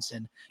 Bijan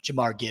Robinson,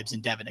 Jahmyr Gibbs,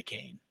 and Devin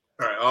Akane.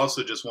 All right. I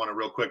also just want to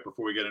real quick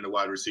before we get into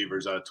wide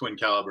receivers, Twin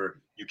Caliber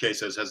UK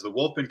says, has the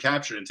wolf been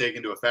captured and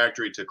taken to a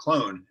factory to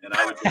clone? And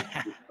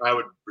I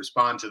would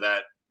respond to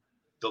that.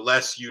 The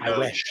less you know, I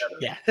wish.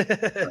 Yeah.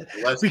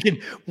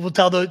 We'll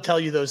tell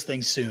you those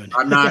things soon.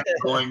 I'm not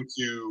going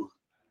to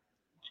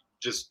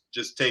just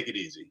take it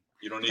easy.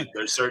 You don't need.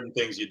 There's certain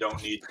things you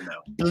don't need to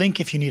know. Blink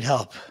if you need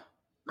help.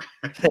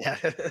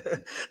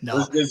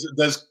 No.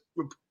 Does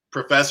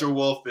Professor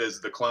Wolf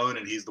is the clone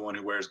and he's the one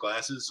who wears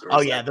glasses?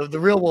 Oh yeah, the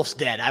real Wolf's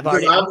dead.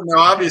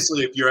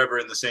 Obviously, if you're ever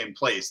in the same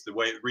place, the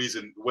way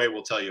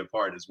we'll tell you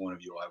apart is one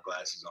of you will have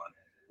glasses on,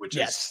 which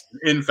is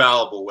an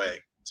infallible way.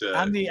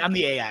 I'm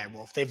the AI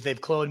Wolf. They've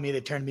cloned me.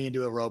 They turned me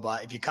into a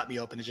robot. If you cut me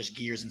open, there's just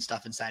gears and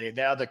stuff inside of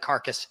the other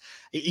carcass.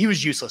 He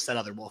was useless. That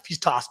other wolf. He's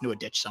tossed into a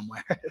ditch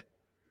somewhere.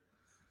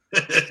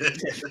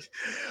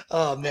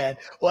 Oh man.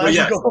 Well, as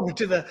we go over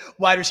to the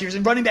wide receivers,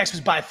 and running backs was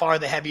by far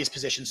the heaviest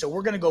position. So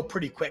we're going to go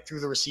pretty quick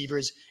through the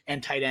receivers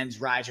and tight ends,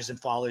 risers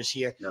and fallers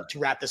here to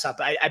wrap this up.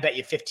 I bet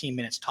you 15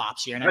 minutes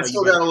tops here. And I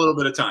still got a little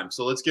bit of time,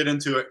 so let's get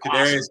into it.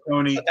 Kadarius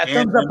Toney. That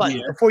thumbs up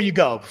button before you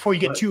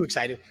get too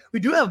excited. We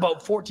do have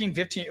about 14,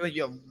 15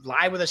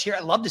 live with us here.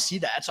 I'd love to see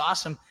that. That's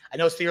awesome. I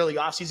know it's the early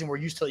offseason. We're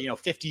used to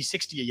 50,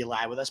 60 of you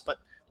live with us, but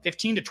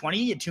 15 to 20,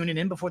 you tuning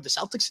in before the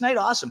Celtics tonight.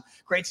 Awesome.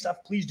 Great stuff.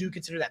 Please do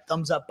consider that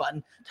thumbs up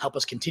button to help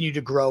us continue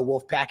to grow.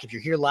 Wolfpack, if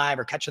you're here live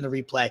or catching the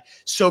replay,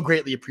 so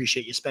greatly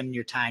appreciate you spending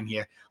your time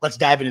here. Let's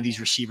dive into these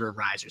receiver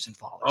risers and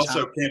fallers.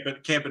 Also,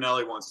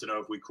 Campanelli wants to know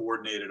if we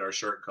coordinated our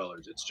shirt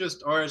colors. It's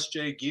just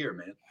RSJ gear,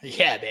 man.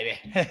 Yeah, baby.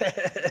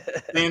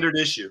 Standard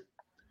issue.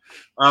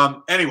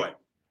 Anyway,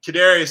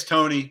 Kadarius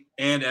Toney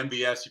and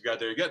MVS you got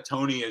there. You got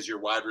Toney as your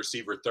wide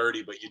receiver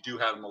 30, but you do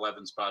have him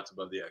 11 spots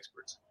above the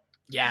experts.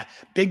 Yeah,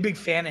 big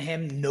fan of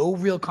him. No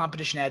real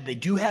competition added. They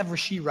do have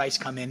Rashee Rice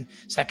come in,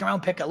 second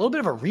round pick, a little bit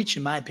of a reach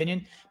in my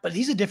opinion, but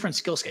he's a different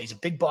skill set. He's a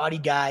big body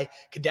guy,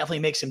 could definitely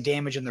make some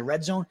damage in the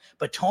red zone,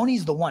 but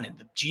Toney's the one. And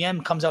the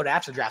GM comes out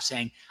after the draft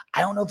saying,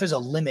 I don't know if there's a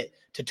limit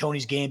to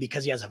Toney's game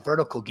because he has a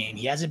vertical game.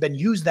 He hasn't been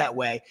used that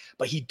way,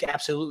 but he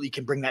absolutely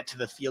can bring that to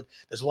the field.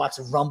 There's lots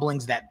of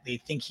rumblings that they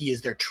think he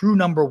is their true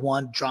number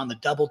one, drawing the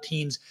double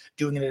teams,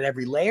 doing it at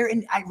every layer.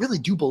 And I really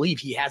do believe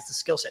he has the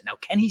skill set. Now,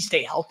 can he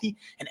stay healthy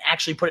and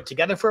actually put it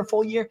together for a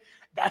full year?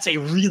 That's a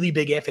really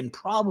big if and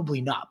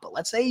probably not. But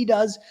let's say he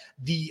does.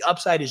 The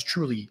upside is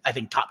truly, I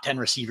think, top 10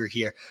 receiver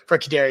here for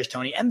Kadarius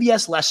Toney.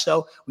 MVS less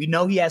so. We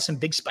know he has some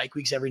big spike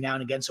weeks every now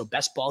and again. So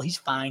best ball, he's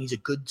fine. He's a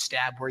good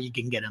stab where you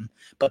can get him.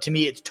 But to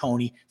me, it's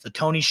Toney. It's the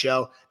Toney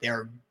show.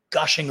 They're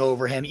gushing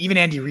over him. Even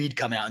Andy Reid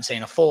coming out and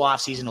saying a full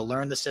offseason to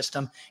learn the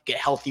system, get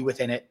healthy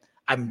within it.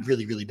 I'm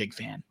really big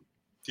fan.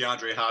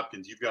 DeAndre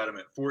Hopkins, you've got him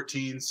at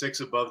 14, 6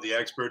 above the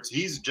experts.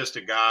 He's just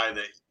a guy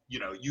that you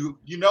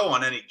know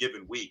on any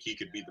given week he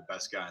could be the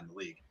best guy in the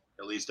league,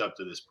 at least up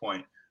to this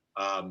point.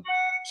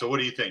 So what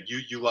do you think?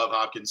 You love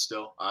Hopkins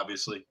still,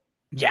 obviously?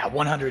 Yeah,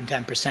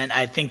 110%.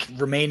 I think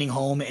remaining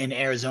home in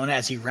Arizona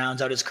as he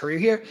rounds out his career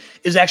here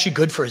is actually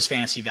good for his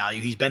fantasy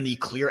value. He's been the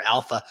clear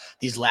alpha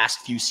these last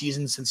few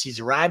seasons since he's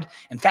arrived.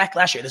 In fact,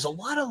 last year, there's a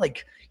lot of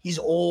he's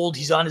old,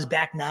 he's on his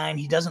back nine,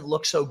 he doesn't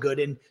look so good.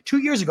 And 2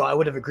 years ago, I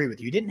would have agreed with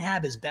you. He didn't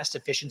have his best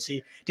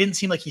efficiency, didn't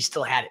seem like he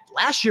still had it.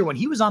 Last year, when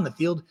he was on the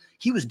field,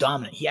 he was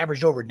dominant. He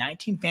averaged over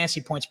 19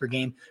 fantasy points per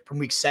game from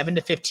week 7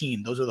 to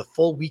 15. Those are the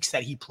full weeks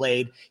that he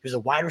played. He was a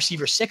wide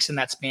receiver 6 in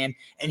that span,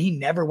 and he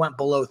never went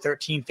below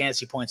 13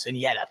 fantasy points. And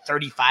he had a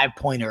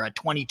 35-pointer, a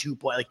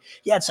 22-point.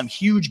 He had some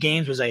huge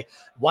games, was a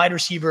wide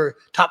receiver,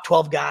 top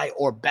 12 guy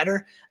or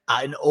better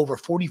in over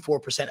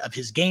 44% of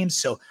his games.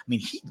 So, I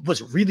mean, he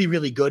was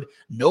really good.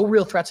 No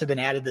real threats have been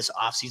added this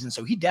offseason.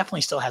 So he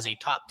definitely still has a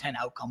top 10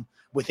 outcome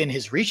within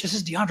his reach. This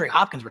is DeAndre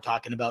Hopkins we're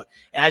talking about.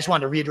 And I just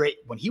wanted to reiterate,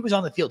 when he was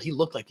on the field, he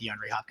looked like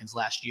DeAndre Hopkins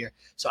last year.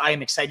 So I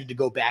am excited to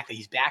go back, that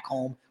he's back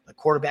home, the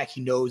quarterback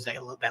he knows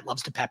that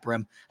loves to pepper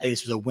him. I think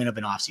this was a win of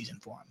an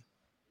offseason for him.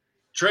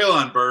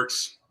 Treylon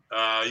Burks,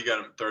 you got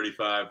him at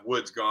 35.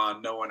 Wood's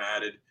gone. No one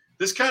added.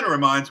 This kind of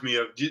reminds me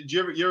of, did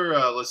you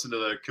ever listen to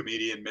the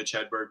comedian Mitch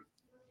Hedberg?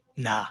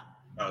 Nah.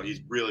 Oh,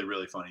 he's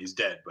really funny. He's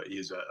dead, but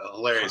he's a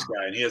hilarious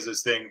guy. And he has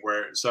this thing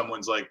where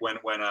someone's like, when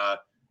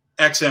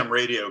XM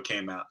radio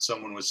came out,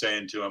 someone was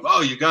saying to him,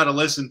 oh, you got to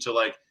listen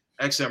to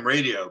XM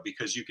radio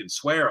because you can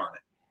swear on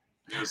it.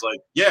 And he was like,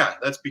 yeah,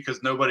 that's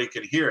because nobody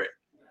can hear it.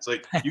 It's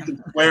like, you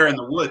can swear in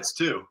the woods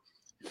too.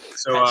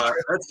 So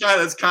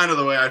that's kind of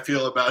the way I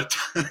feel about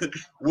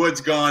Woods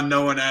gone,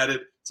 no one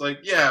added. It's like,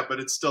 yeah, but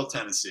it's still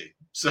Tennessee.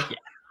 So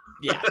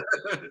yeah.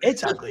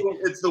 It's ugly.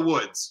 It's the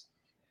Woods.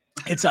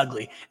 It's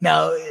ugly.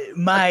 Now,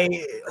 my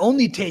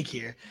only take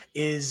here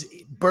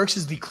is Burks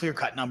is the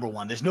clear-cut number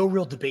one. There's no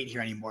real debate here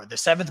anymore. The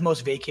 7th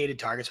most vacated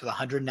targets with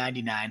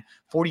 199,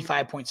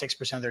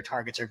 45.6% of their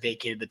targets are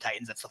vacated. The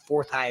Titans, that's the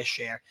 4th highest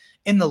share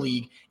in the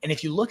league. And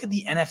if you look at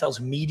the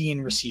NFL's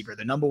median receiver,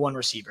 the number one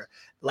receiver,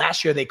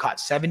 last year they caught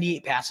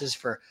 78 passes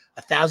for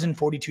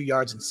 1,042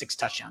 yards and 6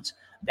 touchdowns.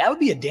 That would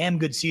be a damn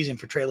good season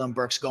for Treylon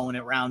Burks going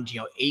around,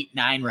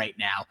 8-9 right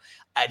now.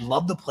 I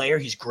love the player.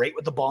 He's great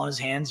with the ball in his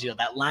hands.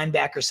 That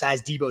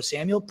linebacker-sized Deebo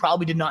Samuel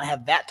probably did not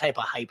have that type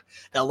of hype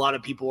that a lot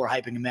of people were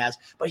hyping him as,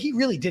 but he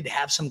really did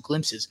have some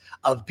glimpses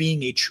of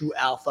being a true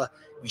alpha.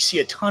 We see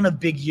a ton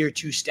of big year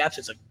 2 steps.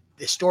 It's a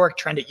historic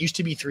trend. It used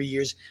to be 3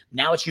 years.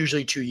 Now it's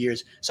usually 2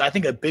 years. So I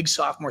think a big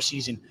sophomore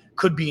season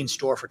could be in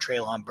store for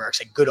Treylon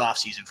Burks. A good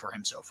offseason for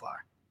him so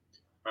far.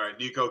 All right,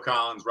 Nico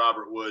Collins,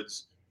 Robert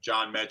Woods,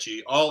 John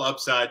Mechie, all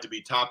upside to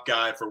be top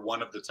guy for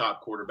one of the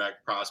top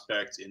quarterback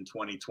prospects in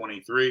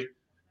 2023.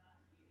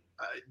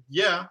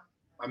 Yeah,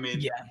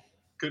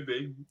 could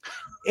be.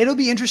 It'll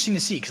be interesting to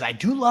see because I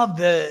do love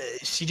the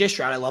CJ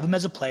Stroud. I love him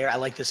as a player. I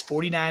like this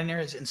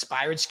 49ers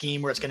inspired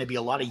scheme where it's going to be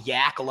a lot of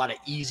yak, a lot of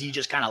easy,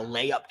 just kind of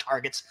layup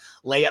targets,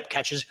 layup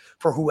catches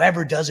for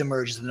whoever does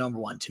emerge as the number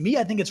one. To me,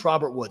 I think it's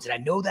Robert Woods. And I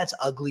know that's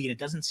ugly and it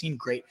doesn't seem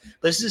great,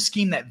 but this is a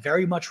scheme that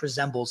very much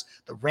resembles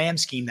the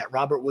Rams scheme that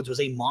Robert Woods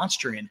was a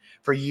monster in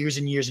for years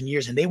and years and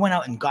years. And they went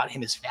out and got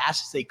him as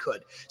fast as they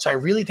could. So I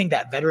really think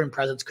that veteran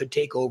presence could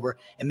take over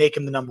and make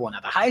him the number one. Now,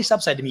 the highest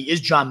upside to me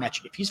is John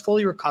Mechie. If he's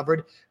fully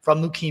recovered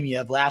from leukemia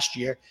of last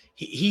year,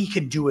 he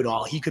can do it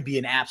all. He could be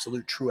an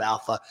absolute true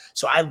alpha.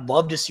 So I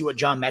love to see what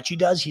John Mechie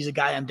does. He's a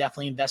guy I'm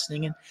definitely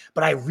investing in,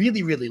 but I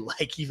really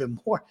like even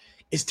more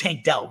is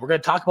Tank Dell. We're going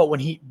to talk about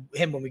when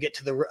we get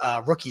to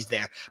the rookies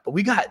there, but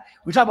we talk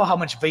about how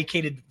much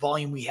vacated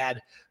volume we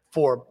had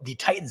for the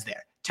Titans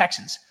there.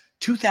 Texans,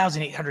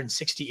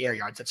 2,860 air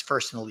yards. That's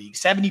first in the league.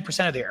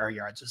 70% of their air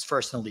yards is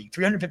first in the league.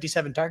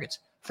 357 targets,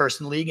 first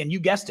in the league. And you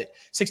guessed it,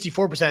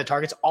 64% of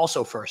targets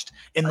also first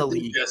in the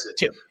league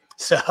too.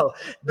 So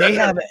they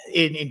have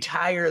an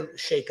entire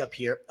shakeup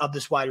here of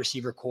this wide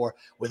receiver core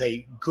with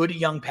a good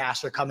young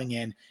passer coming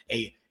in,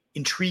 a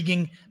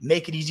intriguing,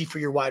 make it easy for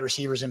your wide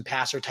receivers and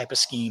passer type of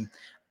scheme.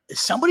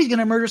 Somebody's going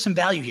to murder some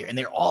value here, and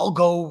they all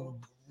go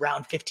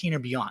round 15 or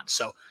beyond.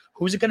 So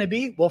who's it going to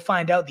be? We'll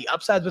find out. The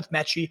upsides with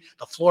Mechie,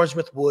 the floors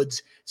with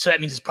Woods. So that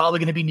means it's probably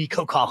going to be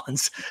Nico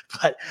Collins.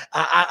 But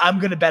I'm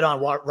going to bet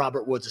on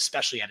Robert Woods,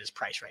 especially at his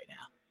price right now.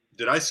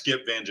 Did I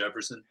skip Van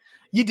Jefferson?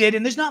 You did,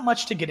 and there's not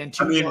much to get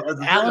into. I mean,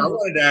 I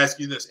wanted to ask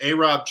you this.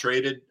 A-Rob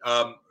traded.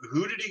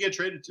 Who did he get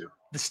traded to?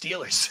 The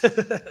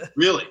Steelers.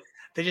 Really?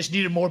 They just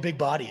needed more big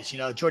bodies.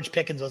 George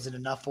Pickens wasn't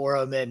enough for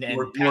him, and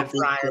Pat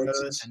Fryer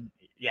was, and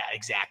yeah,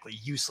 exactly.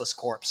 Useless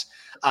corpse.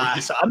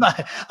 So I'm not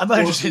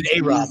interested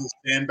in A-Rob.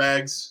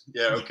 Sandbags.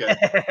 Yeah.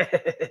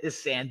 Okay.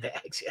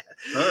 Sandbags. Yeah.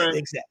 All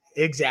right.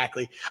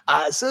 Exactly.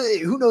 So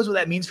who knows what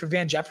that means for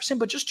Van Jefferson?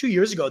 But just 2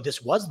 years ago,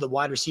 this was the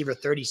wide receiver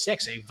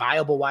 36, a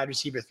viable wide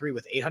receiver 3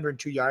 with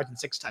 802 yards and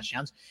 6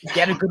 touchdowns. He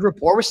had a good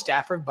rapport with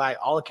Stafford. By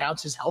all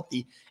accounts, is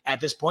healthy at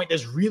this point.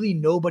 There's really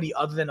nobody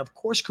other than, of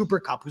course, Cooper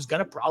Kupp, who's going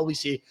to probably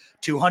see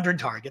 200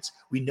 targets.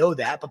 We know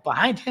that. But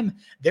behind him,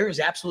 there is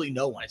absolutely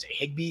no one. It's a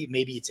Higbee,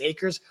 maybe it's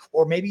Akers,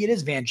 or maybe it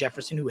is Van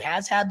Jefferson, who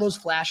has had those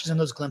flashes and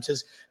those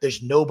glimpses.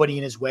 There's nobody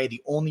in his way.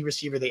 The only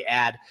receiver they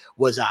add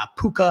was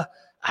Puka.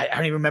 I don't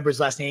even remember his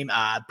last name,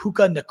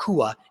 Puka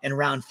Nacua in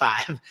round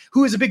 5,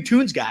 who is a big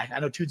Tunes guy. I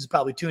know Tunes is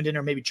probably tuned in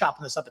or maybe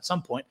chopping this up at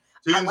some point.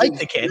 I like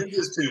the kid. Tunes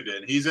is tuned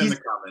in. He's in the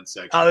comments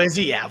section. Oh, is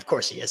he? Yeah, of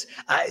course he is.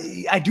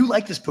 I do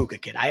like this Puka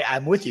kid.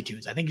 I'm with you,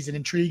 Tunes. I think he's an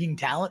intriguing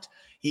talent.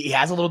 He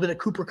has a little bit of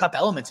Cooper Kupp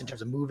elements in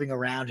terms of moving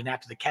around and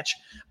after the catch.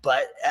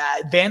 But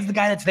Van's the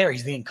guy that's there.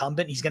 He's the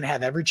incumbent. He's going to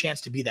have every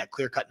chance to be that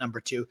clear-cut number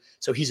 2.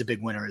 So he's a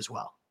big winner as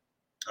well.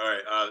 All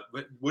right.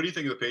 What do you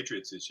think of the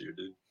Patriots this year,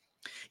 dude?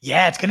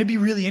 Yeah, it's going to be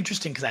really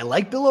interesting because I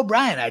like Bill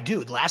O'Brien. I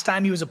do. The last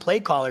time he was a play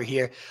caller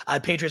here,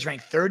 Patriots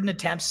ranked 3rd in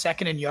attempts,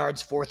 2nd in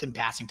yards, 4th in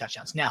passing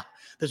touchdowns. Now,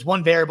 there's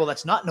one variable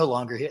that's no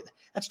longer here.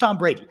 That's Tom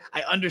Brady.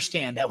 I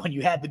understand that when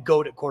you had the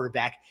GOAT at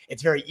quarterback,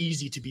 it's very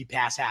easy to be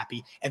pass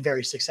happy and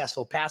very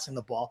successful passing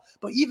the ball.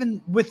 But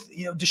even with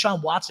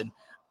Deshaun Watson,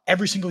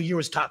 every single year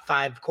was top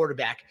 5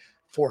 quarterback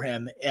for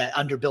him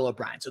under Bill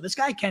O'Brien. So this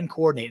guy can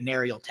coordinate an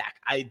aerial attack.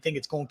 I think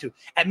it's going to,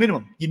 at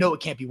minimum, it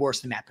can't be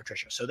worse than Matt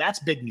Patricia. So that's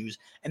big news.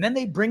 And then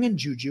they bring in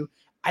Juju.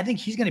 I think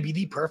he's going to be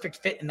the perfect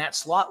fit in that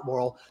slot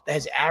role that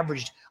has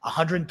averaged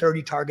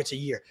 130 targets a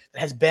year, that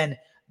has been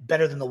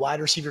better than the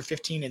wide receiver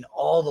 15 in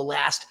all the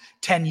last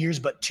 10 years,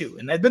 but 2.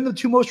 And they've been the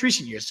 2 most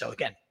recent years. So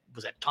again,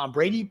 was that Tom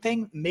Brady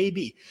thing?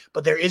 Maybe.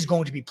 But there is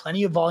going to be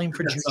plenty of volume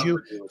for Juju,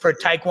 for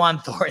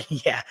Tyquan Thornton,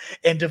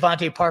 and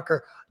Devontae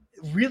Parker.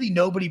 Really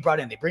nobody brought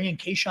in. They bring in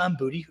Kayshon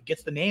Boutte, who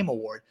gets the name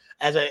award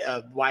as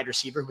a wide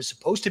receiver who was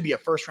supposed to be a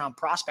first-round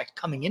prospect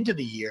coming into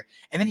the year,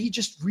 and then he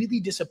just really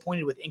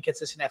disappointed with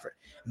inconsistent effort.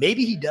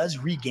 Maybe he does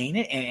regain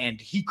it,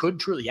 and he could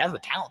truly have the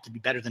talent to be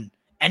better than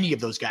any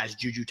of those guys,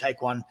 Juju,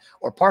 Tyquan,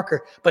 or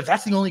Parker. But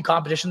that's the only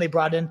competition they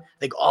brought in. I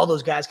think all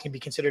those guys can be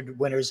considered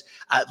winners.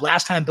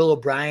 Last time Bill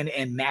O'Brien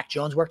and Mac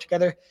Jones worked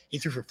together, he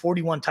threw for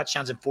 41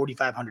 touchdowns and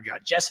 4,500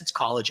 yards. Yes, it's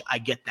college. I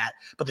get that.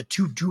 But the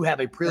two do have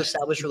a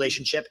pre-established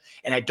relationship,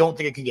 and I don't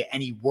think it can get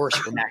any worse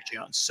for Mac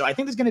Jones. So I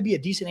think there's going to be a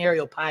decent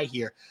aerial pie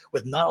here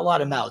with not a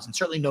lot of mouths, and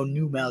certainly no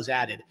new mouths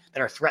added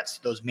that are threats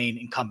to those main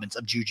incumbents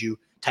of Juju,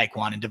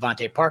 Tyquan, and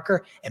Devontae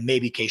Parker, and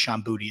maybe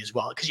Kayshon Boutte as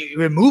well. Because you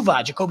remove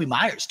Jacoby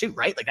Myers too,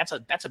 right? Like that's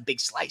a big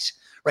slice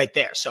right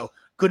there. So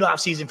good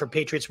offseason for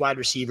Patriots wide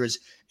receivers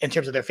in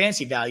terms of their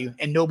fantasy value,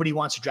 and nobody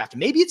wants to draft him.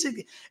 Maybe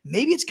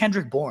it's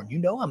Kendrick Bourne.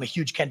 I'm a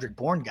huge Kendrick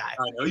Bourne guy.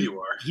 I know you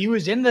are. He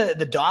was in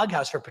the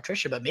doghouse for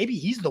Patricia, but maybe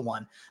he's the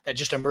one that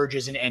just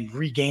emerges and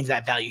regains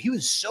that value. He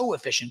was so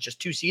efficient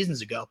just 2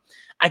 seasons ago.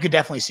 I could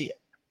definitely see it.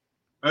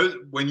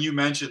 When you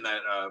mentioned that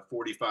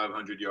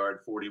 4,500 yard,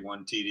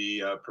 41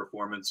 TD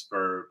performance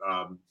for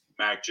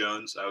Mac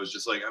Jones, I was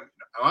just like,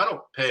 I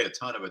don't pay a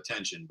ton of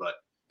attention, but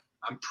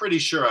I'm pretty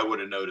sure I would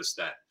have noticed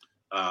that.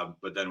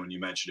 But then when you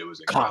mentioned it was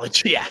in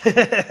college, yeah,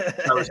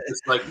 I was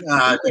just like,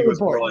 I think it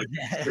was more like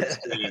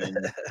 16 and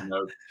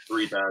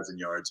 3,000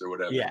 yards or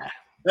whatever. Yeah.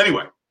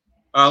 Anyway,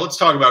 let's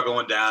talk about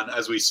going down.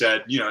 As we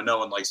said, no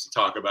one likes to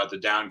talk about the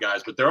down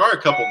guys, but there are a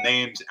couple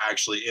names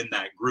actually in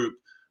that group.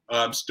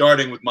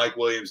 Starting with Mike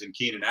Williams and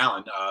Keenan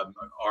Allen,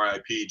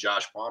 RIP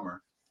Josh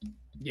Palmer.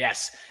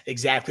 Yes,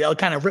 exactly. I'll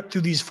kind of rip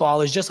through these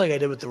fallers just like I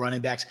did with the running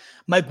backs.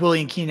 Mike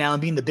Williams, Keenan Allen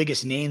being the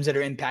biggest names that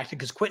are impacted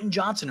because Quentin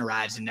Johnson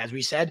arrives. And as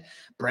we said,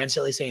 Brand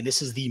Staley saying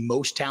this is the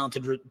most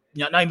talented,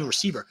 not even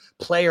receiver,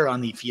 player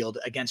on the field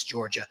against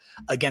Georgia,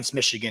 against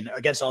Michigan,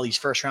 against all these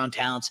first-round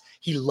talents.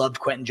 He loved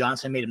Quentin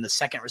Johnson, made him the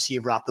second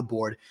receiver off the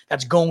board.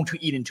 That's going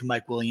to eat into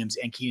Mike Williams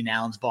and Keenan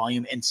Allen's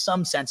volume. In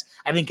some sense,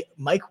 I think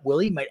Mike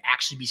Willie might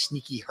actually be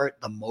sneaky hurt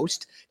the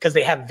most because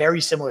they have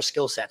very similar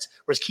skill sets.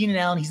 Whereas Keenan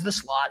Allen, he's the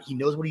slot. He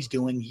knows what he's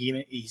doing.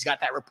 He's got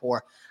that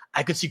rapport.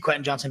 I could see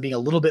Quentin Johnson being a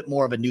little bit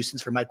more of a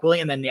nuisance for Mike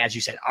Williams. And then, as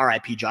you said,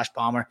 RIP Josh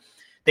Palmer.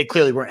 They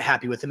clearly weren't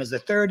happy with him as the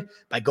third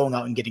by going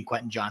out and getting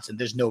Quentin Johnson.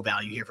 There's no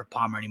value here for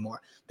Palmer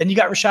anymore. Then you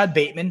got Rashad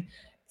Bateman.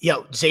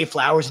 Zay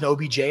Flowers and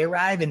OBJ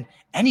arrive, and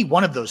any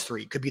one of those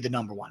three could be the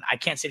number one. I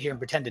can't sit here and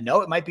pretend to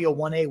know. It might be a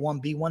 1A,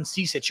 1B,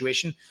 1C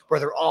situation where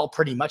they're all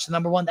pretty much the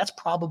number one. That's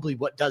probably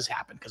what does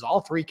happen because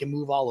all three can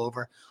move all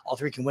over. All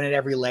three can win at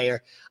every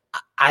layer.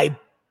 I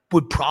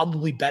would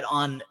probably bet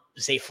on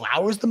Zay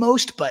Flowers the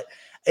most, but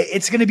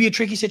it's going to be a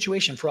tricky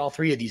situation for all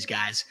three of these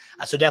guys.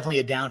 So definitely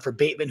a down for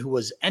Bateman, who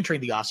was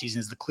entering the offseason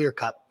as the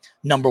clear-cut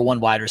number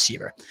one wide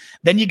receiver.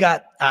 Then you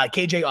got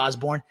KJ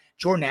Osborne.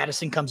 Jordan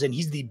Addison comes in.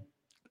 He's the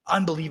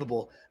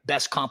unbelievable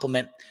best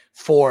compliment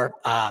for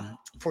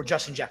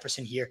Justin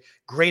Jefferson here.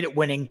 Great at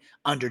winning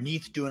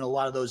underneath, doing a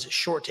lot of those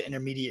short to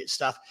intermediate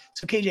stuff.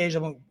 So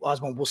KJ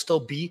Osborne will still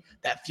be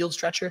that field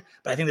stretcher,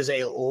 but I think there's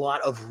a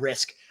lot of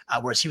risk,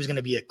 whereas he was going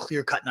to be a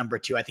clear-cut number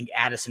two. I think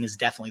Addison is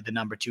definitely the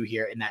number two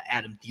here in that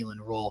Adam Thielen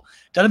role.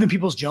 Donovan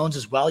Peoples-Jones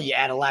as well. You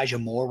add Elijah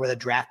Moore with a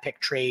draft pick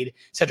trade.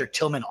 Cedric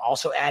Tillman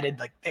also added.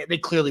 Like they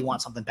clearly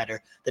want something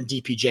better than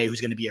DPJ,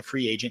 who's going to be a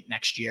free agent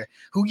next year.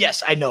 Who,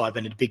 yes, I know I've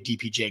been a big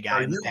DPJ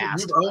guy in the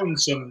past. You've owned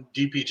some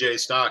DPJ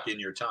stock in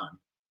your time.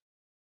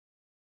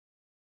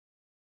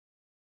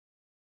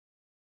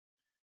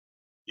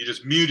 You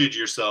just muted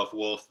yourself,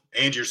 Wolf,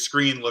 and your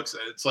screen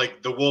it's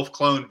like the Wolf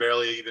clone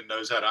barely even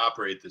knows how to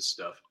operate this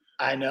stuff.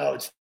 I know.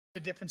 It's a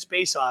different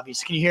space,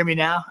 obviously. Can you hear me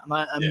now?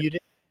 I'm muted?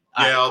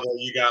 Yeah, although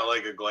you got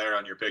like a glare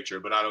on your picture,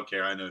 but I don't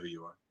care. I know who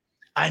you are.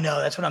 I know.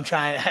 That's what I'm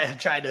trying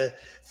to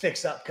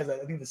fix up because I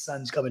think the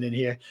sun's coming in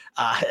here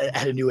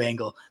at a new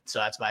angle. So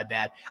that's my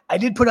bad. I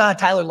did put on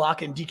Tyler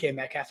Lockett and DK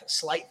Metcalf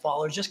slight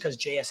fallers just because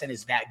JSN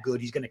is that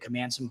good. He's going to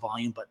command some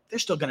volume, but they're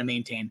still going to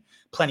maintain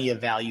plenty of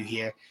value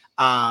here.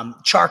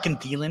 Chark and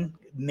Thielen,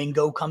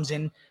 Mingo comes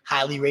in,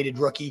 highly rated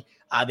rookie.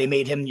 They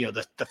made him,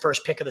 the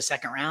first pick of the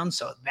second round.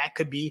 So that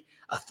could be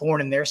a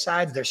thorn in their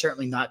sides. They're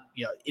certainly not,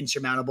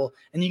 insurmountable.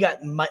 And you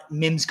got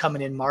Mims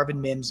coming in, Marvin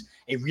Mims,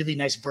 a really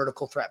nice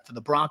vertical threat for the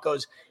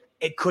Broncos.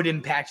 It could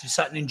impact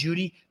Sutton and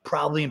Judy,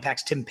 probably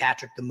impacts Tim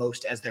Patrick the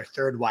most as their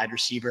third wide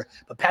receiver.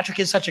 But Patrick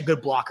is such a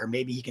good blocker.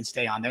 Maybe he can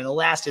stay on there. And the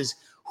last is,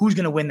 who's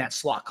going to win that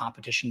slot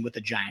competition with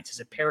the Giants? Is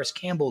it Paris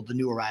Campbell, the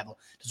new arrival?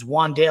 Does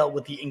Wandale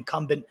with the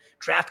incumbent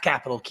draft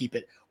capital keep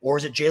it? Or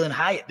is it Jalen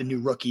Hyatt, the new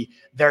rookie,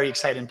 very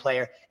exciting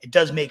player? It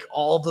does make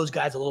all of those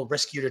guys a little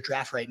riskier to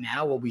draft right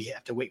now. Well, we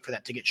have to wait for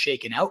that to get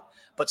shaken out.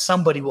 But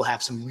somebody will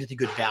have some really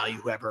good value,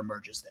 whoever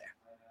emerges there.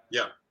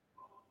 Yeah.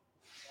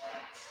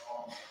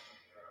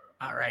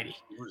 All righty.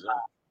 Who's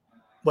that?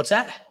 What's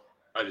that?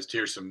 I just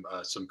hear some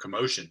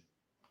commotion.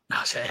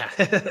 Oh, so yeah.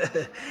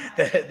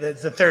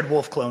 the third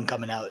Wolf clone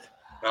coming out.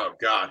 Oh,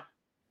 God.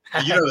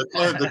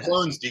 The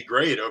clones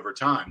degrade over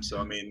time. So,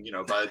 I mean,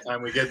 by the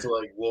time we get to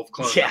like Wolf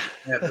clone, yeah.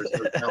 There's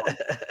no telling.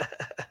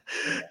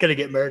 Gonna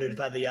get murdered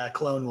by the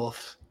clone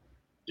Wolf.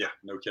 Yeah,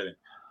 no kidding.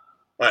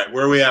 All right,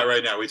 where are we at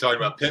right now? We talking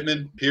about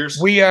Pittman,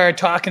 Pierce? We are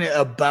talking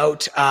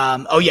about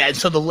and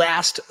so the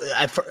last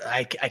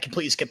I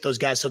completely skipped those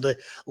guys. So the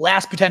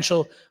last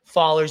potential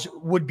fallers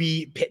would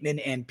be Pittman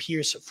and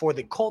Pierce for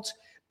the Colts.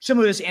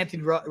 Similar to this,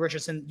 Anthony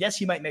Richardson, yes,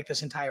 he might make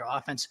this entire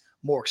offense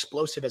more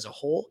explosive as a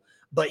whole,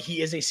 but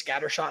he is a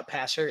scatter shot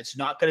passer. It's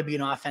not going to be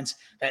an offense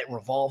that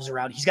revolves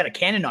around. He's got a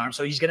cannon arm,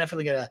 so he's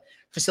definitely going to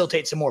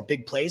facilitate some more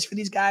big plays for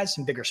these guys,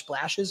 some bigger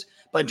splashes.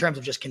 But in terms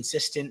of just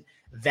consistent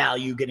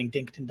value, getting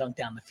dinked and dunked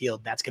down the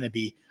field, that's going to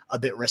be a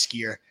bit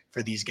riskier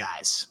for these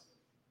guys.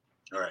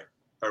 All right.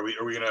 Are we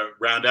going to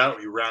round out?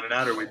 Are you rounding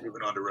out, or are we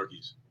moving on to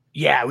rookies?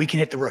 Yeah, we can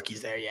hit the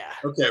rookies there, yeah.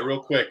 Okay,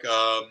 real quick.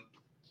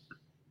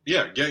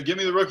 Give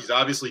me the rookies.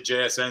 Obviously,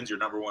 JSN's your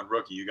number one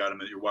rookie. You got him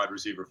at your wide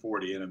receiver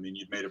 40, and I mean,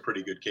 you've made a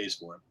pretty good case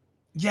for him.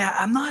 Yeah,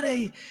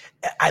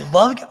 I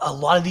love a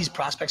lot of these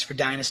prospects for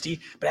Dynasty,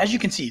 but as you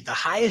can see, the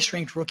highest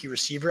ranked rookie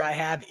receiver I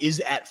have is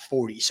at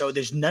 40. So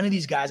there's none of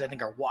these guys I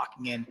think are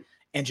walking in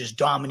and just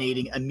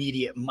dominating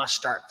immediate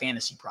must-start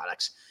fantasy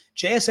products.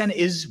 JSN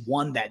is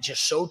one that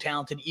just so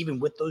talented, even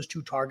with those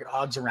two target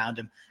hogs around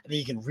him. I think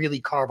he can really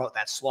carve out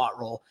that slot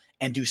role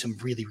and do some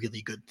really,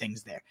 really good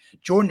things there.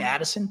 Jordan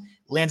Addison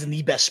lands in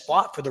the best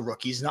spot for the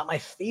rookies. Not my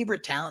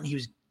favorite talent.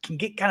 He can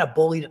get kind of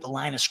bullied at the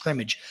line of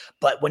scrimmage,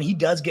 but when he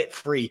does get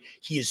free,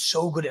 he is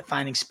so good at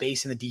finding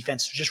space in the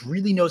defense. Just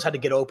really knows how to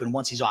get open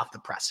once he's off the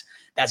press.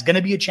 That's going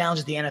to be a challenge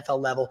at the NFL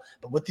level,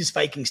 but with this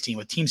Vikings team,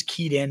 with teams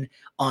keyed in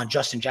on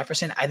Justin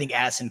Jefferson, I think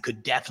Addison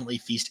could definitely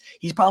feast.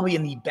 He's probably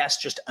in the best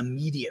just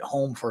immediate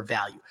home for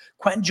value.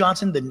 Quentin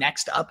Johnson, the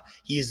next up,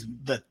 he is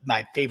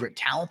my favorite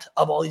talent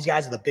of all these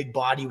guys, the big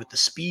body with the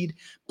speed,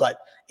 but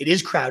it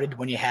is crowded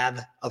when you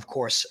have, of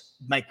course,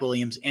 Mike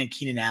Williams and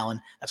Keenan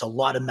Allen. That's a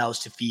lot of mouths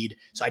to feed.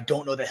 So I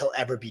don't know that he'll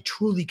ever be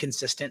truly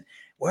consistent.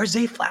 Where's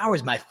Zay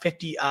Flowers, my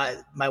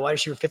wide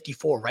receiver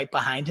 54, right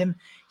behind him?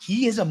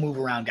 He is a move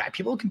around guy.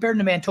 People compare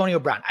him to Antonio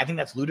Brown. I think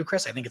that's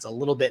ludicrous. I think it's a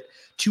little bit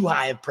too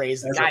high of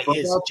praise. The As guy a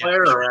football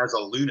player or as a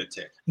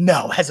lunatic?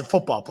 No, as a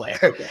football player.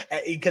 Okay.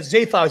 Because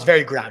Zay Flower is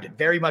very grounded,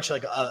 very much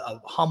like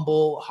a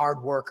humble,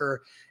 hard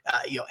worker,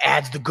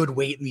 adds the good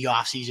weight in the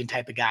offseason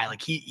type of guy.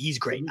 Like he's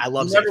great. I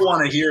love You Zay never Flower.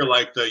 want to hear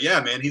like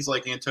he's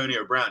like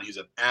Antonio Brown. He's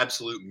an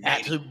absolute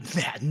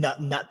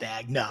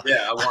nutbag. No.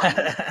 Yeah, I want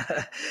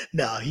him.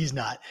 No, he's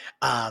not.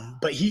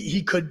 But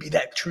he could be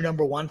that true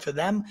number one for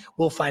them.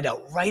 We'll find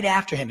out right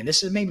after him. And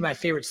this is maybe my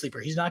favorite sleeper.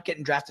 He's not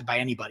getting drafted by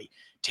anybody.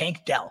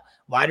 Tank Dell,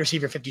 wide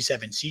receiver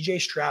 57. CJ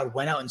Stroud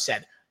went out and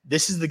said,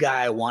 this is the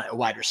guy I want a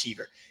wide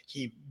receiver.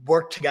 He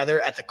worked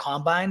together at the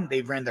combine.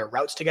 They ran their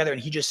routes together,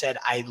 and he just said,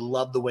 I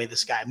love the way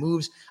this guy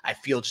moves. I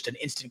feel just an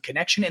instant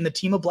connection, and the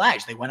team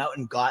obliged. They went out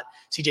and got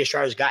CJ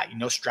Stroud's guy.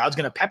 Stroud's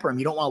going to pepper him.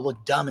 You don't want to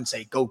look dumb and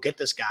say, go get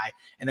this guy,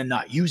 and then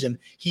not use him.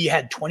 He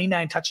had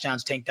 29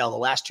 touchdowns, Tank Dell, the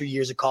last 2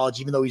 years of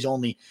college, even though he's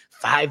only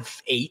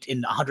 5'8"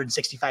 and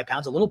 165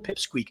 pounds, a little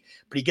pipsqueak,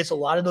 but he gets a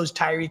lot of those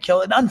Tyreek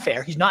Hill, and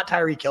unfair. He's not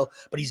Tyreek Hill,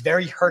 but he's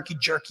very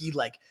herky-jerky,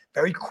 like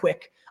very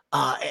quick.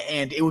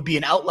 And it would be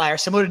an outlier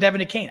similar to Devin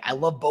DeCane. I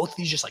love both of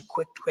these, just like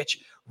quick twitch,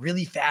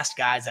 really fast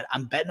guys that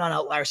I'm betting on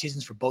outlier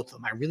seasons for both of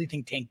them. I really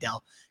think Tank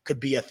Dell could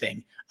be a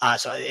thing.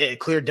 So a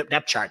clear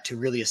depth chart to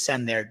really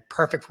ascend there.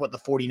 Perfect for what the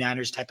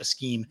 49ers type of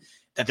scheme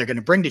that they're going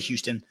to bring to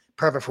Houston.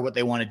 Perfect for what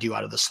they want to do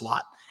out of the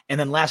slot. And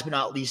then last but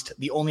not least,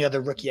 the only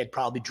other rookie I'd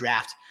probably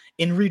draft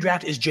in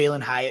redraft is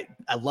Jalen Hyatt.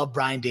 I love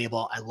Brian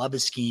Daboll. I love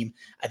his scheme.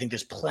 I think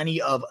there's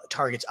plenty of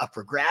targets up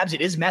for grabs.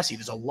 It is messy.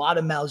 There's a lot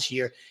of mouths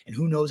here, and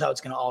who knows how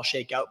it's going to all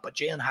shake out. But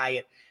Jalen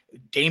Hyatt,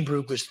 Dane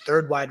Brugler's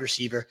third wide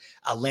receiver,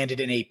 landed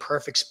in a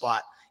perfect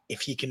spot.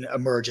 If he can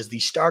emerge as the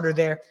starter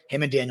there,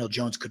 him and Daniel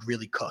Jones could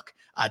really cook.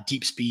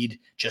 Deep speed,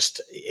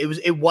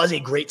 it was a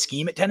great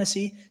scheme at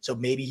Tennessee, so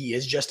maybe he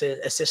is just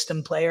a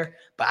system player,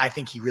 but I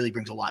think he really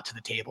brings a lot to the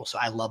table. So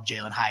I love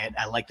Jalen Hyatt.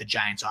 I like the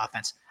Giants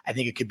offense. I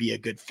think it could be a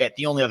good fit.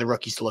 The only other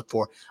rookies to look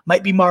for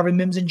might be Marvin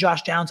Mims and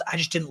Josh Downs. I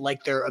just didn't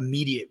like their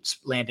immediate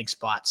landing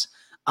spots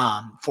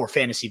for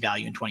fantasy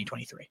value in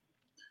 2023.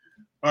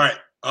 All right.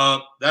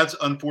 That's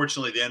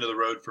unfortunately the end of the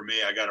road for me.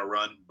 I got to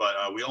run, but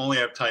we only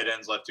have tight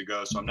ends left to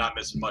go, so I'm not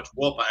missing much.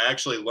 Wolf, I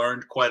actually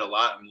learned quite a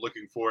lot. I'm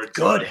looking forward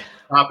to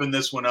popping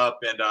this one up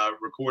and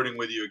recording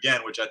with you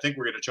again, which I think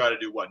we're going to try to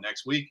do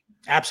next week?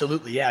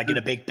 Absolutely, yeah. Get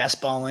a big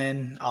best ball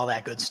in, all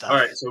that good stuff. All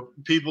right, so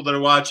people that are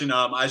watching,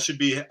 I should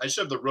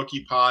have the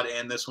rookie pod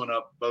and this one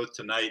up both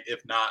tonight.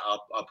 If not,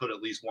 I'll put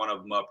at least one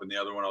of them up, and the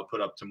other one I'll put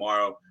up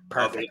tomorrow.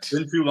 Perfect. It's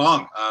been too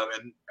long,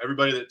 and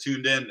everybody that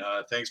tuned in,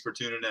 thanks for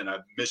tuning in.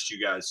 I've missed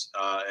you guys,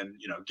 and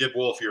give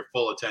Wolf your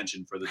full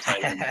attention for the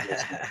tight end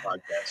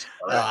podcast.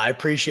 All right? I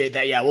appreciate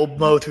that. Yeah, we'll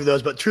mow through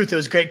those. But truth, it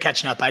was great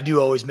catching up. I do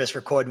always miss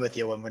recording with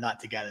you when we're not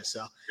together.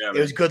 So it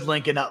was good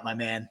linking up, my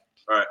man.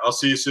 All right, I'll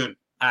see you soon.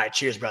 All right,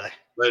 cheers, brother.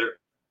 Later.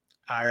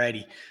 All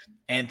righty.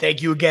 And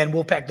thank you again,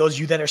 Wolfpack. Those of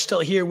you that are still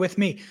here with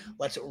me,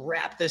 let's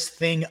wrap this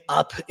thing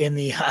up in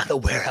the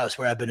warehouse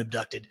where I've been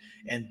abducted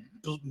and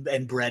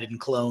bred and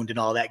cloned and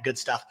all that good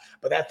stuff.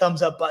 But that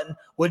thumbs up button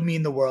would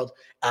mean the world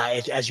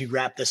as you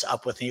wrap this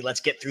up with me. Let's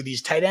get through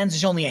these tight ends.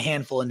 There's only a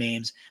handful of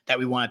names that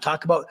we want to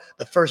talk about.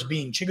 The first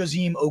being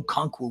Chigoziem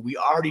Okonkwo. We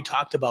already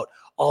talked about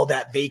all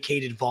that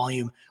vacated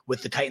volume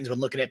with the Titans when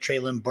looking at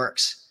Treylon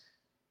Burks.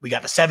 We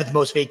got the seventh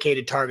most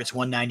vacated targets,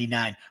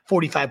 199,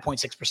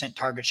 45.6%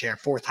 target share,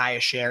 fourth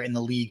highest share in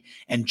the league.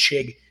 And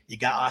Chig, you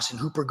got Austin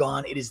Hooper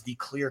gone. It is the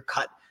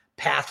clear-cut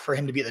path for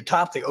him to be at the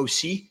top. The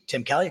OC,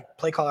 Tim Kelly,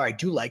 play caller I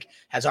do like,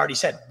 has already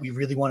said, we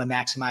really want to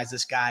maximize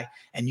this guy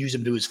and use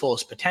him to his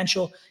fullest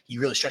potential. He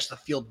really stretched the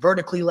field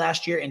vertically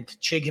last year. And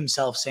Chig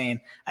himself saying,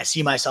 I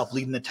see myself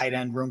leading the tight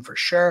end room for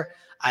sure.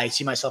 I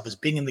see myself as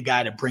being the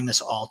guy to bring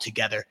this all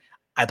together.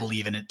 I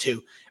believe in it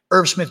too.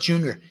 Irv Smith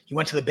Jr., he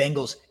went to the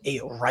Bengals, a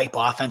ripe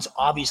offense,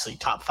 obviously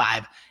top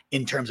 5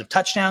 in terms of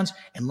touchdowns.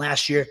 And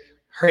last year,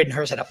 Hayden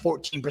Hurst had a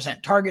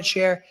 14% target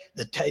share.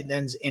 The tight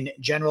ends in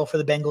general for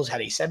the Bengals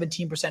had a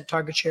 17%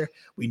 target share.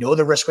 We know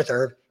the risk with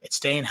Irv. It's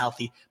staying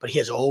healthy, but he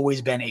has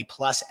always been a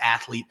plus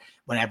athlete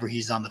whenever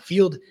he's on the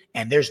field.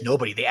 And there's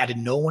nobody. They added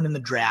no one in the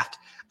draft,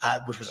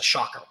 which was a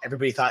shocker.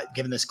 Everybody thought,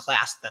 given this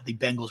class, that the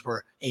Bengals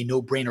were a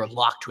no-brainer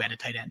lock to add a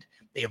tight end.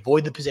 They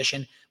avoid the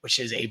position, which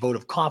is a vote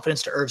of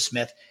confidence to Irv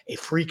Smith, a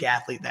freak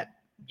athlete that,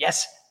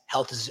 yes,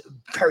 health is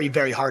very,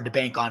 very hard to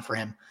bank on for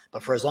him.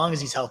 But for as long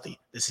as he's healthy,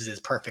 this is as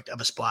perfect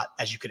of a spot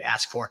as you could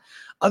ask for.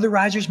 Other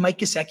risers, Mike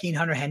Gesicki and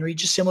Hunter Henry,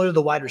 just similar to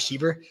the wide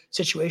receiver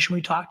situation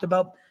we talked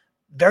about.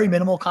 Very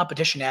minimal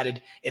competition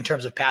added in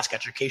terms of pass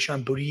catcher.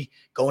 Kayshon Boutte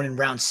going in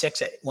round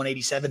 6 at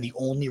 187, the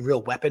only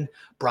real weapon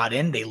brought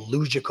in. They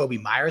lose Jacoby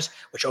Myers,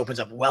 which opens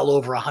up well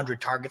over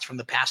 100 targets from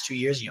the past 2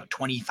 years,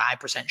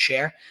 25%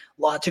 share.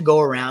 A lot to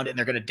go around, and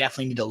they're going to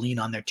definitely need to lean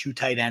on their 2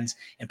 tight ends.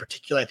 In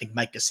particular, I think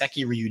Mike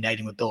Gesicki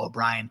reuniting with Bill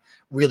O'Brien,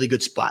 really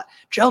good spot.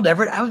 Gerald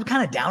Everett, I was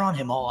kind of down on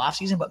him all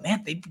offseason, but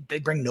man, they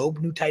bring no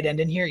new tight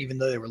end in here, even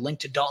though they were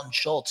linked to Dalton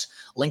Schultz,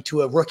 linked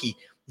to a rookie.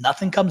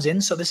 Nothing comes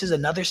in. So this is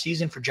another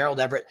season for Gerald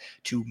Everett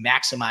to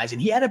maximize.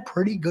 And he had a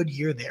pretty good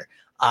year there.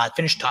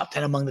 Finished top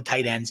 10 among the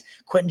tight ends.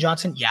 Quentin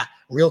Johnson, yeah,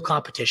 real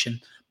competition.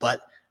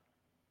 But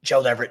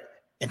Gerald Everett,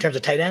 in terms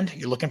of tight end,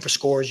 you're looking for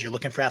scores, you're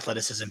looking for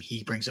athleticism.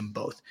 He brings them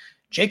both.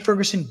 Jake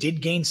Ferguson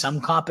did gain some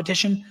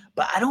competition,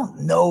 but I don't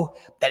know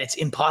that it's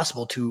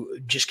impossible to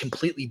just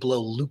completely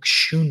blow Luke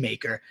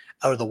Schoonmaker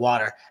out of the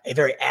water, a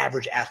very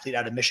average athlete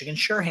out of Michigan,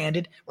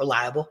 sure-handed,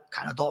 reliable,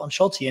 kind of Dalton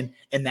Schultzian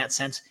in that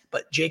sense.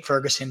 But Jake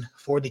Ferguson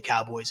for the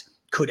Cowboys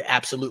could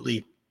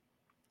absolutely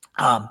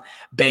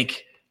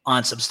bank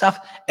on some stuff.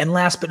 And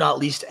last but not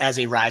least, as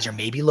a riser,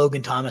 maybe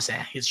Logan Thomas.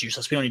 It's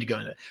useless. We don't need to go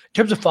into it. In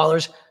terms of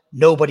fallers,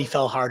 nobody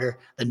fell harder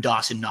than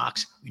Dawson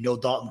Knox. We know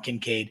Dalton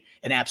Kincaid,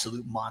 an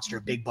absolute monster,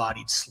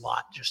 big-bodied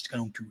slot, just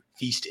going to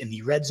feast in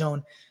the red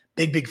zone.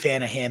 Big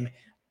fan of him.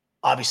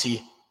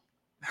 Obviously,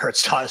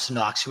 hurts Dawson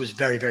Knox, who is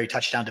very, very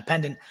touchdown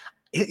dependent.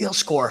 He'll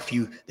score a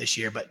few this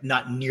year, but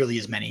not nearly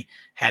as many.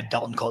 Had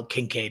Dalton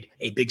Kincaid,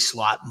 a big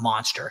slot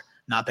monster,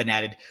 not been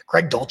added.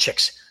 Greg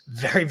Dulcich's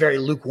very, very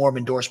lukewarm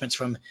endorsements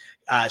from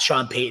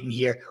Sean Payton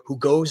here, who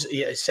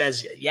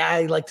says, yeah,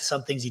 I liked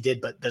some things he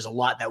did, but there's a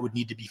lot that would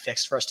need to be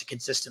fixed for us to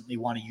consistently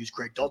want to use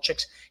Greg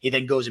Dulcich. He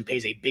then goes and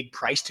pays a big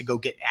price to go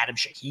get Adam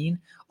Shaheen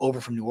over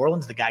from New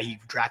Orleans, the guy he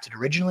drafted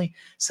originally.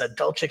 So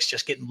Dulcich's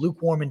just getting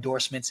lukewarm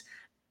endorsements.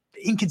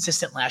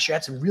 Inconsistent last year,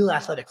 had some real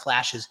athletic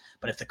flashes,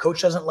 but if the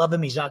coach doesn't love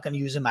him, he's not going to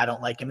use him. I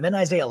don't like him. And then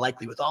Isaiah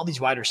Likely, with all these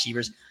wide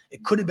receivers,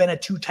 it could have been a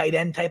 2 tight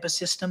end type of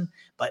system,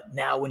 but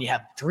now when you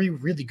have 3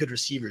 really good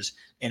receivers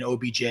in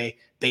OBJ,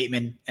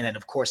 Bateman, and then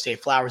of course Dave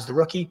Flowers, the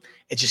rookie,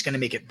 it's just going to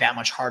make it that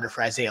much harder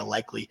for Isaiah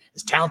Likely,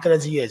 as talented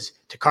as he is,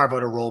 to carve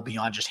out a role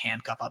beyond just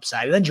handcuff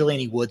upside. And then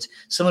Jelani Woods,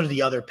 similar to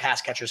the other pass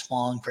catchers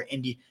falling for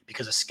Indy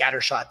because of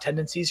scattershot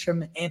tendencies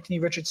from Anthony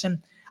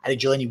Richardson, I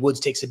think Jelani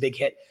Woods takes a big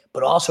hit,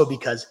 but also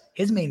because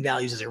his main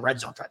values as a red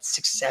zone threat,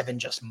 6'7",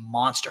 just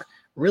monster.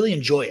 Really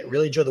enjoy it.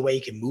 Really enjoy the way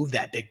he can move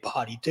that big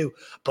body too.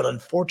 But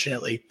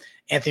unfortunately,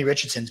 Anthony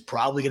Richardson's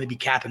probably going to be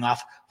capping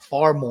off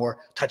far more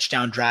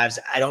touchdown drives.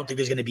 I don't think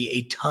there's going to be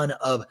a ton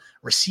of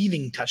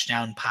receiving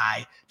touchdown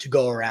pie to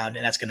go around,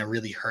 and that's going to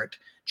really hurt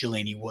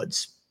Jelani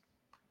Woods.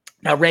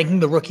 Now, ranking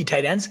the rookie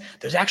tight ends,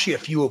 there's actually a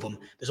few of them.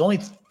 There's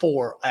only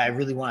 4 I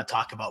really want to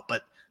talk about,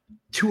 but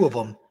 2 of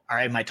them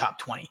are in my top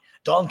 20.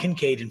 Dalton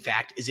Kincaid, in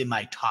fact, is in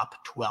my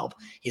top 12.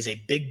 He's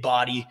a big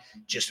body,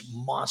 just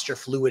monster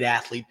fluid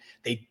athlete.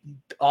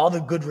 All the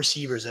good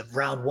receivers of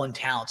round 1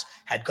 talents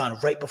had gone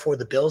right before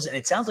the Bills, and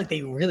it sounds like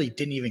they really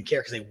didn't even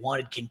care because they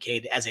wanted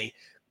Kincaid as a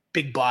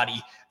big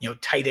body,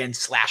 tight end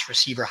 /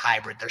 receiver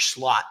hybrid, their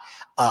slot.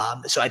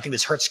 So I think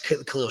this hurts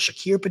Khalil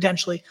Shakir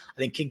potentially. I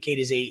think Kincaid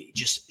is a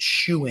just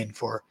shoe-in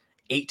for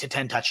 8 to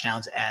 10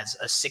 touchdowns as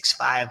a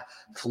 6'5"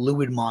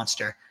 fluid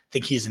monster. I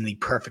think he's in the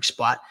perfect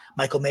spot.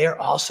 Michael Mayer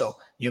also,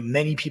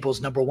 many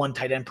people's number 1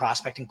 tight end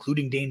prospect,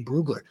 including Dane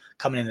Brugler,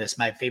 coming into this,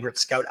 my favorite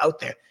scout out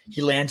there.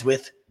 He lands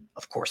with,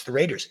 of course, the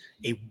Raiders,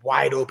 a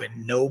wide open,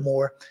 no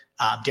more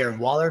Darren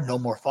Waller, no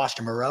more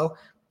Foster Moreau.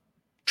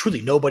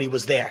 Truly, nobody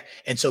was there.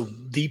 And so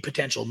the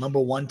potential number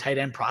 1 tight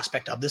end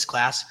prospect of this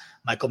class,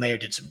 Michael Mayer,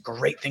 did some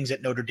great things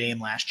at Notre Dame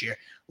last year,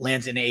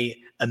 lands in a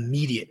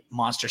immediate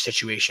monster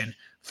situation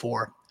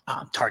for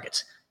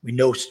targets. We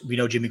know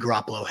Jimmy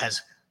Garoppolo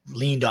has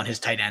leaned on his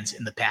tight ends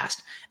in the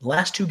past. The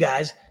last 2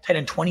 guys, tight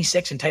end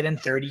 26 and tight end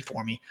 30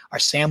 for me, are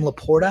Sam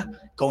Laporta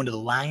going to the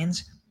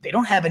Lions. They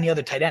don't have any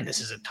other tight end.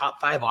 This is a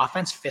top 5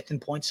 offense, 5th in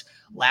points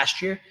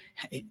last year.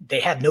 They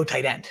have no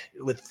tight end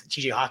with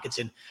TJ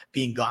Hawkinson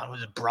being gone.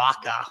 Was it Brock?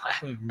 I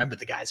don't even remember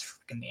the guy's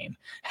freaking name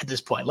at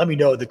this point. Let me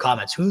know in the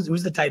comments. Who's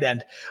the tight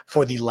end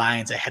for the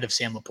Lions ahead of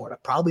Sam Laporta?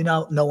 Probably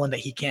no one that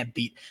he can't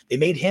beat. They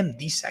made him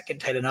the 2nd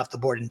tight end off the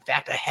board. In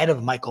fact, ahead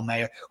of Michael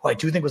Mayer, who I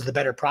do think was the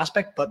better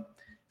prospect, but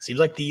seems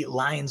like the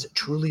Lions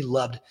truly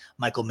loved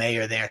Michael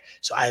Mayer there.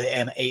 So I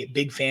am a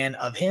big fan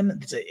of him.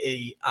 It's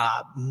a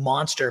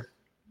monster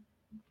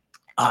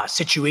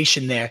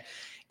situation there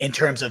in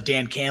terms of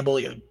Dan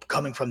Campbell,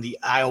 coming from the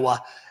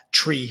Iowa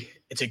tree.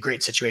 It's a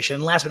great situation.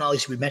 And last but not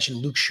least, we mentioned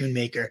Luke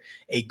Schoonmaker,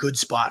 a good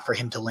spot for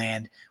him to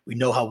land. We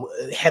know how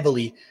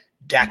heavily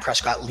Dak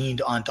Prescott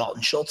leaned on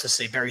Dalton Schultz. This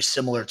is a very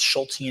similar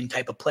Schultzian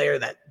type of player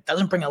that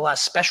doesn't bring a lot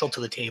special to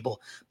the table,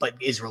 but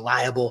is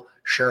reliable,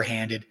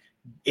 sure-handed,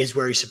 is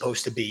where he's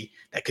supposed to be.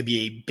 That could be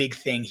a big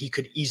thing. He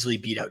could easily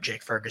beat out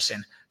Jake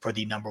Ferguson for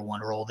the number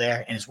 1 role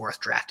there, and is worth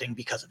drafting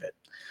because of it.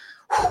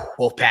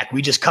 Wolfpack,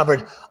 we just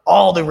covered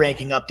all the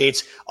ranking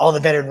updates, all the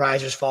veteran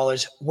risers,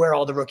 fallers, where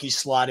all the rookies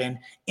slot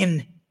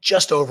in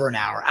just over an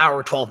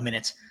hour 12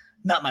 minutes.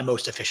 Not my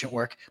most efficient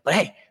work, but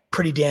hey,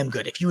 pretty damn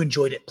good. If you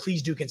enjoyed it,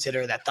 please do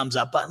consider that thumbs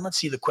up button. Let's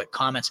see the quick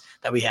comments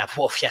that we have.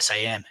 Wolf, yes, I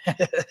am.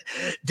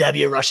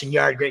 W Rushing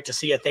Yard, great to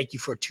see you. Thank you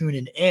for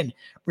tuning in.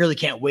 Really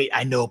can't wait.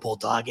 I know,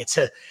 Bulldog.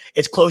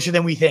 It's closer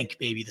than we think,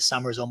 baby. The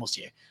summer is almost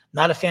here.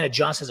 Not a fan of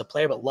Johnson as a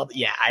player, but love it.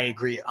 Yeah, I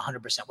agree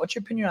 100%. What's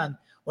your opinion on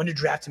when to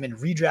draft him in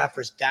redraft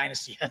versus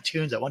dynasty on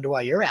Tunes? I wonder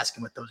why you're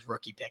asking with those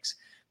rookie picks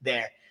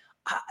there.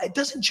 It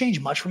doesn't change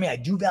much for me. I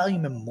do value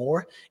him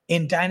more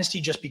in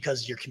dynasty just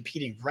because you're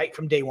competing right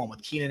from day one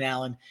with Keenan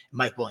Allen and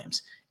Mike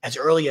Williams. as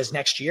early as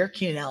next year,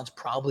 Keenan Allen's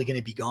probably going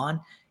to be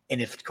gone.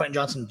 And if Quentin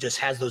Johnson just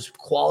has those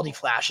quality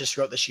flashes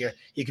throughout this year,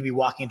 he could be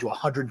walking into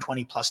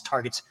 120 plus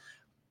targets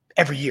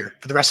every year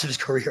for the rest of his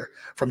career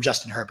from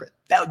Justin Herbert.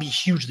 That would be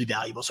hugely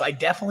valuable. So I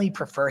definitely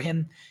prefer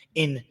him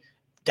in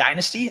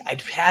Dynasty.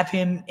 I'd have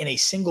him in a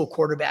single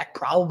quarterback,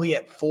 probably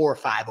at 4 or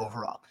 5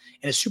 overall.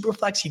 In a super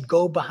flex, he'd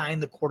go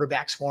behind the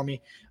quarterbacks for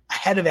me,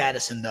 ahead of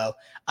Addison, though,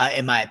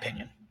 in my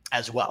opinion,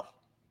 as well.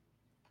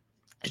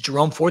 Is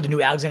Jerome Ford the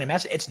new Alexander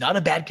Mattison? It's not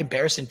a bad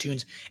comparison,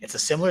 Tunes. It's a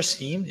similar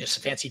scheme.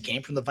 Stefanski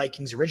came from the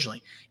Vikings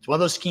originally. It's one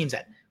of those schemes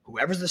that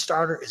whoever's the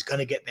starter is going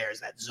to get there. Is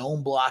that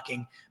zone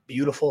blocking,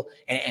 beautiful.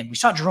 And we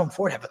saw Jerome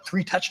Ford have a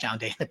 3-touchdown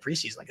day in the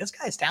preseason. Like, this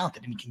guy's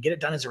talented, and he can get it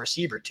done as a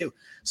receiver too.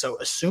 So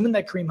assuming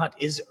that Kareem Hunt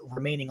is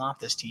remaining off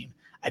this team,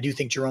 I do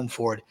think Jerome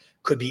Ford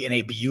could be in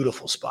a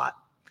beautiful spot.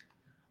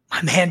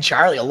 My man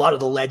Charlie, a lot of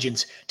the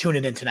legends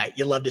tuning in tonight.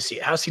 You'll love to see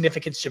it. How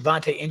significant is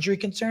Javonte injury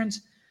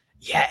concerns?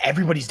 Yeah,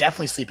 everybody's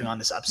definitely sleeping on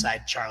this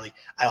upside, Charlie.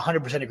 I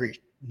 100%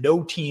 agree.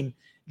 No team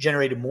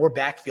generated more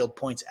backfield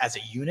points as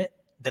a unit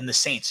than the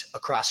Saints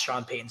across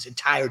Sean Payton's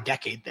entire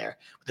decade there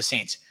with the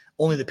Saints.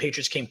 Only the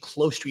Patriots came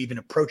close to even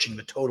approaching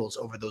the totals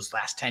over those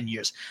last 10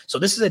 years. So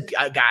this is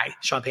a guy,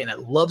 Sean Payton,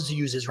 that loves to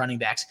use his running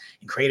backs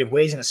in creative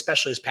ways, and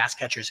especially his pass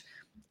catchers.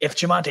 If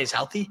Javonte is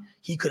healthy,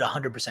 he could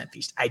 100%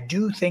 feast. I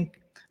do think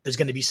there's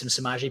going to be some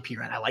Samaje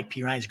Perine. I like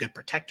Perine. He's a good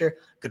protector,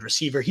 good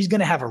receiver. He's going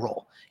to have a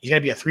role. He's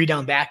going to be a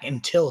 3-down back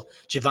until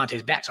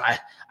Javonte's back. So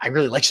I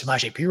really like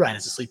Samaje Perine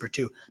as a sleeper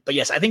too. But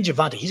yes, I think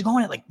Javonte, he's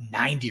going at like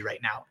 90 right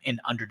now in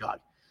underdog.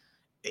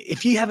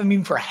 If you have him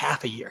even for a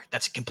half a year,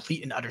 that's a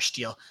complete and utter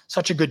steal.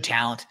 Such a good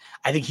talent.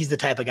 I think he's the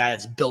type of guy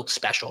that's built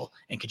special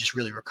and can just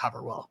really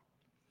recover well.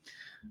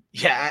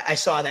 Yeah, I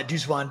saw that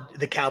Deuce Vaughn,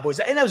 the Cowboys,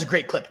 and that was a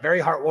great clip.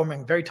 Very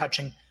heartwarming, very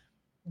touching.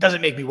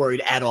 Doesn't make me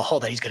worried at all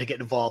that he's going to get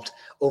involved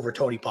over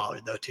Tony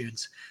Pollard, though,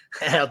 Tunes.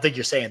 I don't think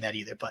you're saying that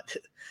either. But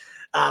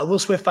Will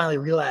Swift finally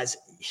realized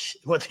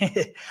what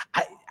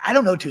I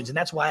don't know, Tunes, and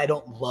that's why I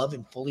don't love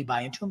and fully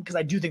buy into him, because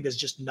I do think there's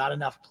just not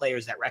enough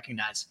players that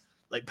recognize.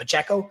 Like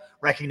Pacheco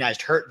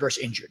recognized hurt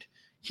versus injured.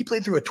 He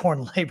played through a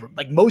torn labrum.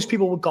 Like most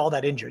people would call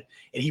that injured,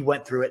 and he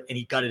went through it and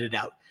he gutted it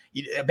out.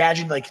 You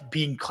imagine like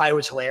being Clyde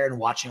Edwards-Helaire and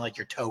watching like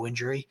your toe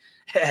injury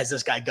as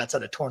this guy guts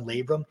out a torn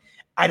labrum.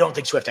 I don't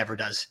think Swift ever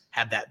does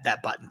have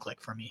that button click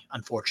for me,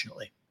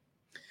 unfortunately.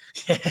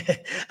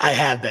 I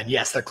have been.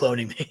 Yes, they're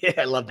cloning me.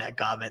 I love that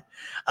comment.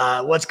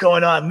 What's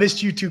going on?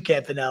 Missed you too,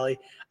 Campanelli.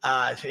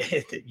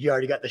 You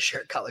already got the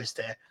shirt colors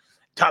there.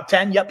 Top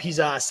 10. Yep. He's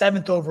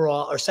 7th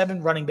overall, or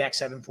 7 running back,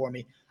 7 for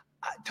me.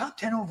 Top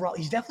 10 overall.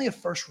 He's definitely a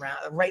first round,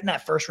 right in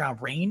that first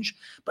round range.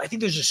 But I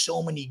think there's just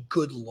so many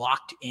good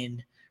locked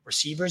in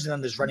receivers. And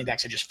then there's running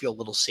backs I just feel a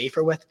little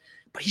safer with.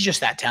 But he's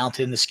just that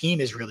talented, and the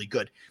scheme is really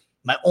good.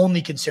 My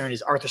only concern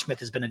is Arthur Smith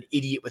has been an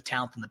idiot with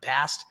talent in the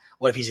past.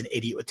 What if he's an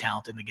idiot with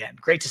talent again?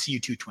 Great to see you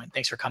too, Twin.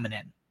 Thanks for coming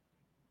in.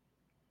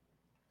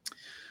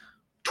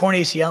 Torn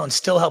ACL and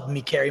still helping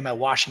me carry my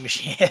washing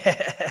machine.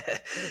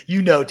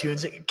 You know,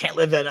 Tunes, can't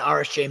live an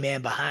RSJ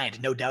man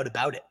behind. No doubt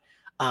about it.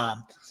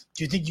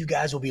 Do you think you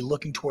guys will be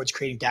looking towards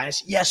creating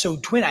dynasty? Yeah, so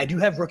Twin, I do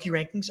have rookie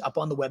rankings up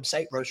on the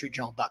website,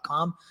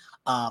 roadstreetjournal.com.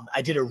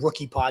 I did a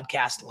rookie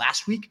podcast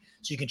last week,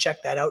 so you can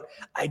check that out.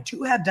 I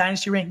do have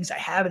dynasty rankings. I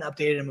haven't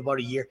updated them about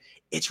a year.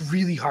 It's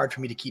really hard for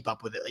me to keep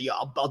up with it. Yeah,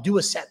 I'll do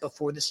a set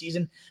before the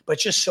season, but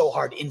it's just so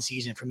hard in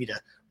season for me to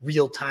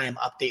real time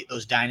update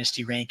those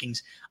dynasty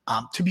rankings.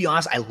 To be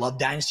honest, I love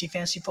dynasty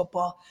fantasy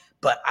football,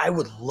 but I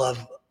would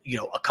love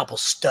a couple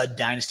stud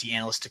dynasty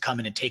analysts to come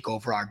in and take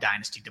over our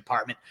dynasty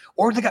department.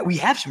 Or we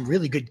have some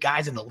really good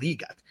guys in the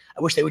league.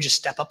 I wish they would just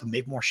step up and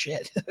make more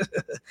shit.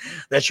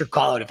 That's your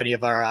call out if any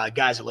of our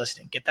guys are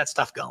listening. Get that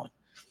stuff going.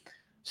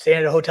 Staying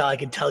at a hotel, I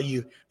can tell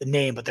you the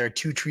name, but there are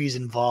 2 trees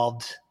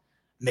involved.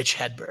 Mitch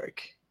Hedberg.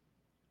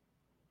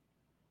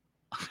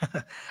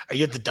 Are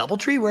you at the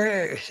Doubletree?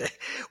 Where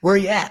are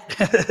you at?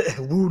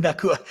 Woo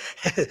Nakua.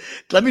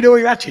 Let me know where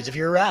you're at, if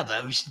you're around.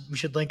 We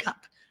should link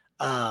up.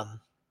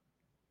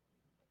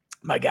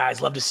 My guys,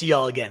 love to see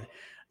y'all again.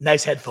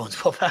 Nice headphones.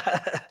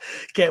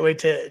 Can't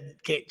wait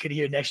could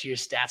hear next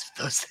year's stats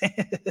with those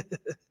things.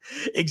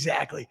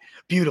 Exactly.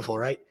 Beautiful,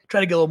 right? Try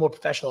to get a little more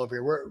professional over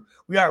here.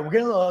 We're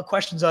getting a lot of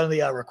questions on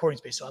the recording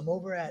space. So I'm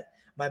over at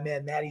my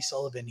man, Matty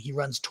Sullivan. He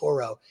runs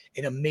Toro,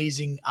 an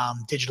amazing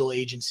digital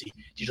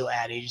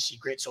ad agency,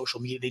 great social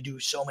media. They do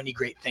so many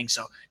great things.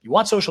 So if you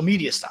want social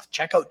media stuff,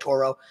 check out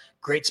Toro.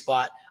 Great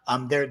spot.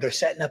 They're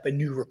setting up a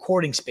new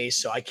recording space.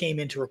 So I came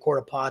in to record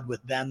a pod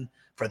with them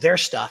for their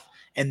stuff.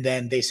 And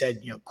then they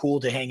said, cool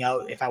to hang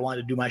out if I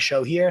wanted to do my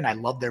show here. And I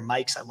love their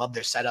mics. I love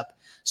their setup.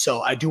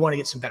 So I do want to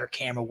get some better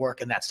camera work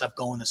and that stuff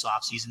going this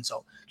off season.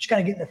 So just kind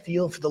of getting the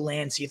feel for the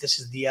land, see if this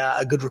is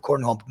a good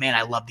recording home. But man,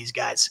 I love these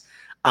guys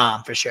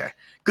for sure.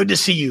 Good to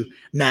see you,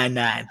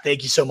 99.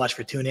 Thank you so much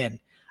for tuning in.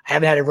 I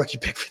haven't had a rookie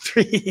pick for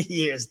 3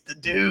 years. The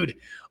dude,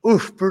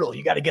 oof, brutal.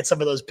 You got to get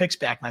some of those picks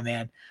back, my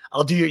man.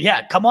 I'll do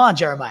come on,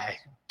 Jeremiah.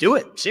 Do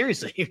it.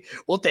 Seriously.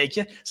 We'll take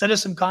you. Send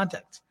us some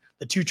content.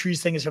 The 2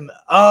 trees thing is from,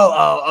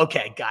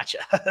 okay. Gotcha.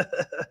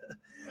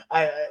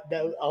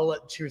 I'll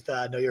let Truth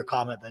know your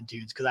comment then,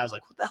 Tunes, because I was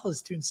like, what the hell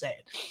is Tunes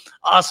saying?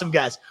 Awesome,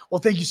 guys. Well,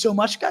 thank you so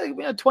much.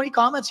 Got 20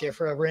 comments here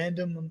for a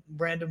random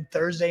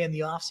Thursday in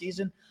the off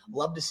season.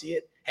 Love to see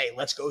it. Hey,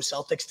 let's go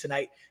Celtics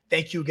tonight.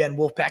 Thank you again,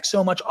 Wolfpack,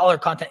 so much. All our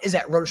content is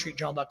at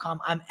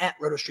rotostreetjournal.com. I'm at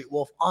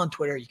rotostreetwolf on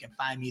Twitter. You can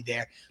find me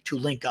there to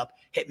link up.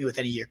 Hit me with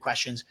any of your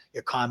questions,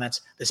 your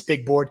comments, this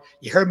big board.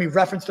 You heard me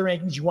reference the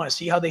rankings. You want to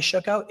see how they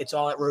shook out? It's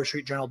all at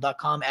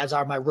rotostreetjournal.com, as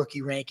are my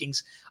rookie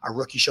rankings, our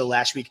rookie show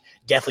last week.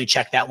 Definitely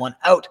check that one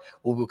out.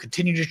 We'll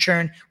continue to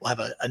churn. We'll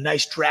have a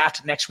nice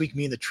draft next week,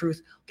 me and the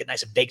Truth. Get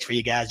nice and baked for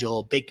you guys. Do a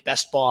little baked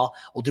best ball.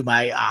 We'll do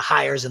my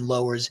hires and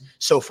lowers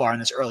so far in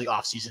this early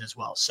offseason as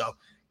well. So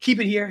keep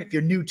it here. If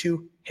you're new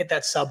to, hit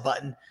that sub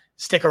button.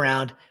 Stick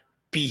around.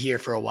 Be here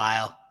for a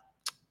while.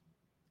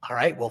 All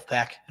right,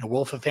 Wolfpack. And a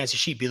wolf of fancy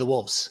sheep. Be the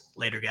wolves.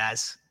 Later,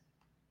 guys.